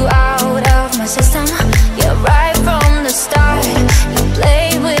get you out of my system. Yeah, right from the start, you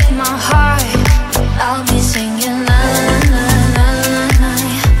play with my heart. I'll be singing la la la la la.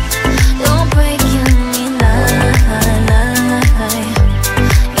 You're breaking me la la la la.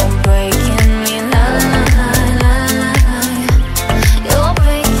 You're breaking me la la la la. You're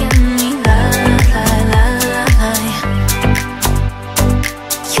breaking me la la la la.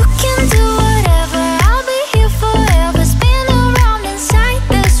 You can do whatever, I'll be here forever. Spin around inside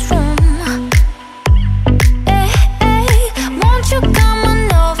this room. Hey, hey, won't you come on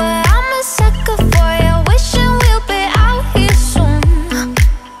over? I'm a sucker for you, wishing we'll be out here soon.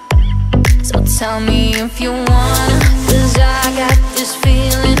 So tell me if you wanna, 'cause I got this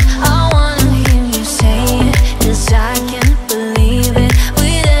feeling. I wanna hear you say it, 'cause I can't believe it.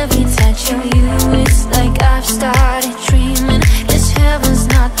 With every touch of you, it's like I've started dreaming. Guess heaven's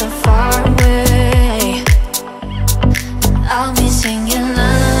not that far away. I'll be singing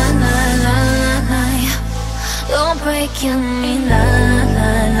la la la la la. You're breaking me la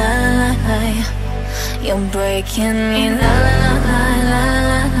la la la. You're breaking me la la la la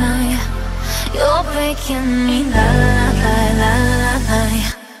la. You're breaking me la la la la.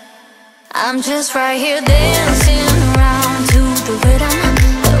 I'm just right here dancing around to the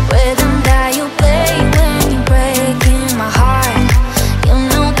rhythm that you play when you're breaking my heart. You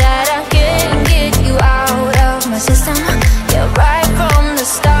know that I can't get you out of my system. Yeah, right from the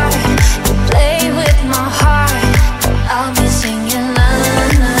start, you play with my heart. I'll be singing la la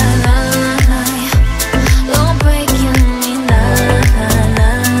la la la. You're breaking me la la la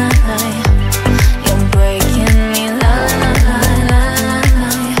la. You're breaking me la la la la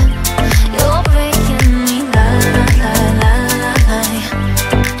la. You're breaking me la la la la.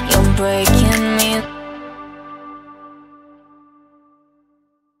 You're breaking me.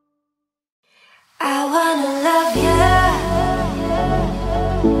 I wanna love you.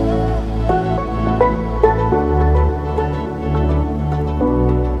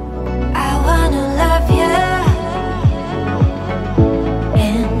 I wanna love you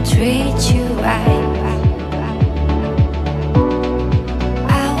and treat you right.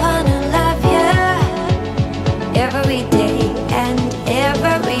 I wanna love you every day and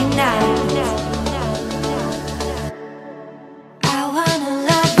every night. I wanna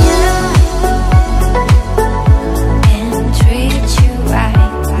love you and treat you right.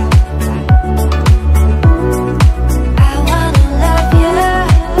 I wanna love you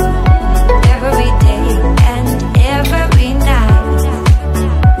every day and every night.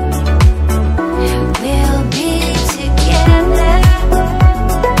 We'll be together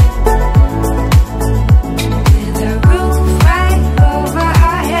with a roof right over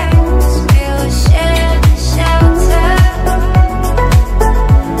our heads. We'll share the shelter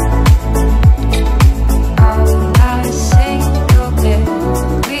of our single bed.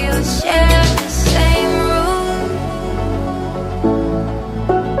 We'll share the same room.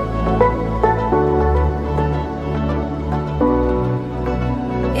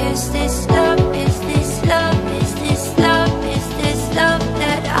 Is this love? Is this love? Is this love? Is this love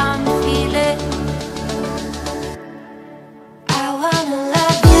that I'm feeling? I wanna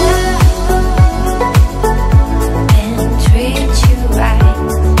love you and treat you right.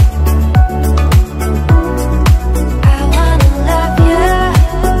 I wanna love you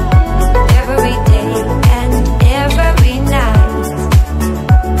every day and every night.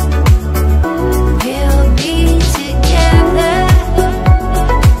 We'll be together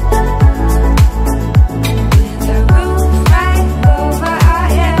with a roof right over our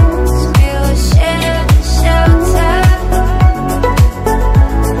heads. We'll share the shelter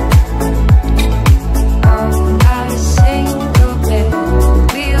of our single bed.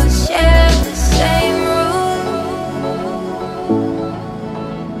 We'll share the same room.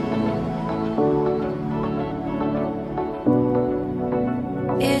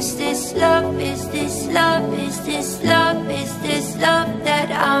 Is this love? Is this love? Is this love? Is this love that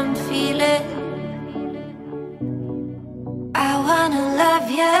I'm feeling? I wanna love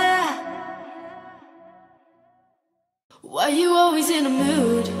you. Why you always in a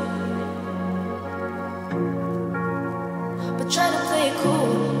mood? But try to play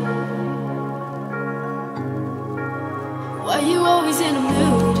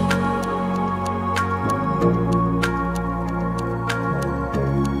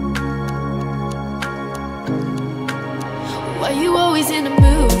Why you always in the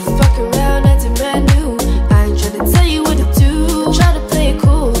mood? Fuck around, acting brand new. I ain't tryna tell you what to do. Try to play it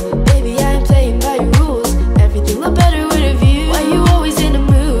cool, baby, I ain't playing by your rules. Everything look better with a view. Why you always in the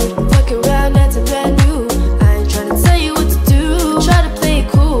mood? Fuck around, acting brand new. I ain't tryna tell you what to do. Try to play it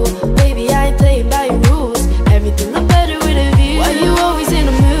cool, baby, I ain't playing by your rules. Everything look better with a view. Why you always in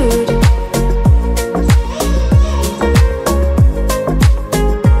the mood?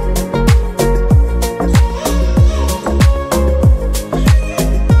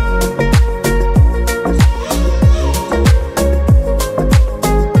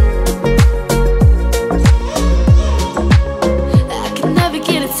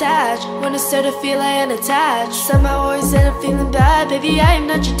 When I start to feel I am attached, somehow always end up feeling bad. Baby, I am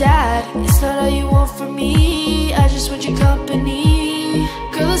not your dad. It's not all you want from me, I just want your company.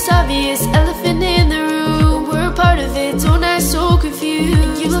 Girl, it's obvious, elephant in the room. We're a part of it, don't act so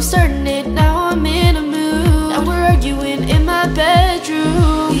confused. You love starting it, now I'm in a mood. Now we're arguing in my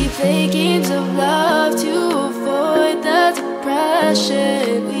bedroom. We play games of love to avoid the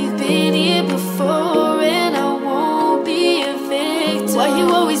depression. We've been here before and I won't be a victim. Why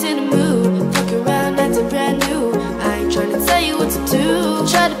you always in the mood? Fuck around, acting brand new. I ain't tryna tell you what to do.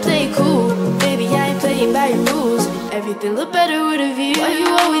 Try to play it cool, baby, I ain't playing by your rules. Everything look better with a view. Why you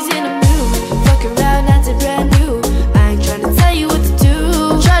always in the mood? Fuck around, acting brand new. I ain't tryna tell you what to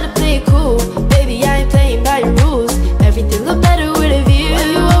do. Try to play it cool, baby, I ain't playing by your rules. Everything look better with a view. Why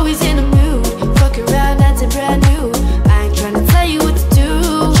you always in the mood? Fuck around, acting brand new. I ain't tryna tell you what to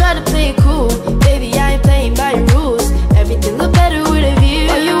do. Try to play it cool, baby, I ain't playing by your rules. Everything look better with a view.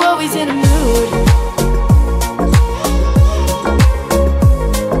 Why you always in the mood?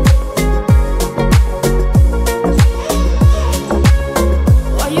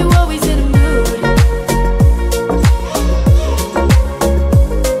 Why you always in the mood?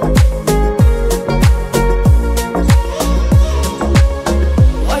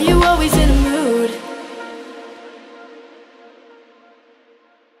 Why you always in the mood?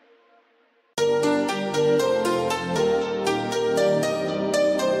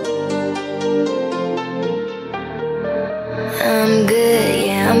 I'm good,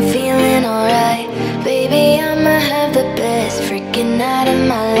 yeah, I'm feeling alright. Baby, I'ma have the best freaking night of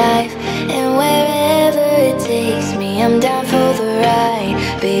my life. And wherever it takes me, I'm down for the ride.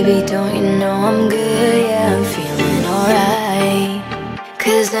 Baby, don't you know I'm good, yeah, I'm feeling alright.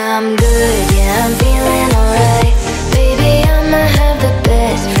 Cause I'm good, yeah, I'm feeling alright. Baby, I'ma have the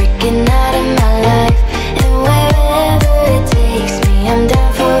best freaking night of my life. And wherever it takes me, I'm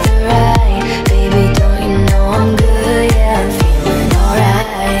down for the ride. Baby, don't you know I'm good, yeah, I'm feeling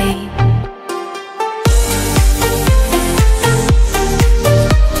alright.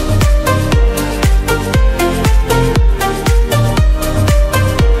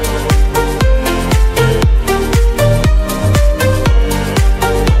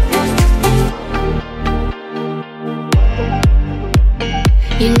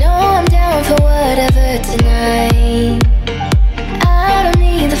 You know I'm down for whatever tonight. I don't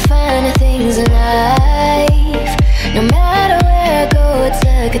need the finer things in life. No matter where I go, it's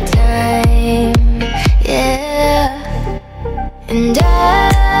a good time. Yeah. And I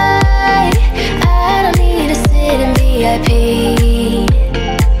don't need to sit in VIP.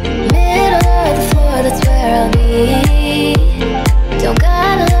 Middle of the floor, that's where I'll be. Don't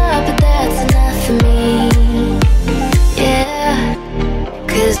got a lot, but that's enough for me. Yeah.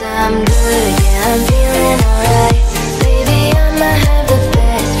 Cause I'm good, yeah, I'm feeling alright. Baby, I'ma have the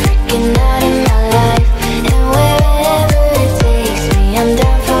best freaking night of my life. And wherever it takes me, I'm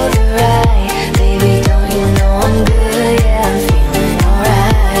down for the ride. Baby, don't you know I'm good, yeah, I'm feeling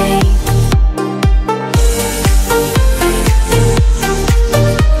alright.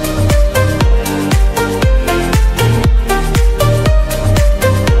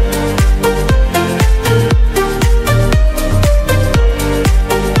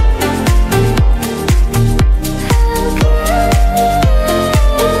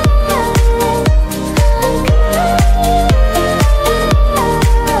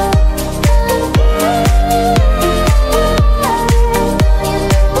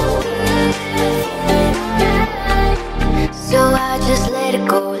 So I just let it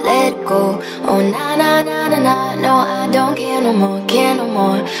go, let it go. Oh na na na na na, no I don't care no more, care no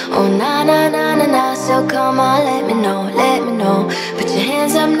more. Oh na na na na na, so come on, let me know, let me know. Put your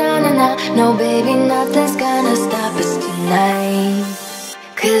hands up, na na na, no baby, nothing's gonna stop us tonight.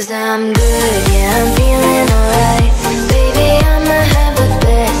 Cause I'm good, yeah, I'm feeling alright. Baby, I'ma have the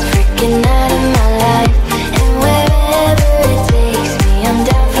best freaking night of my life. And wherever it takes me, I'm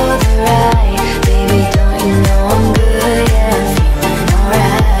down for the ride. Baby, don't you know I'm good, yeah, I'm feeling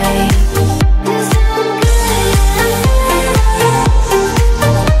alright. Cause I'm good, yeah, I'm feeling alright.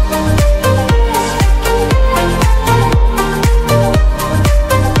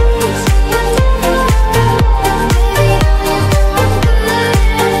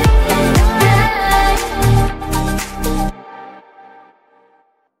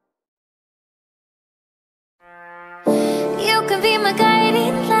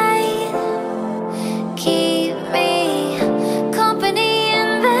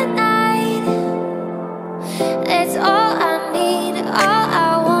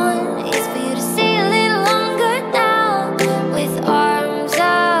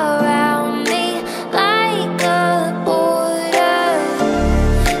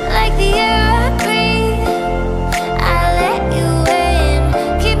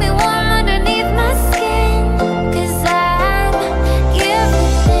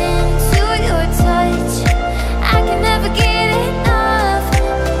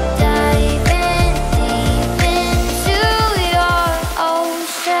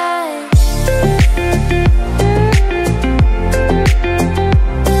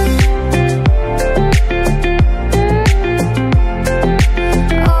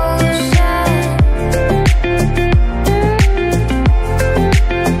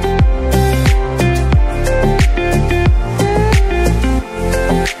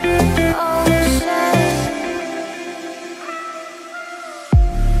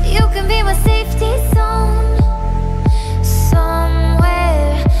 be my safety zone.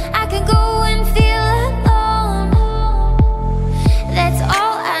 Somewhere I can go and feel alone. That's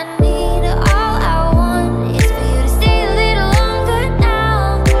all I need, all I want is for you to stay a little longer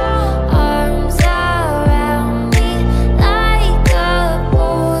now. Arms around me like a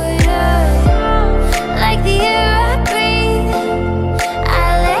border, like the air I breathe. I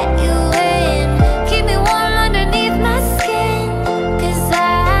let you in, keep me warm underneath my skin. 'Cause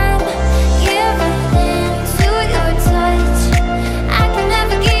I'm giving into your touch, I can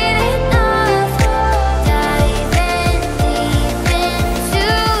never get enough. Diving deep into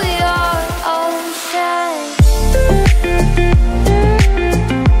your ocean.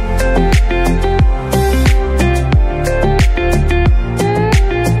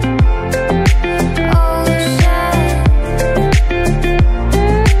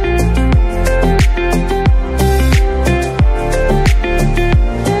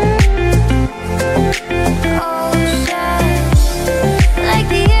 Like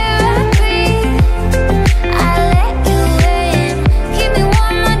the air I breathe, I let you in, keep me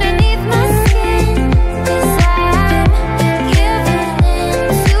warm underneath my skin. 'Cause I'm giving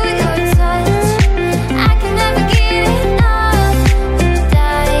into your touch, I can never get enough.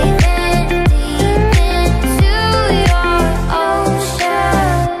 Diving deep into your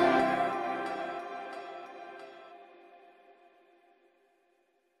ocean.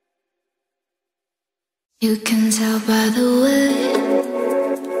 You can tell by the way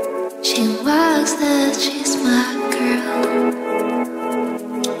she walks that she's my girl.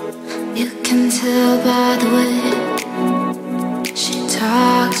 You can tell by the way she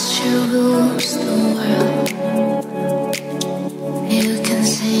talks, she rules the world. You can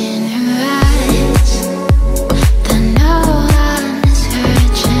see in her eyes that no one is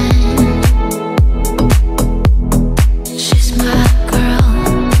hurting. She's my girl,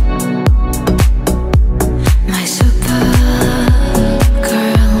 my Supergirl.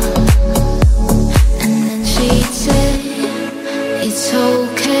 And then she'd say, it's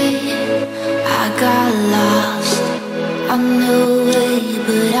okay, I got lost on the way,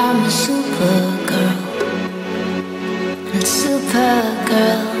 but I'm a Supergirl. And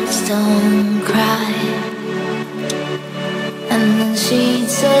Supergirls don't cry. And then she'd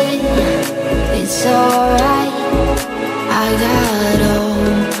say, it's alright, I got home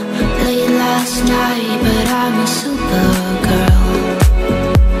late last night, but I'm a Supergirl.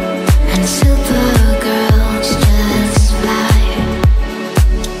 And Supergirls just fly.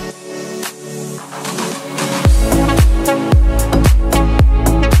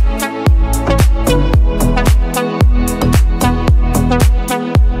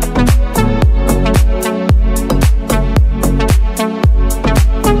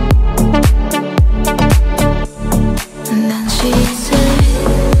 And then she said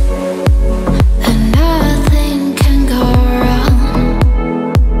that nothing can go wrong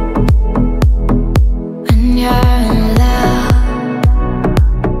when you're in love.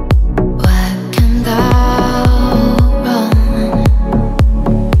 What can go wrong?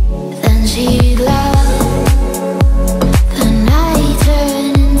 Then she'd love the night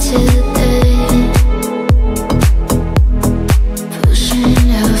turn into day, pushing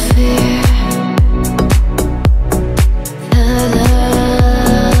her fear further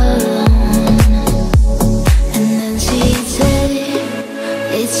alone. And then she'd say,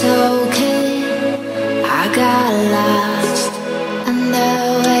 it's okay, I got lost on the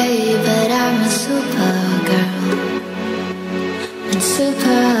way, but I'm a Supergirl. And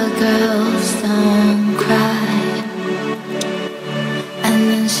Supergirls don't cry. And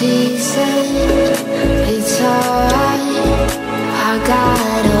then she said, it's alright, I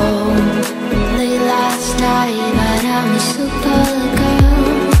got home late last night, but I'm a Supergirl.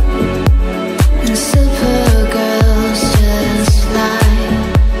 And Supergirls just fly.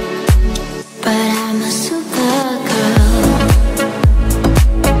 But I'm a Supergirl.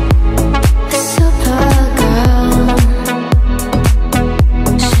 A Supergirl.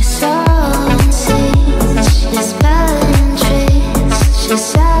 She's so unseen, she's spelling trees. She's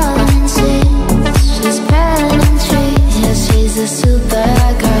so unseen, she's spelling trees. Yeah, she's a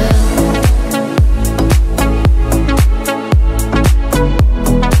Supergirl.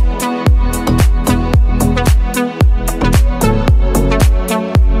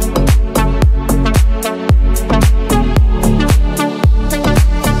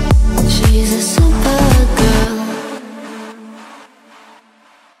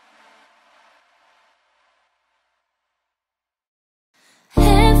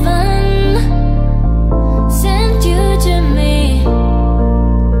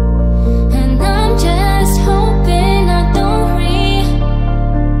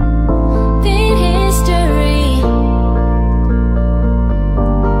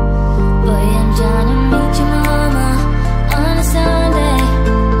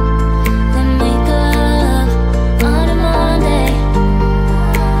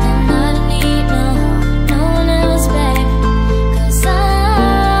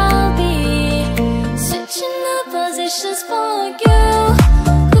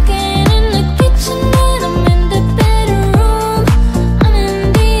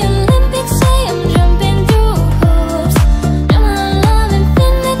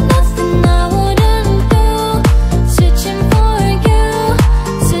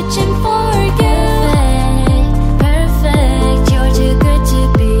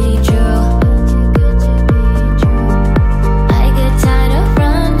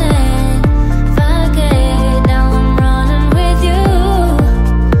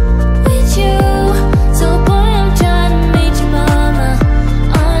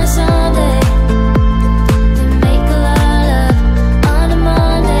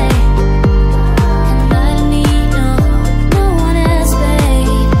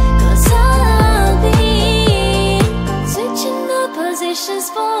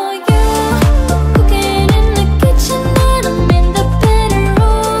 for you. Cooking in the kitchen and I'm in the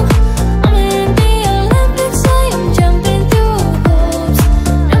bedroom. I'm in the Olympics, I am jumping through hoops.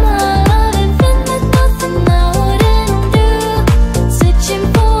 And my love infinite, nothing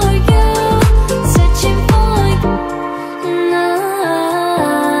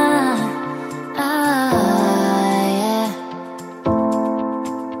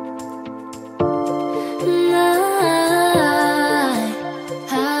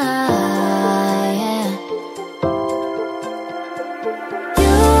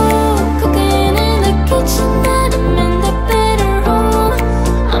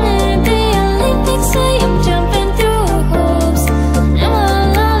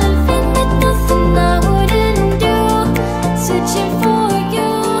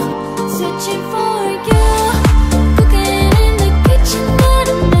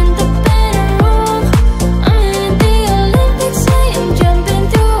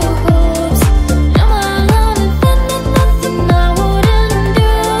I wouldn't do.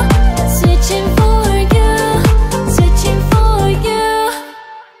 Searching for you, searching for you.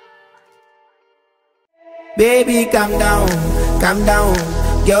 Baby, calm down, calm down.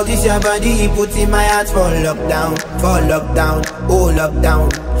 Girl, this your body, put in my heart for lockdown, oh lockdown.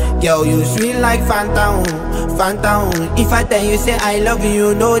 Girl, you sweet like phantom, phantom. If I tell you say I love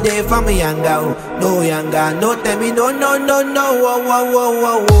you, no day for me younger, no younger, no tell me no, no, no, no, oh, oh, oh,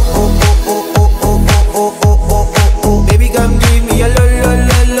 oh, oh, oh, oh, oh, oh, oh, oh, oh, oh. Baby, come give me a lo, lo,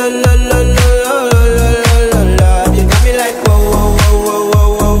 lo, lo, lo, lo, lo, lo, lo, lo. You got me like whoa, whoa, whoa, whoa,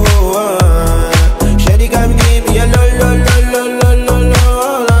 whoa, whoa, whoa. Shawty, come give me a lo, lo, lo, lo, lo, lo, lo,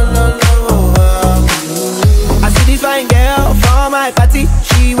 lo, lo. I see this fine girl for my party,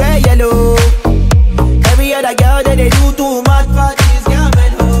 she wear yellow. Every other girl that they do too much for this girl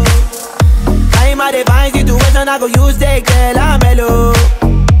mellow. I'm at a fine situation, I go use the girl I'm mellow.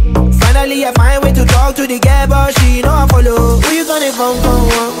 Finally I find way to talk to the girl, but she know I follow. Who you gonna phone for?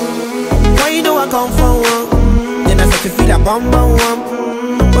 Why you know I come for one? Then I start to feel a bum bum one.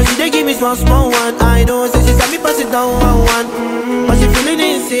 But she dey give me small small one. I know, say she saw me pass it down one. But she feeling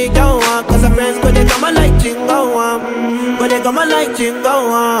insecure one. Cause her friends go they come and like chingo one. But they come and like chingo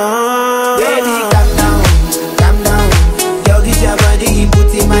one. Baby, calm down, calm down. Girl, this your body,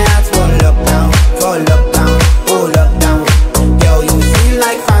 put in my heart for lockdown, oh lockdown. Girl, you feel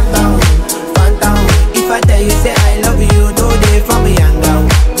like phantom, phantom. If I tell you say I love you, no day for me younger,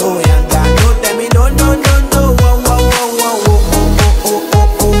 no younger. No tell me no, no, no, no. Whoa, whoa, whoa, whoa,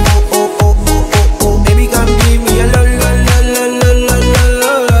 whoa. Baby, come give me a lo, lo, lo, lo, lo, lo, lo, lo,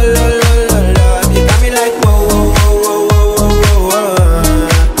 lo, lo, lo. You got me like whoa, whoa, whoa, whoa, whoa, whoa,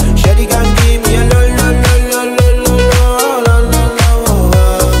 whoa. Shawty, come give me a lo, lo, lo, lo, lo, lo, lo, lo, lo.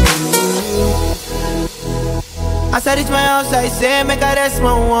 As I reach my house, I say, make a rest,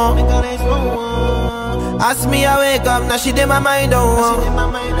 my one. Ask me, I wake up, now she did my mind, oh.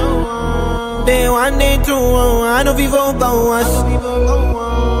 Day one, day two, I know people go us.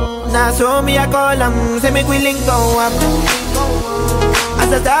 Now so me I call them, say make we link go up.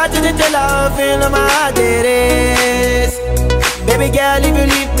 As I start to tell her, feel my heart it is. Baby girl, if you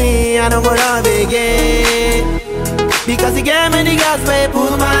leave me, I don't go love again. Because you gave me the gas, may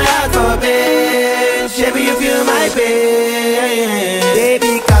pull my heart for pain. Baby, you feel my pain.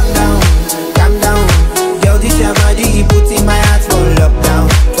 Baby, calm down, calm down. Girl, this your body, put in my heart for lockdown,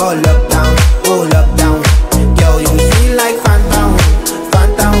 oh lockdown. Girl, you feel like phantom,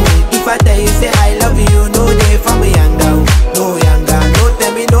 phantom. If I tell you say I love you, no day for me younger, no younger. No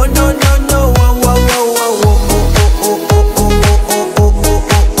tell me no, no, no, no. Whoa, whoa, whoa, whoa, whoa, oh, oh, oh, oh, oh, oh, oh, oh,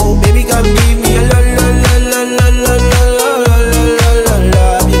 oh. Baby, come give me a lo, lo, lo, lo, lo, lo, lo, lo, lo, lo.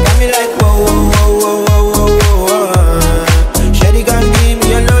 You got me like whoa, whoa, whoa, whoa, whoa, whoa. Shawty, come give me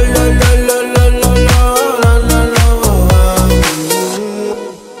a lo, lo, lo, lo, lo, lo, lo, lo,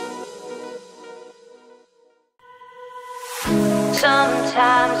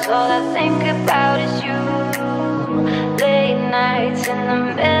 Sometimes all I think about is you. Late nights in the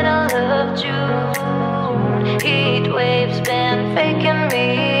middle of June. Heat waves been faking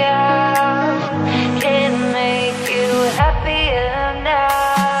me out. Can't make you happier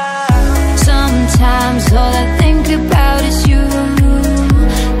now. Sometimes all I think about is you.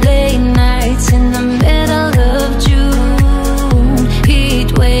 Late nights in the middle of June.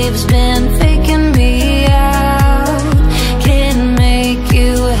 Heat waves been faking me out. Can't make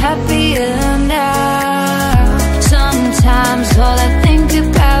you happier now. Sometimes all I think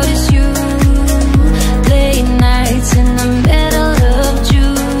about is you. Late nights in the middle of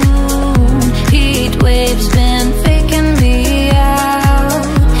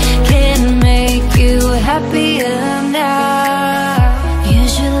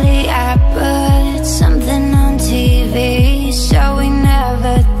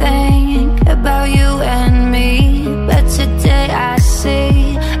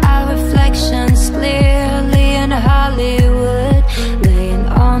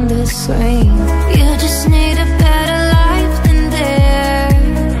between. You just need a better life than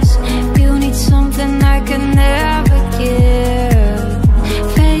theirs. You need something I can never give.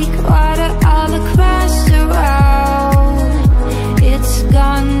 Fake water all across the road. It's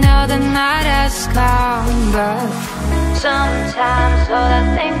gone now, the night has come. But sometimes all I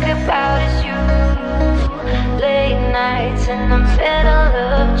think about is you. Late nights in the middle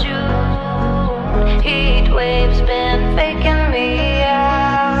of June. Heat waves been faking me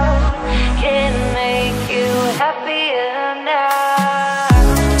out. Can make you happier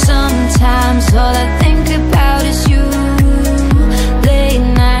now. Sometimes all I think about is you. Late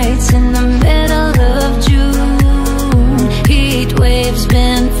nights in the middle of June. Heat waves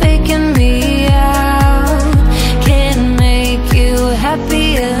been faking me out. Can make you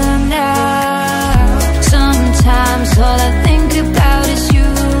happier now. Sometimes all I think about is you.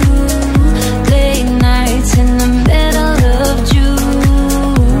 Late nights in the middle of June.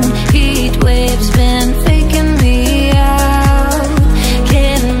 Heat waves been faking me out.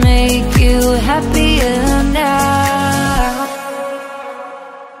 Can make you happier now.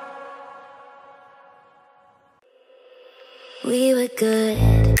 We were good,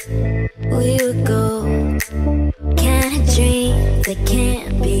 we were gold. Kind of dream that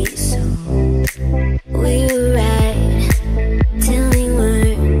can't be sold. We were right till we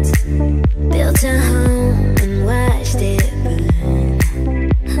weren't. Built a home and watched it burn.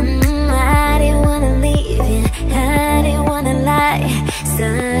 I didn't wanna leave you, I didn't wanna lie.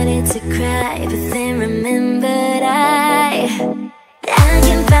 Started to cry, but then remembered I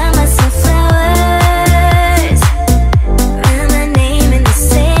can buy myself flowers. Write my name in the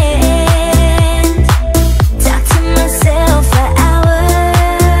sand. Talk to myself for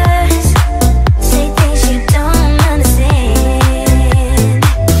hours. Say things you don't understand.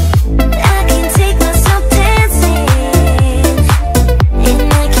 I can take myself dancing, and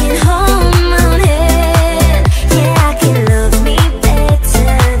I can hold my own head. Yeah, I can love me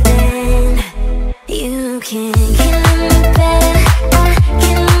better than you can. Can love me better, I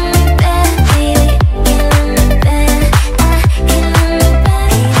can love me better, baby. Can love me better, I can love me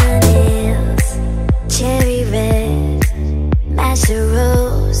better. Nails, cherry red, match the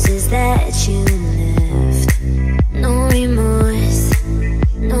roses that you left. No remorse,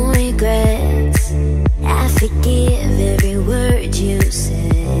 no regrets. I forgive every word you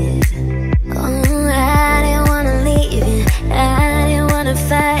said. Oh, I didn't wanna leave you, I didn't wanna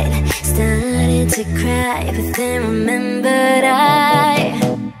fight. Started to cry, but then remembered I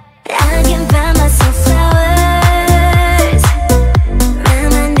can buy myself flowers. Write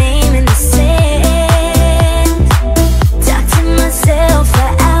my name in the sand. Talk to myself for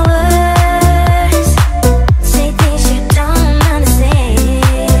hours. Say things you don't understand.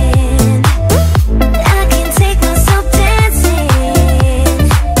 I can take myself dancing,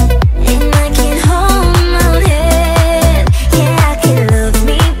 and I can hold my own head. Yeah, I can love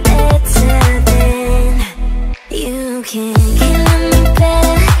me better than you can. Can love me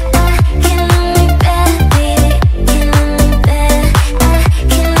better, I can love me better, baby. Can love me better, I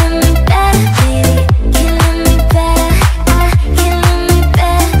can love me better, baby. Can love me better, I can love me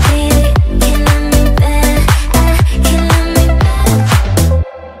better, baby. Can love me better, I can love me better.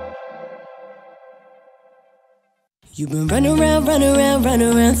 You've been running around, running around,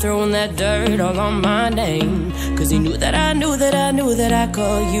 running around, throwing that dirt all on my name. Cause you knew that I knew that I knew that I'd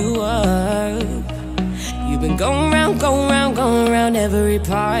call you up. You've been going round, going round, going round every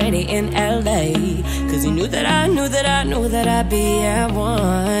party in LA. Cause you knew that I knew that I knew that I'd be at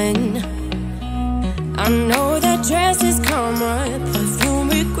one. I know that dress is karma, perfume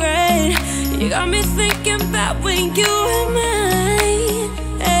regret. You got me thinking about when you were mine.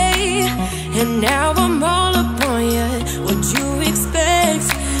 Hey. And now I'm all upon you, what you expect.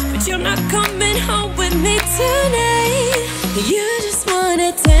 But you're not coming home with me tonight. You just want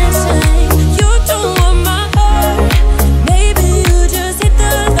attention, you don't want my heart. Maybe you just hate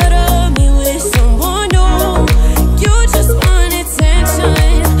the thought of me with someone new. You just want attention,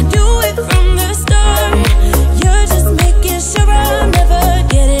 I knew it from the start. You're just making sure I'm never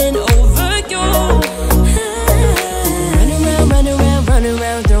getting over you. Running around, running around, running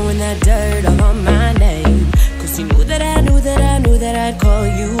around, throwing that dirt all on my name. Cause you knew that I knew that I knew that I'd call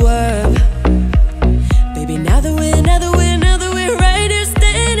you up. Baby, now that we're right here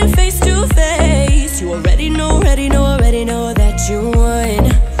standing face to face, you already know that you won.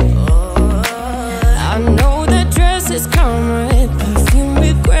 I know that dress is karma, perfume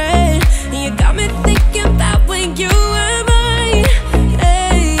regret. You got me thinking about when you were mine.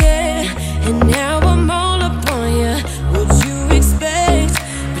 Hey, yeah. And now I'm all upon you, what you expect.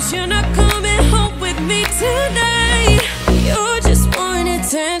 But you're not coming home with me tonight. You just want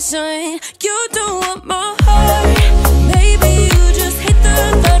attention. attention. You don't want my heart. Maybe you just hate the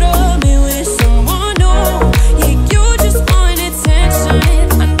thought of me with someone new. Yeah, you just want attention.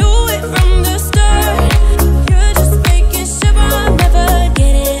 I knew it from the start. You're just making sure I'll never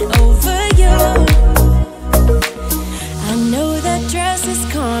get it over you. I know that dress is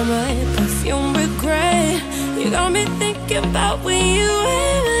karma, perfume regret. You got me thinking about when you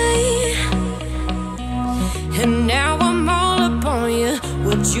were mine. And now I'm all up on you.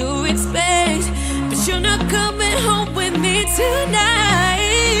 What you expect? But you're not coming home with me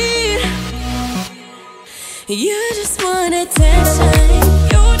tonight. You just want attention.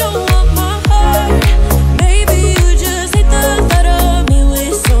 You don't want my heart. Maybe you just hate the thought of me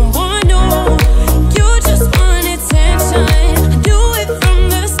with someone new. You just want attention. I knew it from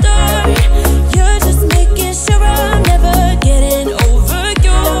the start. You're just making sure I'm never getting over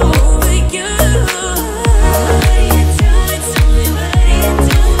you. Over you. What are you doing to me? What are you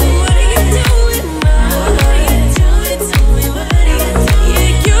doing? What are you doing now? What are you doing to me? What are you doing?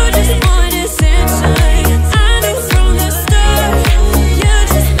 Yeah, you just want attention. I knew from the start. You're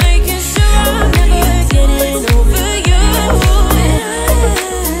just making sure I'm never getting over you.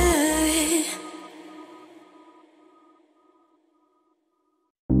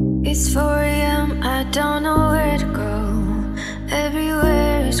 It's 4 AM, I don't know where to go.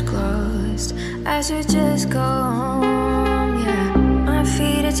 Everywhere is closed. I should just go home, yeah. My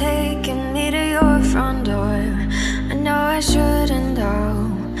feet are taking me to your front door. I know I shouldn't though.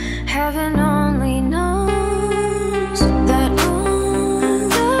 Heaven only knows that on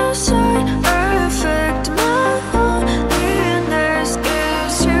the side affect my loneliness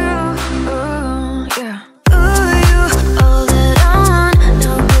is you, yeah. Ooh, you all that I want.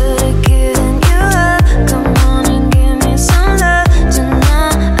 No good at giving you up. Come on and give me some love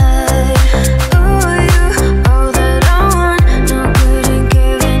tonight. Ooh, you all that I want. No good at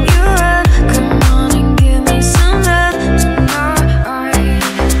giving you up. Come on and give me some love tonight.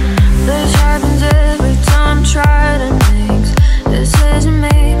 This happens every time I try to mix. This isn't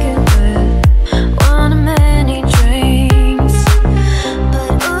make it good. One of many drinks.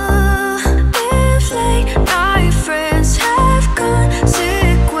 But ooh, if late night friends have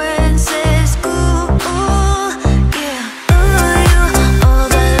consequences, cool, yeah. Ooh, you all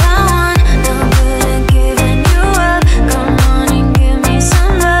that I want. No good at giving you up. Come on and give me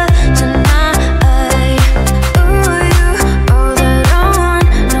some love tonight. Ooh, you all that I want.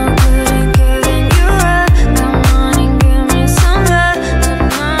 No good at giving you up. Come on and give me some love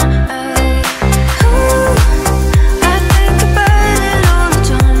tonight. Ooh, I think about it all the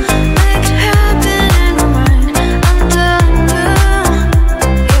time. Make it happen in my mind. I'm done, yeah.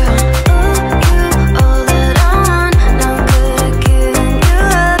 Ooh, you all that I want. No good at giving you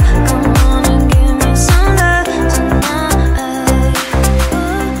up. Come on and give me some love tonight.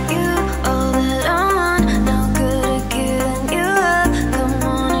 Ooh, you all that I want. No good at giving you up. Come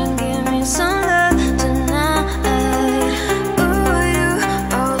on and give me some love tonight. Ooh, you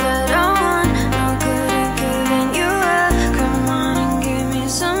all that I want. No good at giving you up. Come on and give me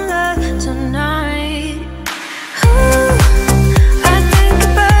some love tonight. Ooh, I think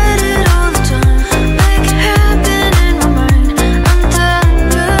about it all the time. Make it happen in my mind. I'm done,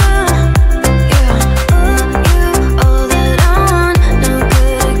 yeah. Ooh, you all that I want. No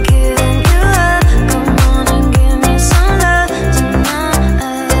good at giving you up. Come on and give me some love tonight.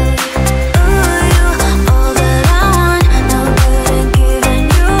 Ooh, you all that I want. No good at giving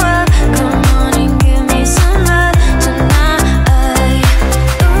you up. Come on and give me some love tonight.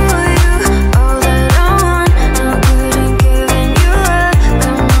 Ooh, you all that I want. No good at giving you up.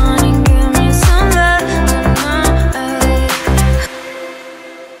 Come on and give me some love tonight.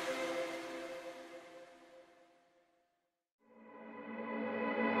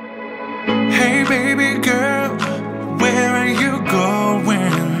 Hey baby girl, where are you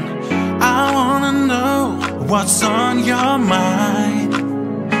going? I wanna know what's on your mind.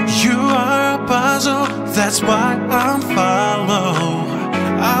 You are a puzzle, that's why I'm follow.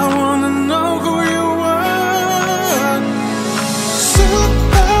 I wanna know who you are.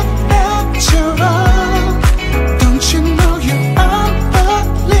 Supernatural, don't you know you're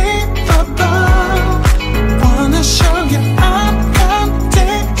unbelievable? Wanna show you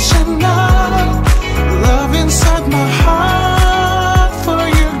unconditional love inside my heart for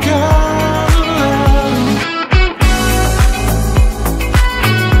you, girl.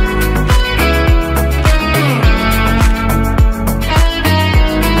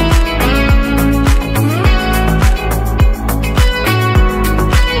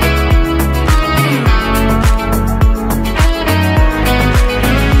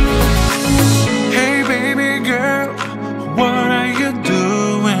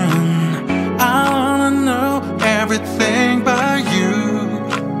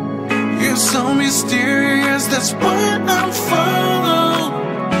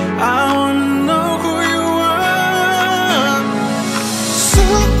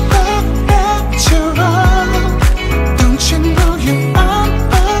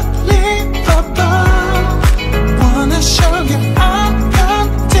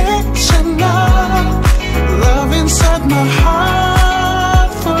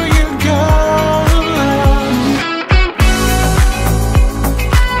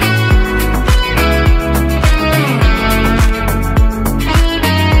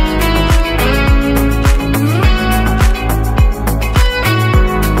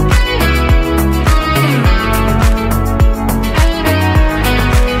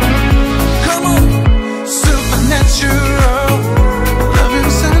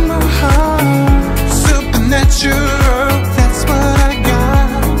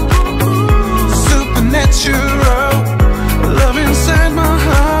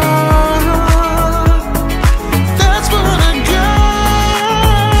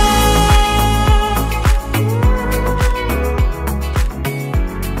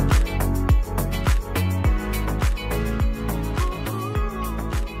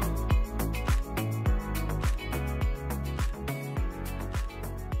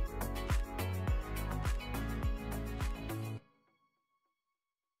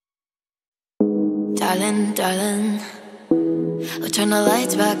 Darling, darling, we'll turn the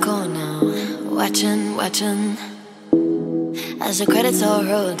lights back on now. Watching, watching, as the credits all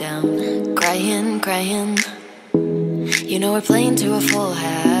roll down. Crying, crying, you know we're playing to a full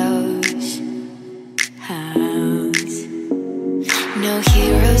house. No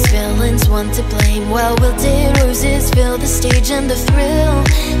heroes, villains, one to blame. Well, wilted roses fill the stage, and the thrill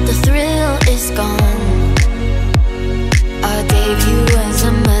is gone. Our debut was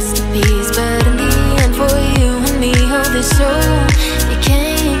a masterpiece, but in the end, for you and me, oh, this show, it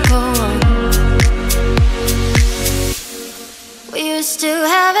can't go on. We used to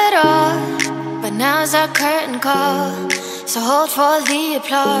have it all, but now's our curtain call. So hold for the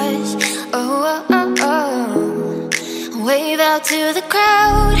applause. Oh, oh, oh, oh. Wave out to the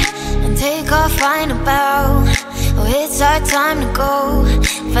crowd and take our final bow. Oh, it's our time to go,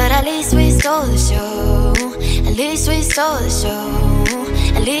 but at least we stole the show. At least we stole the show.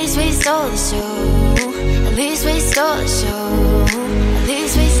 At least we stole the show. At least we stole the show. At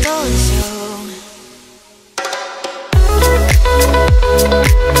least we stole the show.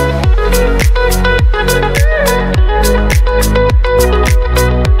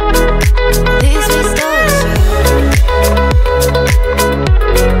 At least we stole the show.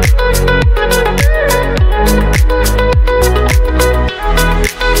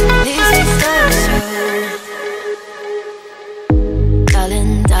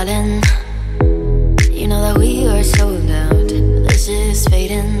 Darling, you know that we are sold out. This is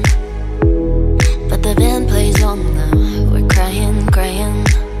fading, but the band plays on now. We're crying, crying,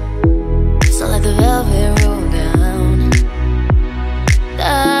 so let the velvet roll down,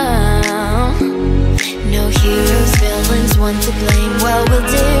 down. No heroes, villains, one to blame. Well,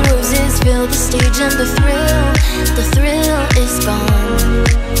 wilted roses fill the stage, and the thrill is gone.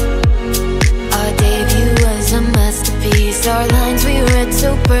 Our debut was a masterpiece. Our lines we read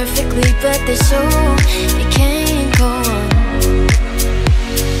so perfectly, but the show, it can't go on.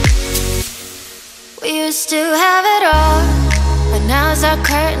 We used to have it all, but now's our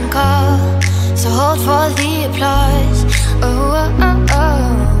curtain call. So hold for the applause. Oh, oh, oh,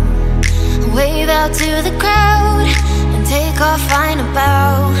 oh. Wave out to the crowd and take our final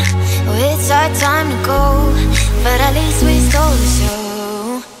bow. Oh, it's our time to go, but at least we stole the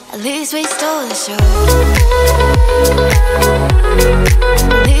show. At least we stole the show.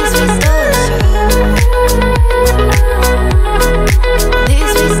 At least we stole the show. At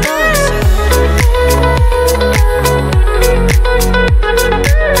least we stole the show.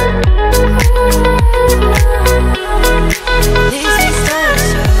 At least we stole the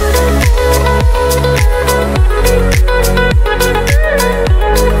show.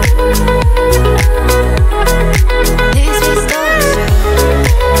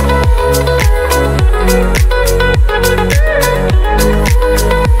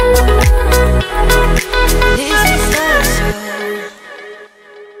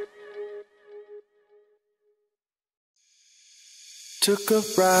 Took a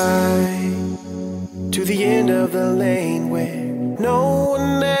ride to the end of the lane where no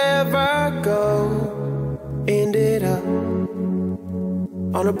one ever goes. Ended up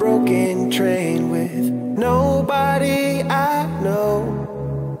on a broken train with nobody I know.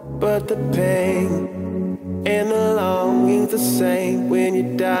 But the pain and the longing's the same when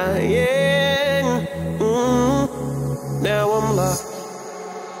you're dying. Now I'm lost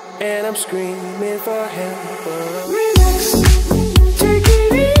and I'm screaming for help. Relax. Take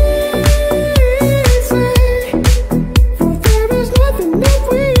it easy, for there is nothing that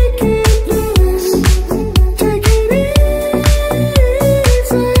we can lose. Take it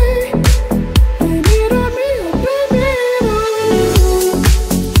easy, blame it on me or blame it on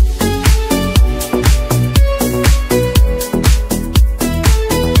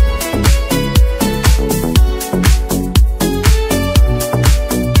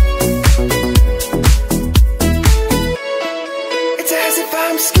It's as if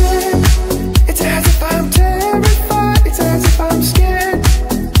I'm scared. It's as if I'm terrified. It's as if I'm scared.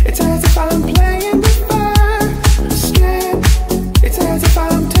 It's as if I'm playing with fire. Scared. It's as if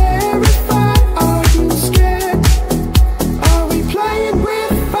I'm terrified. Are you scared? Are we playing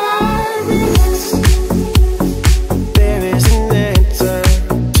with fire? Relax. There is an answer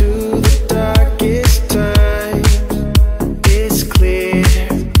to the darkest times. It's clear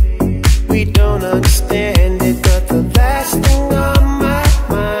we don't understand it, but the last thing on my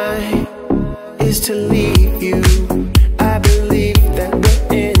mind is to leave you. I believe that we're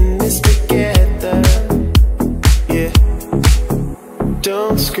in this together. Yeah.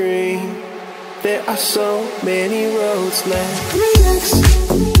 Don't scream. There are so many roads left. Relax.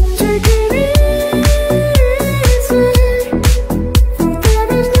 Take it easy. For there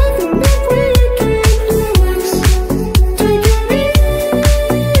is nothing that we can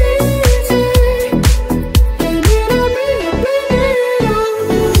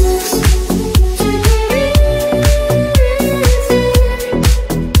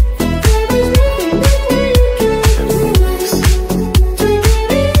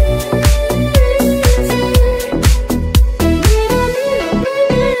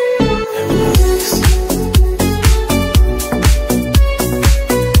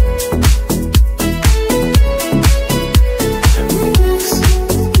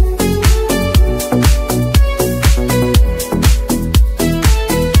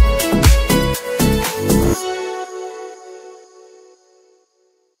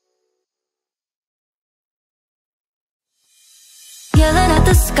yelling at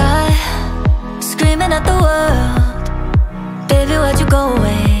the sky, screaming at the world. Baby, why'd you go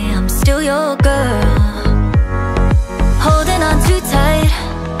away? I'm still your girl. Holding on too tight,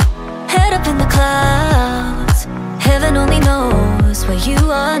 head up in the clouds. Heaven only knows where you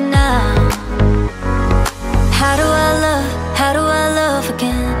are now. How do I love? How do I love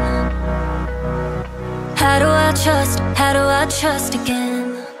again? How do I trust? How do I trust again?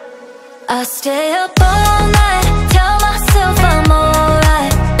 I stay up all night, tell myself I'm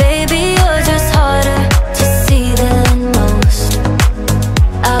alright. Baby, you're just harder to see than most.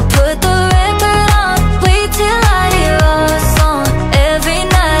 I put the record on, wait till I hear our song. Every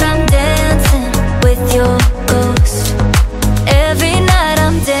night I'm dancing with your ghost. Every night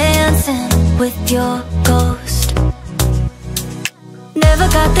I'm dancing with your ghost. Never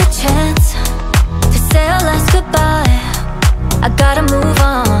got the chance to say our last goodbye. I gotta move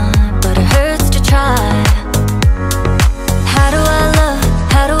on, but it hurts to try. How do I love?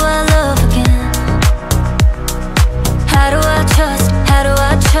 How do I love again? How do I trust? How do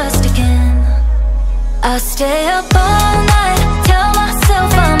I trust again? I stay up all night, tell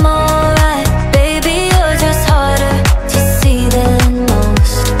myself I'm alright. Baby, you're just harder to see than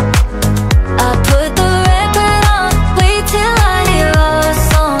most. I put the record on, wait till I hear our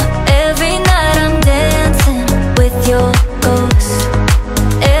song. Every night I'm dancing with your ghost.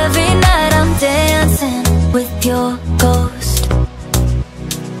 Every night I'm dancing with your ghost.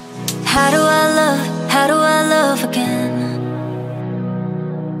 How do I love? How do I love again?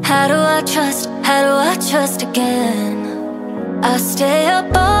 How do I trust? How do I trust again? I stay up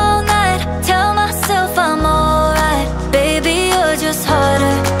all night, tell myself I'm alright. Baby, you're just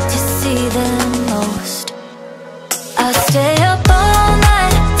harder to see than most. I stay up all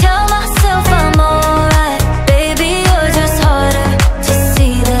night, tell myself I'm alright. Baby, you're just harder to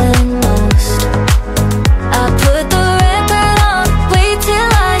see than most. I put the record on, wait till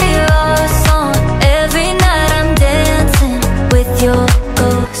I hear our song. Every night I'm dancing with your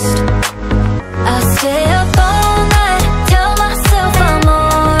ghost. I stay up all night, tell myself I'm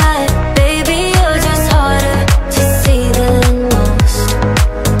alright. Baby, you're just harder to see than most.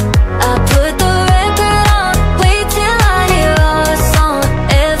 I put the record on, wait till I hear our song.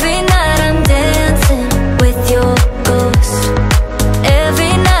 Every night I'm dancing with your ghost.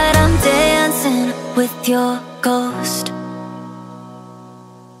 Every night I'm dancing with your ghost.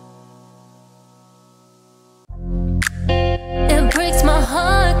 It breaks my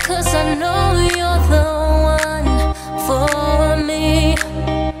heart 'cause I know you're the one for me.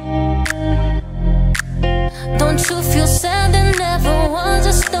 Don't you feel sad? There never was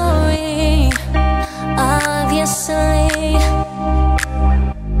a story, obviously.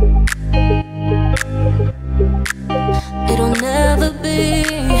 It'll never be.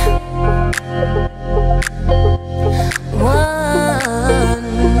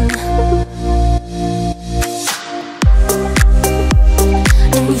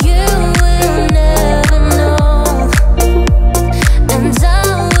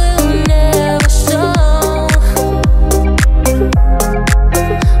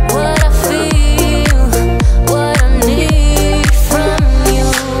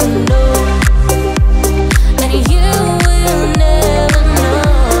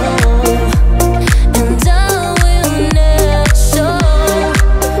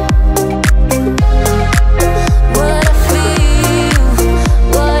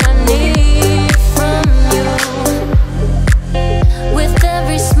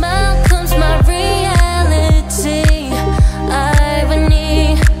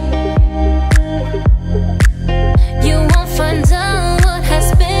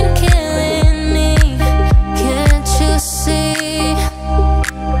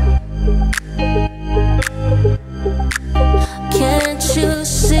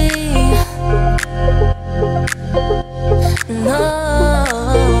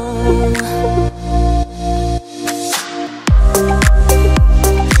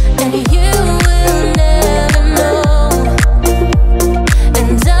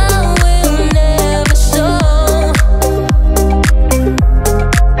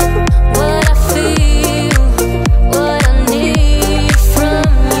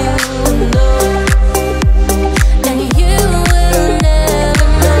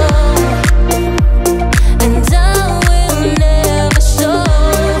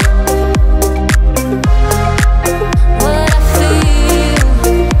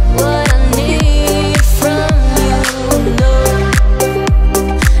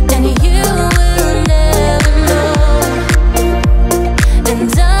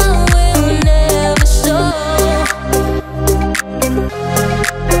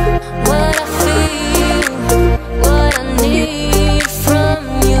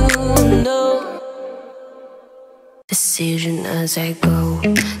 as I go,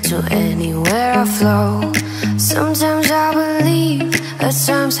 to anywhere I flow. Sometimes I believe, at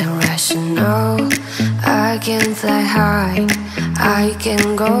times I'm rational. I can fly high, I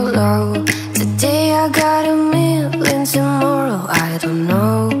can go low. Today I got a million, tomorrow I don't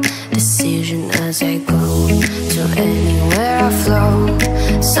know. Decision as I go, to anywhere I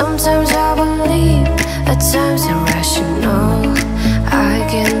flow. Sometimes I believe, at times I'm rational. I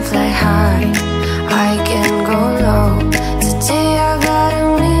can fly high, I can go low. Today I got a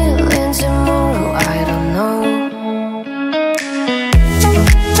million, tomorrow I don't know.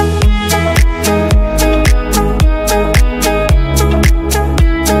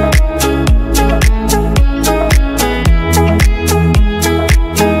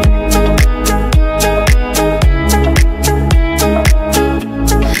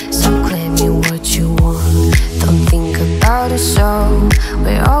 So claim me what you want, don't think about it so.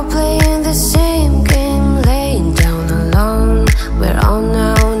 We're all playing the same game, laying down alone. We're all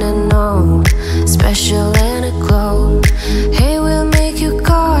known and known, special and a clone. Hey, we'll make you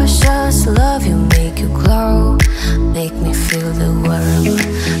cautious, love you, make you glow. Make me feel the world,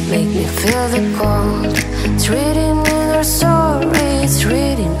 make me feel the cold. It's written in our story, it's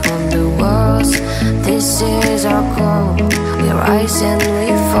written on the walls. This is our call, we rise and we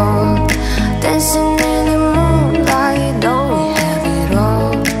fall. Dancing in the moonlight, don't we have it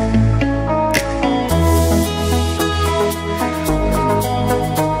all?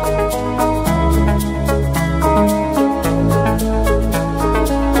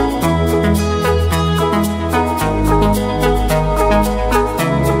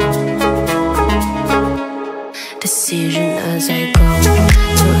 Decision as I go,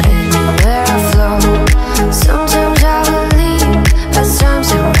 to anywhere I flow. Sometimes I believe, at times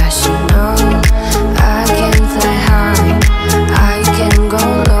I'm rational. I can fly high, I can go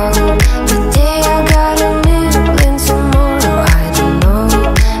low. Today I got a million, tomorrow I don't know.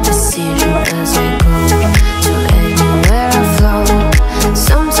 Decision as I go, to anywhere I flow.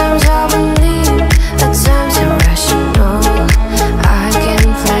 Sometimes I believe, at times I'm rational. I can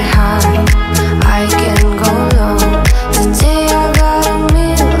fly high, I can go low. Today I got a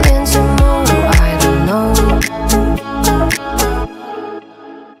million, tomorrow I don't know.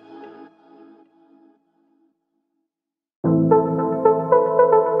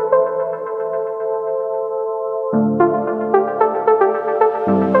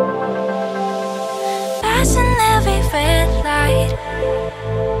 Passing every red light,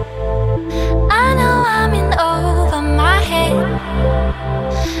 I know I'm in over my head.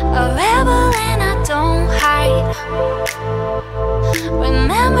 A rebel and I don't hide.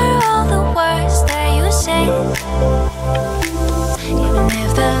 Remember all the words that you said. Even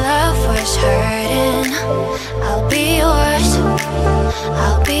if the love was hurting, I'll be yours,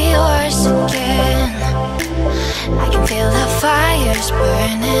 I'll be yours again. I can feel the fires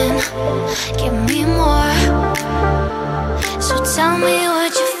burning, give me more. So tell me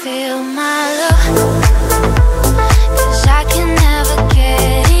what you feel, my love, 'cause I can never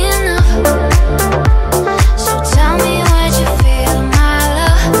get enough. So tell me what you feel, my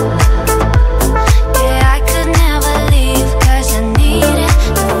love. Yeah, I could never leave 'cause I needed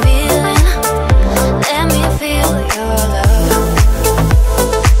the feeling. Let me feel your love.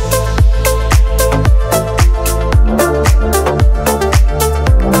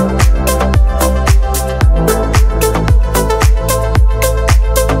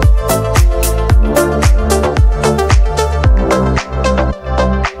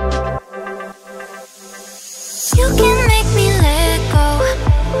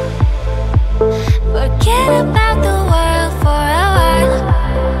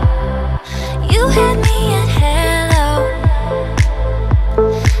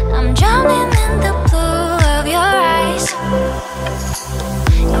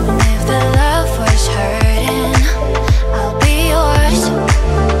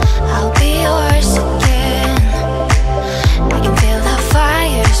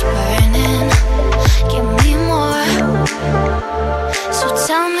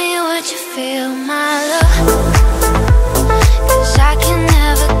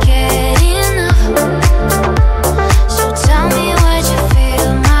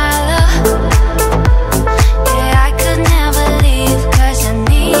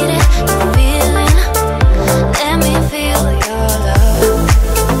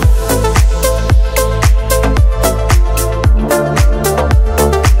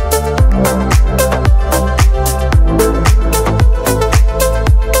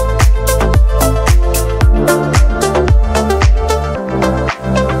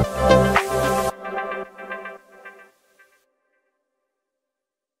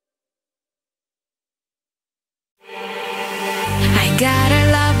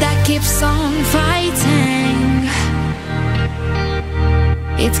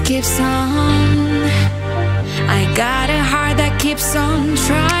 it keeps on. I got a heart that keeps on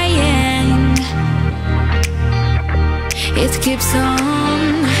trying. It keeps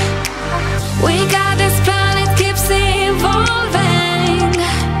on. We got this plan, it keeps evolving.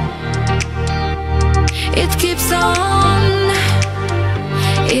 It keeps on.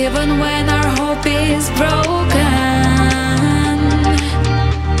 Even when our hope is broken,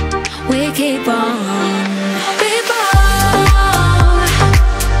 we keep on.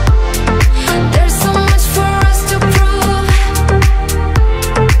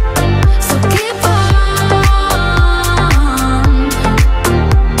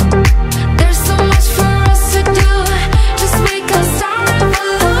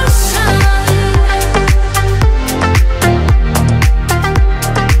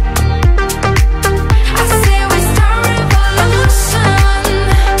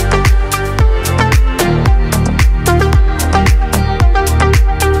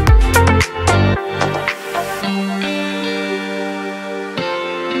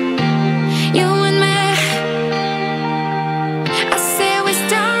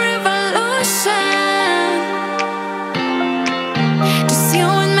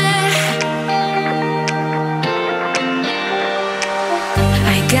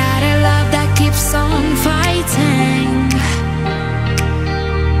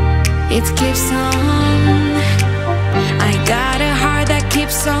 It keeps on. I got a heart that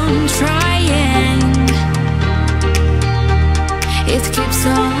keeps on trying. It keeps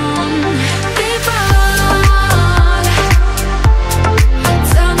on. People,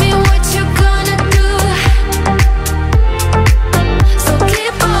 tell me what you're gonna do. So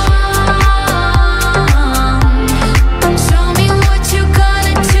keep on. Show me what you're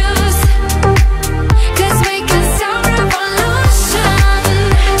gonna choose. 'Cause we can start revolution.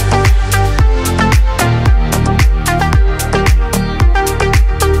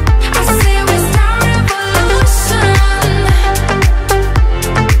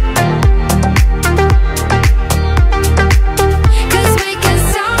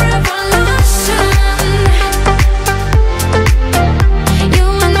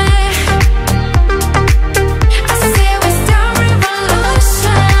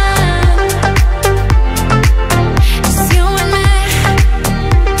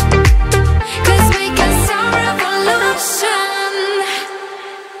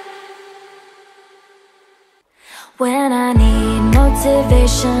 When I need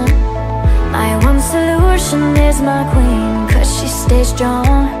motivation, my one solution is my queen, 'cause she stays strong,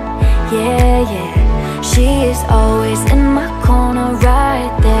 yeah, yeah. She is always in my corner,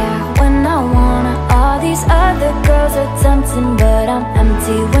 right there when I wanna. All these other girls are tempting, but I'm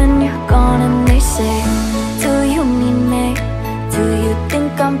empty when you're gone. And they say, do you need me? Do you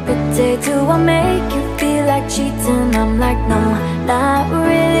think I'm pretty? Do I make you feel like cheating? I'm like, no, not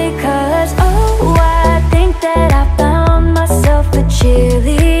really, 'cause oh, I think that I found myself a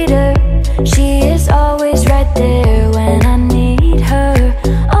cheerleader. She is always right there when I need her.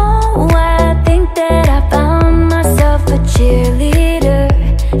 Oh, I think that I found myself a cheerleader.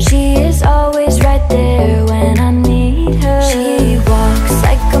 She is always right there when I need her. She walks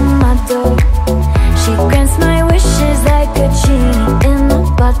like a model. She grants my wishes like a genie in a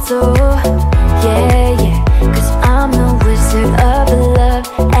bottle. Yeah, yeah, 'cause I'm the wizard of love,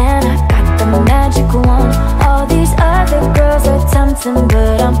 and I got the magic wand. All these other girls are tempting,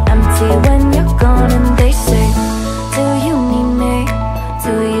 but I'm empty when you're gone. And they say, do you need me?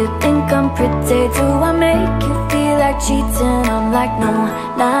 Do you think I'm pretty? Do I make you feel like cheating? I'm like, no,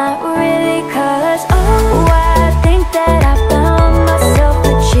 not really, 'cause oh, I think that I found myself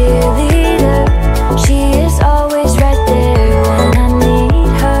a cheerleader. She is always right there when I need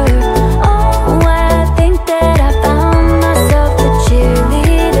her. Oh, I think that I found myself a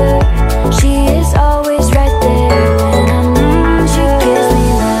cheerleader. She is always right there when I need her. She gives me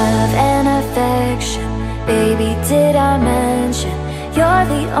love and affection. Baby, did I mention you're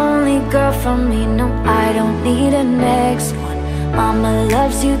the only girl for me? No, I don't need a next one. Mama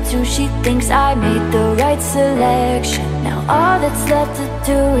loves you too, she thinks I made the right selection. Now all that's left to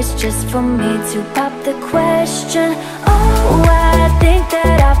do is just for me to pop the question. Oh, I think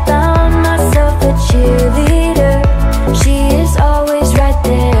that I found myself a cheerleader. She is always right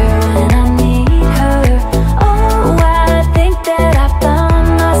there when I need her. Oh, I think that I found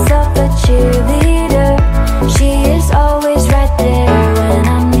myself a cheerleader. She is always right there when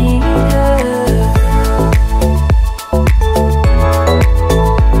I need her.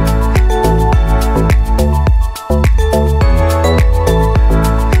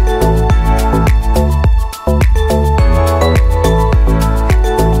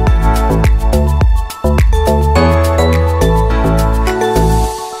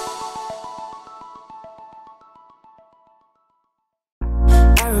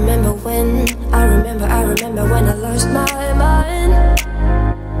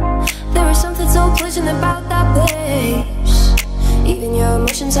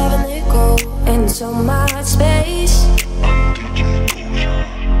 Oceans haven't they grow in so much space.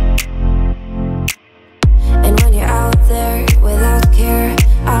 And when you're out there without care,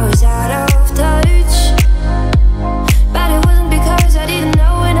 I was out of touch. But it wasn't because I didn't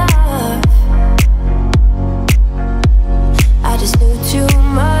know enough. I just knew too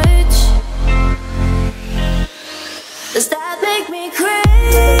much. Does that make me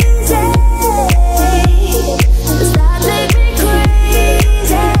crazy? Does that make me crazy?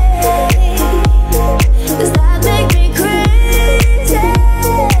 Does that make me crazy?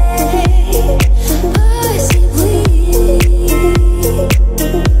 Pussy bleed.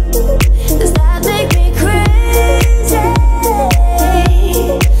 Does that make me crazy?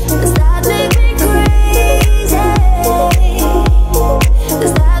 Does that make me crazy?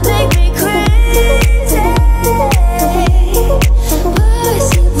 Does that make me crazy?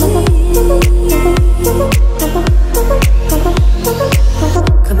 Pussy bleed.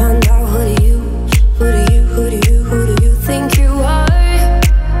 Come on now, who do you think you are?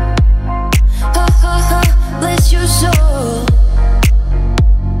 Ha ha ha, bless your soul.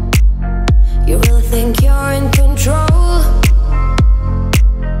 You really think you're in control?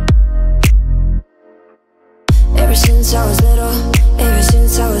 Ever since I was little,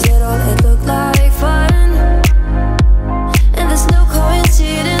 it looked like fun. And there's no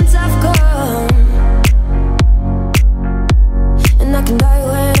coincidence I've come. And I can die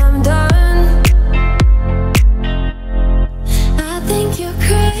when I'm done. I think you're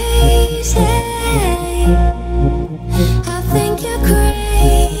crazy. I think you're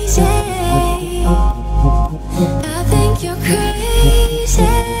crazy. I think you're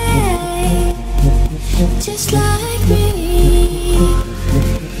crazy. Just like me.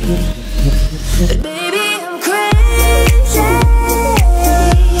 But baby, I'm crazy.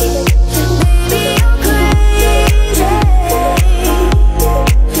 Baby, I'm crazy.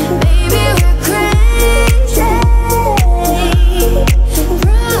 Baby, we're crazy.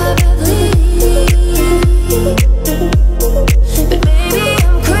 Probably. But baby,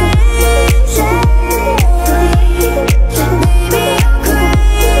 I'm crazy. Baby, I'm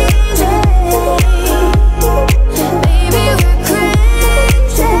crazy. Baby, we're crazy.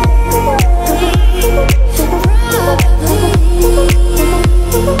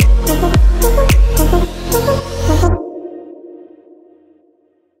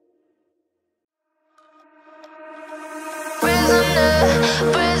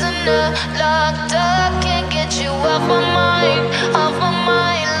 Prisoner, locked up, can't get you off my mind,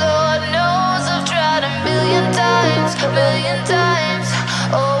 Lord knows I've tried a million times,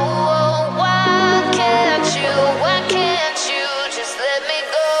 oh, why can't you just let me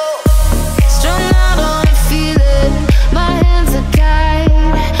go? Strung out on a feeling, my hands are tied,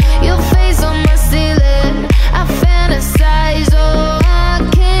 your face on my ceiling, I fantasize, oh, I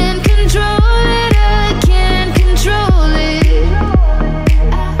can't control it, I can't control it.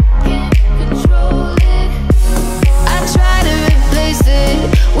 I try to replace it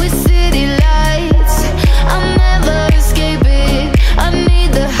with city lights. I'll never escape it. I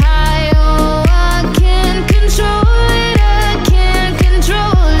need the high.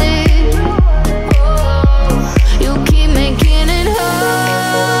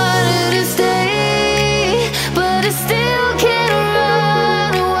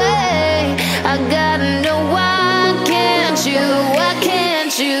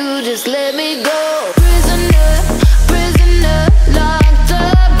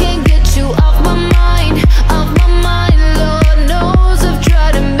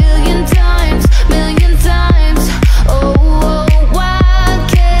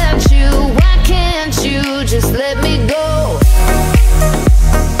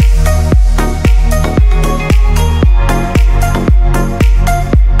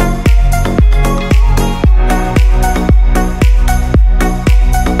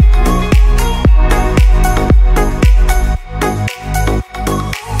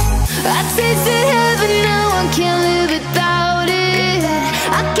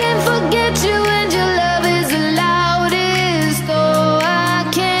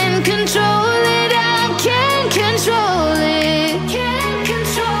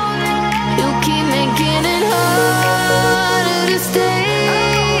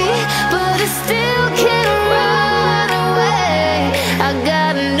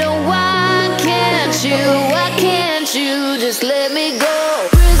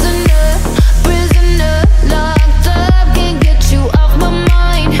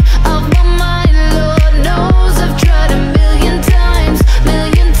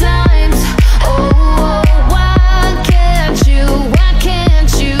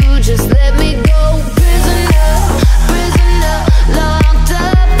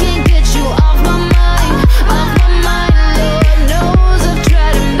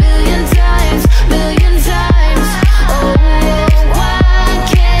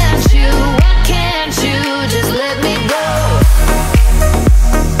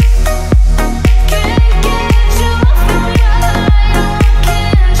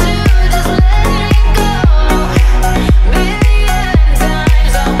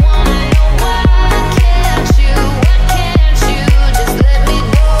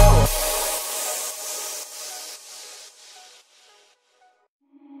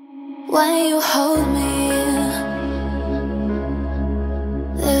 when you hold me.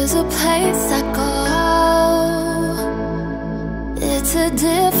 There's a place I go, it's a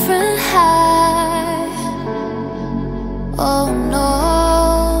different high. Oh no,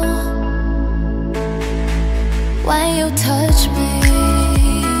 when you touch me,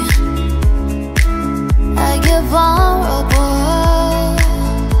 I get vulnerable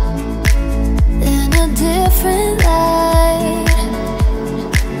in a different light.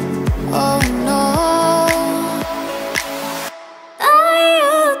 Oh no, I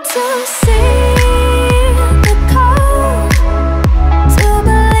used to see the call to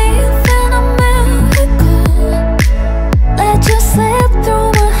believe in a miracle. Let you slip through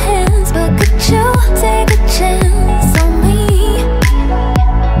my hands, but could you take a chance on me?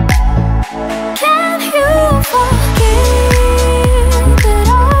 Can you forgive it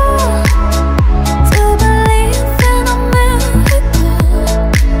all to believe in a miracle?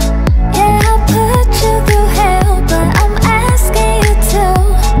 Yeah, I put you through hell, but I'm asking you to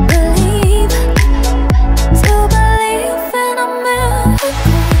believe in a miracle.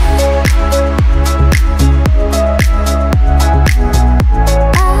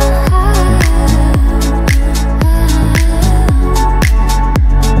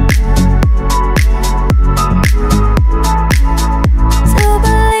 To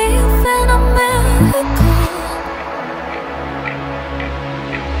believe in a miracle.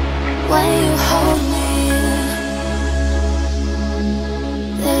 When you hold me,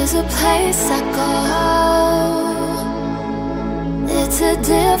 there's a place I go, it's a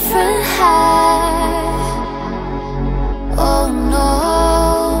different high. Oh no,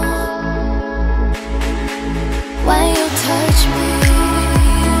 when you touch me,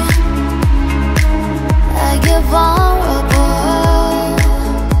 I get vulnerable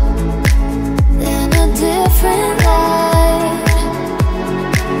in a different light.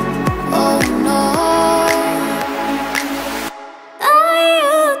 Oh no, I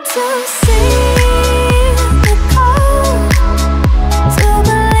used to see the call to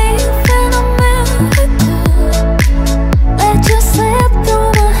believe in a miracle. Let you slip through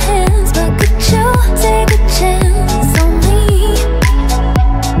my hands, but could you take a chance on me?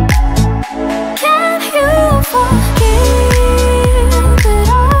 Can you forgive it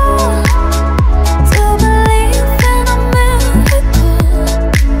all to believe in a miracle?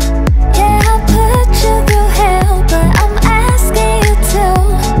 Yeah, I put you through hell, but I'm asking you to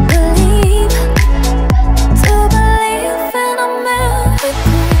believe in a miracle.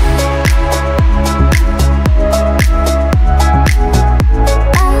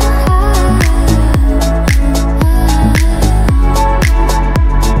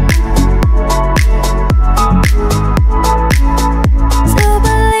 To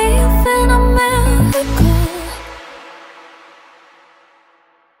believe in a miracle.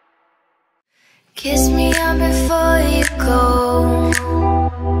 Kiss me up before you go.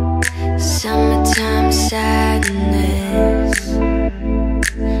 Summertime sadness.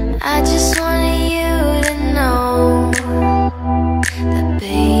 I just wanted you to know that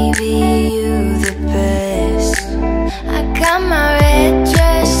baby, you the best. I got my red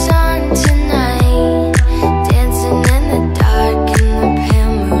dress on tonight, dancing in the dark in the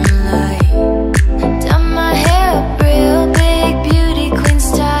pale moonlight. Done my hair up real big, beauty queen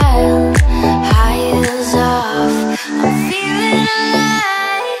style, high heels off, I'm feeling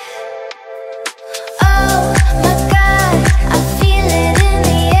alive. Oh my God, I feel it in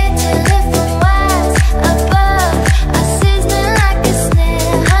the air to live for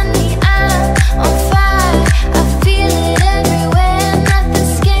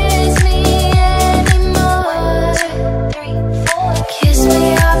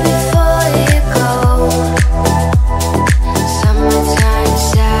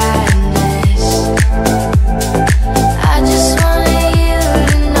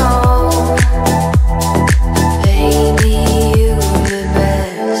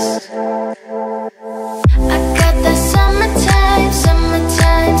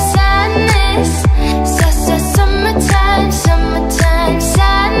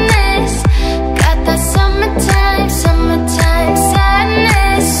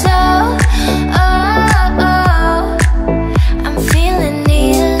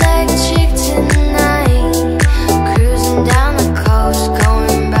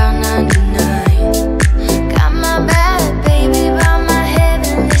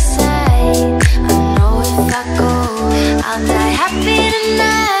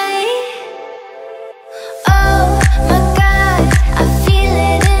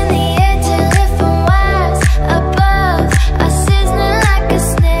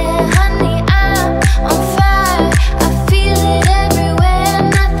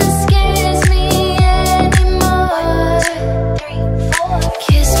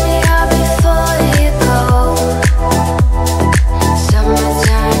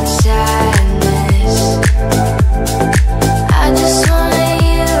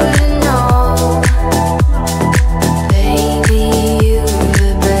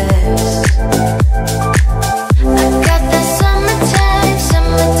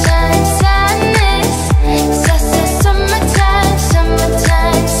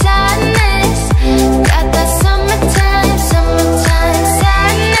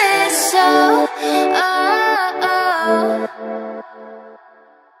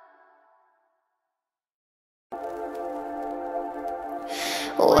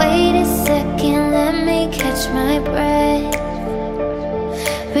Wait a second, let me catch my breath.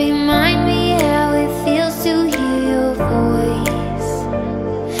 Remind me how it feels to hear your voice.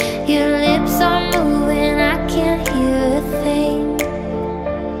 Your lips are moving, I can't hear a thing.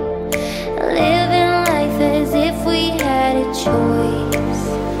 Living life as if we had a choice.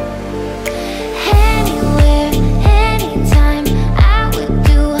 Anywhere, anytime, I would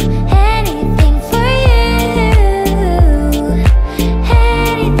do anything for you.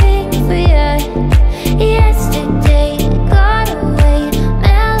 Anything for you. Yesterday got away,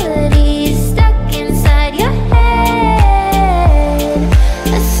 melodies stuck inside your head.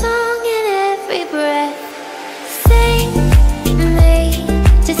 A song in every breath. Sing me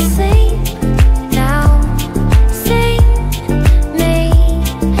to sleep now. Sing me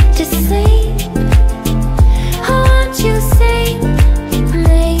to sleep. I want you sing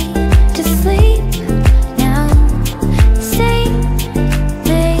me to sleep now. Sing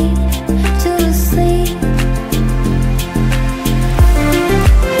me to sleep.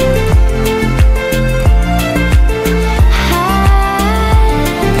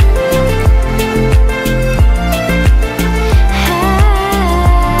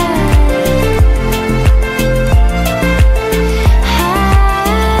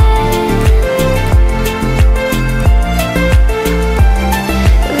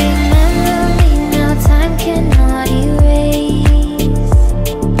 Remember me now, time cannot erase.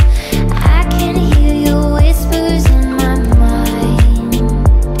 I can hear your whispers in my mind.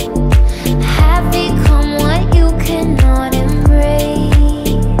 Have become what you cannot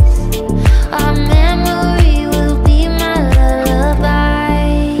embrace. Our memory will be my lullaby.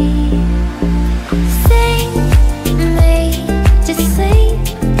 Sing me to sleep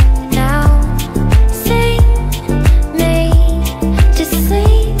now. Sing me to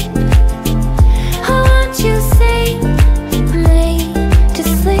sleep. I want you sing me to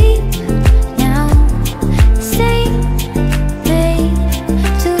sleep now. Sing me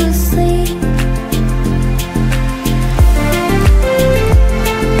to sleep.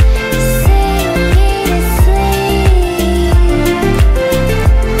 Sing me to sleep.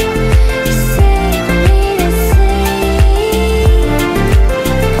 Sing me to sleep.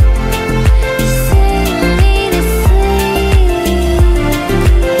 Sing me to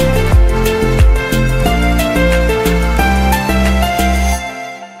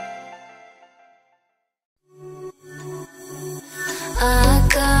I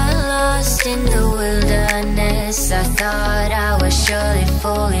got lost in the wilderness. I thought I was surely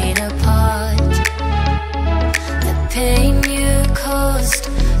falling apart. The pain you caused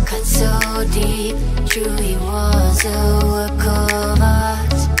cut so deep, truly was a work of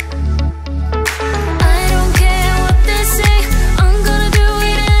art. I don't care what they say, I'm gonna do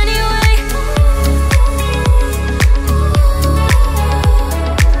it anyway.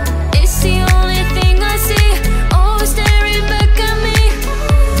 It's the only thing I see, always staring back at me.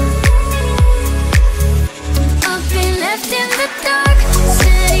 I've been left in the dark,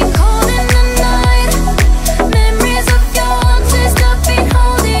 sitting cold in the night. Memories of your haunted, I've been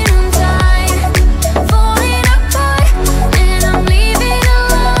holding on tight. Falling apart, and I'm leaving a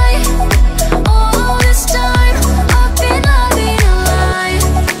lie. All this time, I've been loving a lie.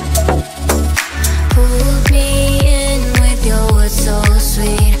 Pulled me in with your words so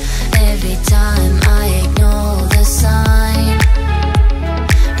sweet. Every time I ignore the sign.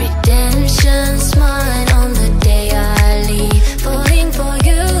 Redemption's mine on the day I leave. Falling for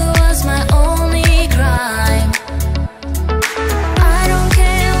you was my only crime. I don't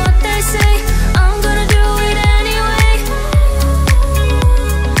care what they say, I'm gonna do it anyway.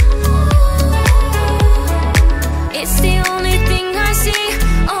 It's the only thing I see,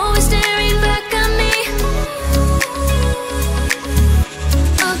 always staring back at me.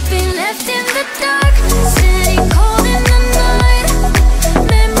 I've been left in the dark, sitting cold in the night.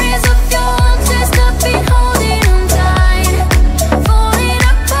 Memories of your haunted, I've been holding on tight. Falling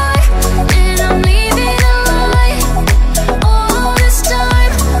apart, and I'm leaving a lie. All this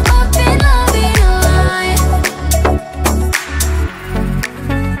time, I've been loving a lie.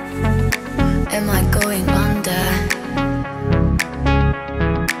 Am I going under?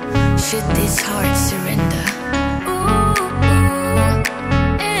 Should this heart surrender? Ooh,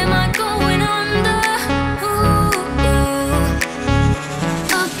 am I going under?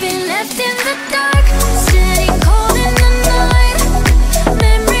 I've been left in the dark, sitting cold in the night.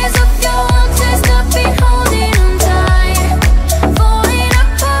 Memories of your haunted, I've been holding on tight. Falling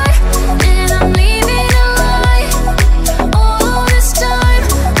apart, and I'm leaving a lie. All this time,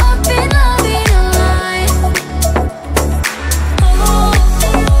 I've been loving a lie.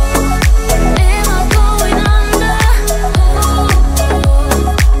 Am I going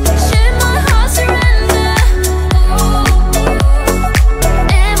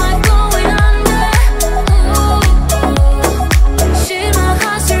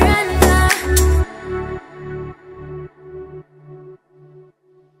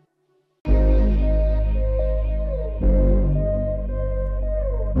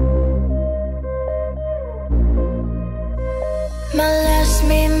last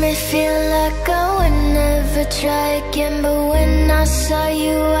made me feel like I would never try again. But when I saw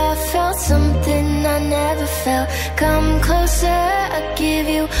you, I felt something I never felt. Come closer, I'll give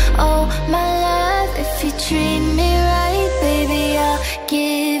you all my love. If you treat me right, baby, I'll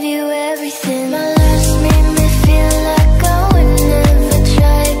give you everything. My last made me feel like I would never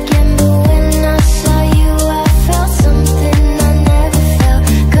try again. But when I saw you, I felt something I never felt.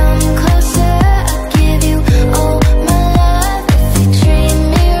 Come closer, I'll give you all my love. If you treat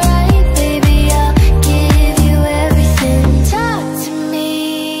me right, baby, I'll give you everything. Talk to me,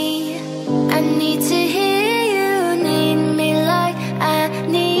 I need to hear you. Need me like I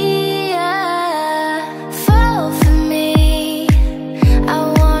need ya. Fall for me, I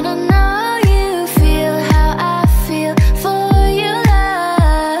wanna know you feel how I feel for you,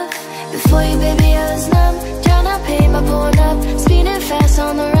 love. Before you, baby, I was numb, trying to pay my phone up, speeding fast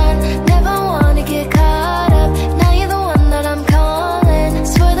on the run. Never wanna get caught up. Now you're the one that I'm calling.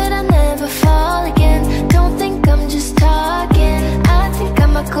 Swear that I'll never fall again. Don't think I'm just talking, I think I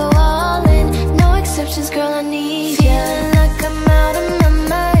might go all in. No exceptions, girl, I need ya. Feeling like I'm out of my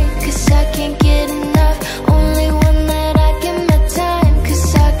mind, 'cause I can't get enough. Only one that I give my time, 'cause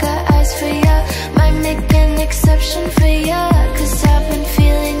I got eyes for ya. Might make an exception for ya, 'cause I've been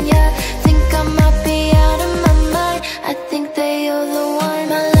feeling ya. Think I might be out of my mind, I think that you're the one.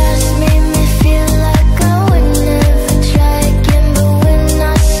 My last made me feel like I would never try again. But when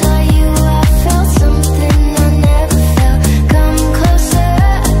I saw you, I felt something I never felt. Come closer,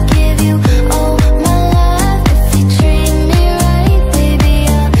 I'll give you all my love. If you treat me right, baby,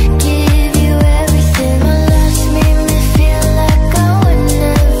 I'll give you everything. My last made me feel like I would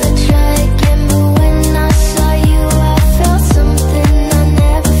never try again. But when I saw you, I felt something I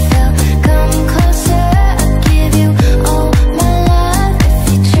never felt. Come closer, I'll give you all my love. If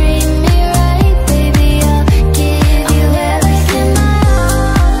you treat me right, baby, I'll give you everything. My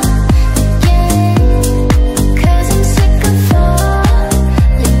all again, 'cause I'm sick of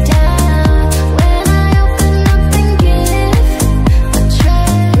falling down. When I open up and give my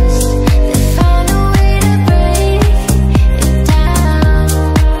trust, they found a way to break it down.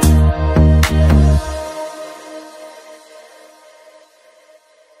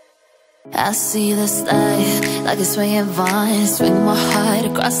 I see the light like a swinging vine. Swing my heart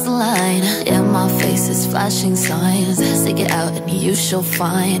across the line. Yeah, my face is flashing signs. Stick it out and you shall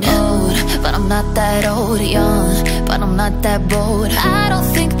find. Old, but I'm not that old. Young, but I'm not that bold. I don't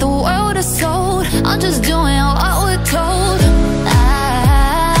think the world is sold. I'm just doing what we're told.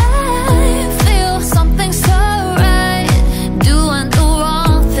 I feel something so right, doing the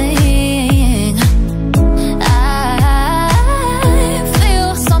wrong thing. I feel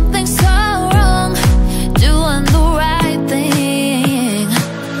something so wrong, doing the right thing.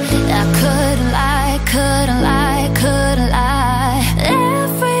 I couldn't lie, couldn't lie, couldn't lie.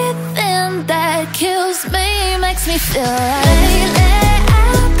 Everything that kills me makes me feel right. Lately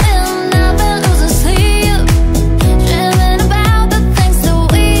I've been losing sleep, dreaming about the things that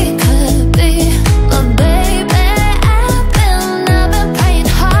we could be. But baby, I've been praying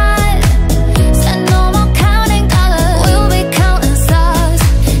hard. Said no more counting dollars, we'll be counting stars.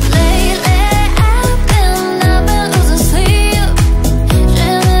 Lately I've been losing sleep,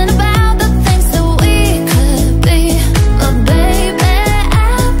 dreaming about the things that we could be. But baby,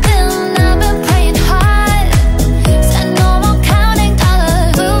 I've been praying hard. Said no more counting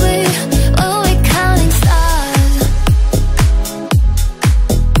dollars, we'll be counting stars.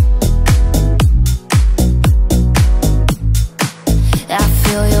 I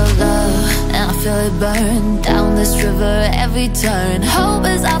feel your love and I feel it burn down this river every turn. Hope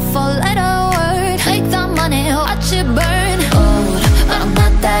is I fall at a word. Make the money, watch it burn. Old, but I'm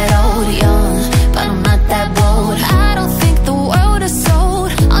not that old. Young, but I'm not that bold. I don't think the world is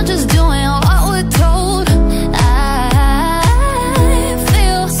sold. I'm just doing what we're told. I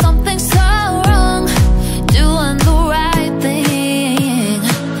feel something so wrong, doing the right thing.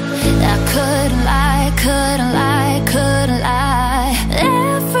 I couldn't lie, couldn't lie, couldn't lie.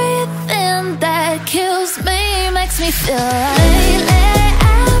 Everything that kills me makes me feel right. Lately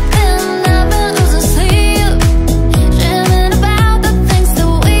I've been losing sleep, dreaming about the things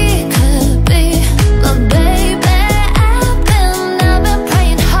that we could be. But baby, I've been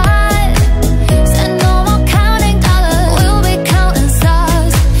praying hard. Said no more counting dollars, we'll be counting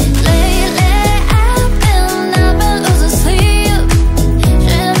stars. Lately I've been losing sleep,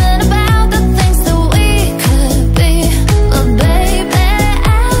 dreaming about the things that we could be. But baby,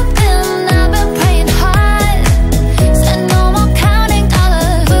 I've been praying hard. Said no more counting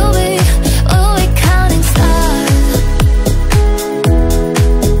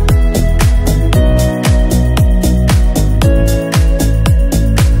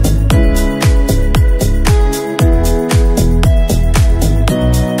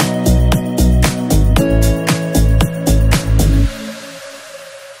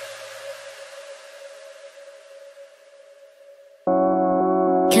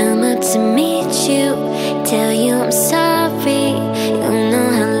to meet you, tell you I'm sorry. You know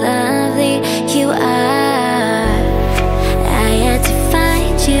how lovely you are. I had to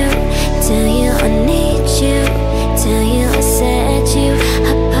find you, tell you I need you, tell you I set you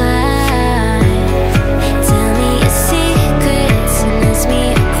apart. Tell me your secrets and ask me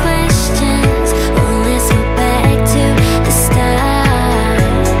your questions. Oh, let's go back to the start.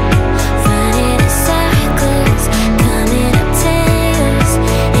 Running in circles, coming up tails,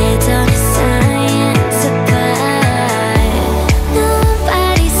 heads on a science apart.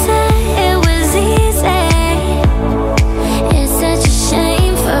 Nobody said it was easy. It's such a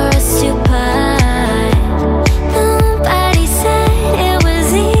shame for us to part. Nobody said it was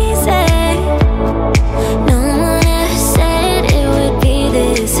easy. No one ever said it would be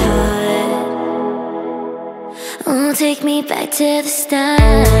this hard. Oh, take me back to the start.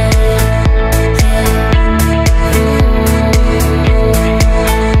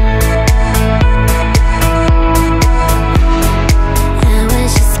 I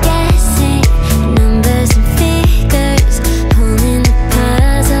was just guessing numbers and figures, pulling the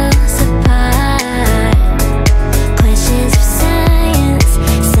puzzles apart. Questions of science,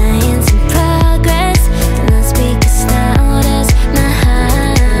 science and progress. The loudspeakers loud as my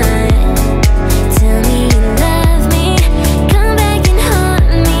heart. Tell me you love me, come back and haunt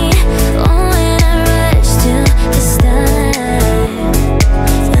me.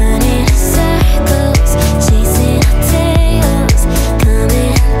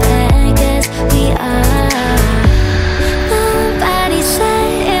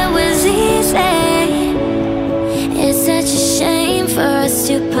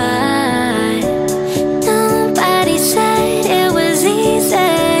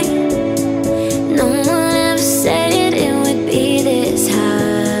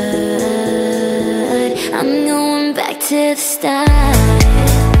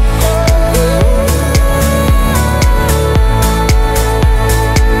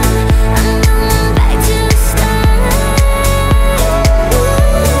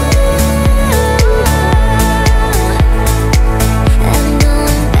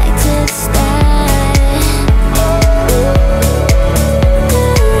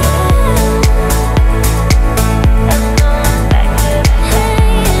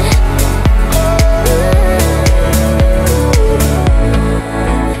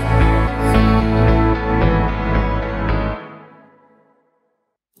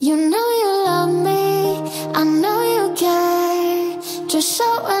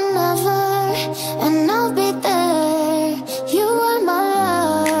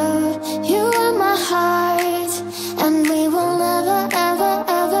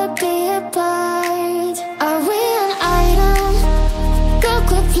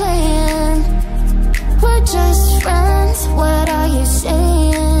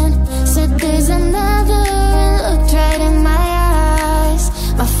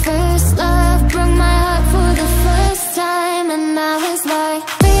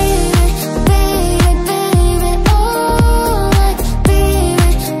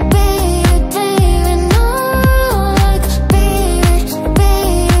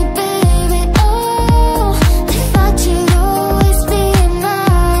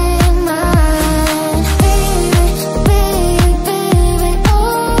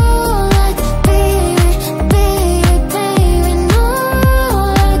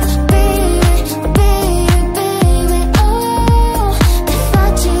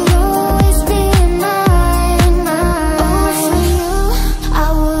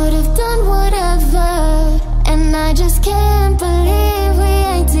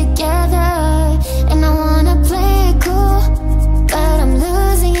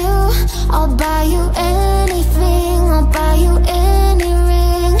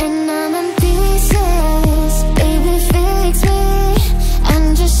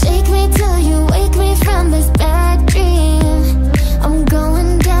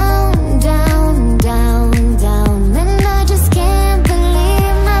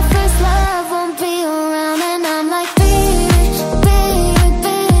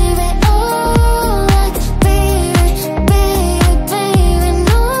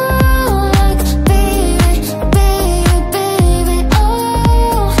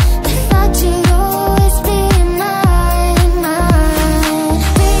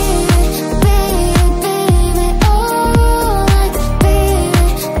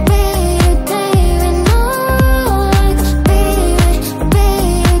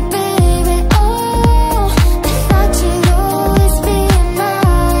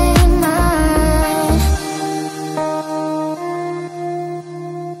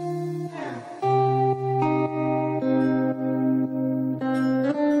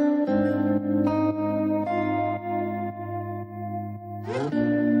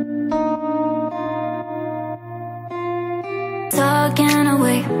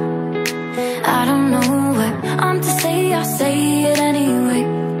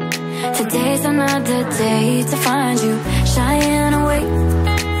 just another day to find you shying away.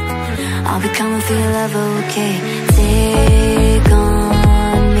 I'll be coming for your love, okay? Take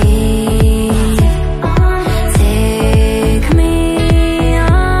on me. Take me on.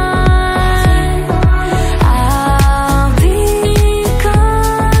 I'll be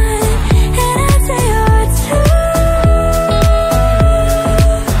gone in a day or two.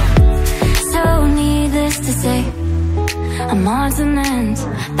 So needless to say, I'm odds and ends,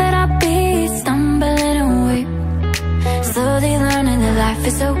 but I'll be stumbling away. Slowly learning that life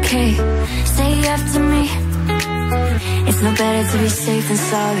is okay. Say after me, it's no better to be safe than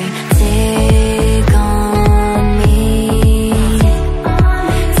sorry. Take on me.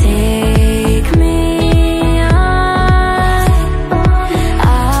 Take me on.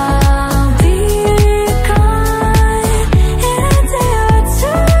 I'll be gone in a day or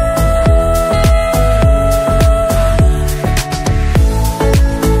two.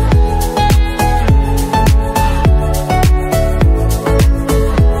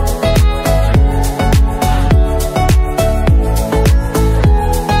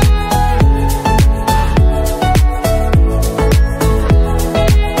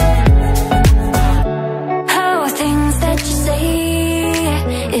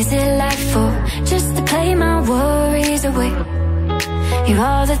 You're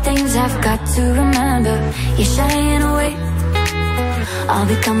all the things I've got to remember. You're shying away. I'll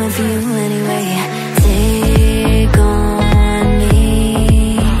be coming for you anyway. Take on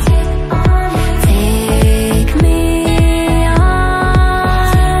me. Take me on.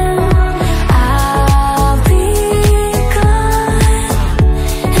 I'll be gone.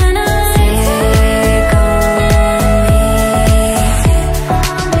 And I'll take on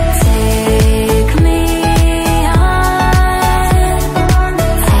me. Take me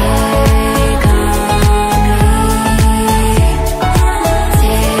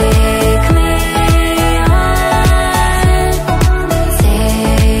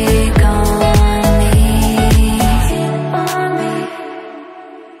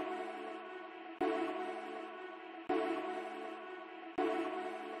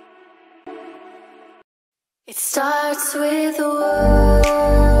It starts with a word.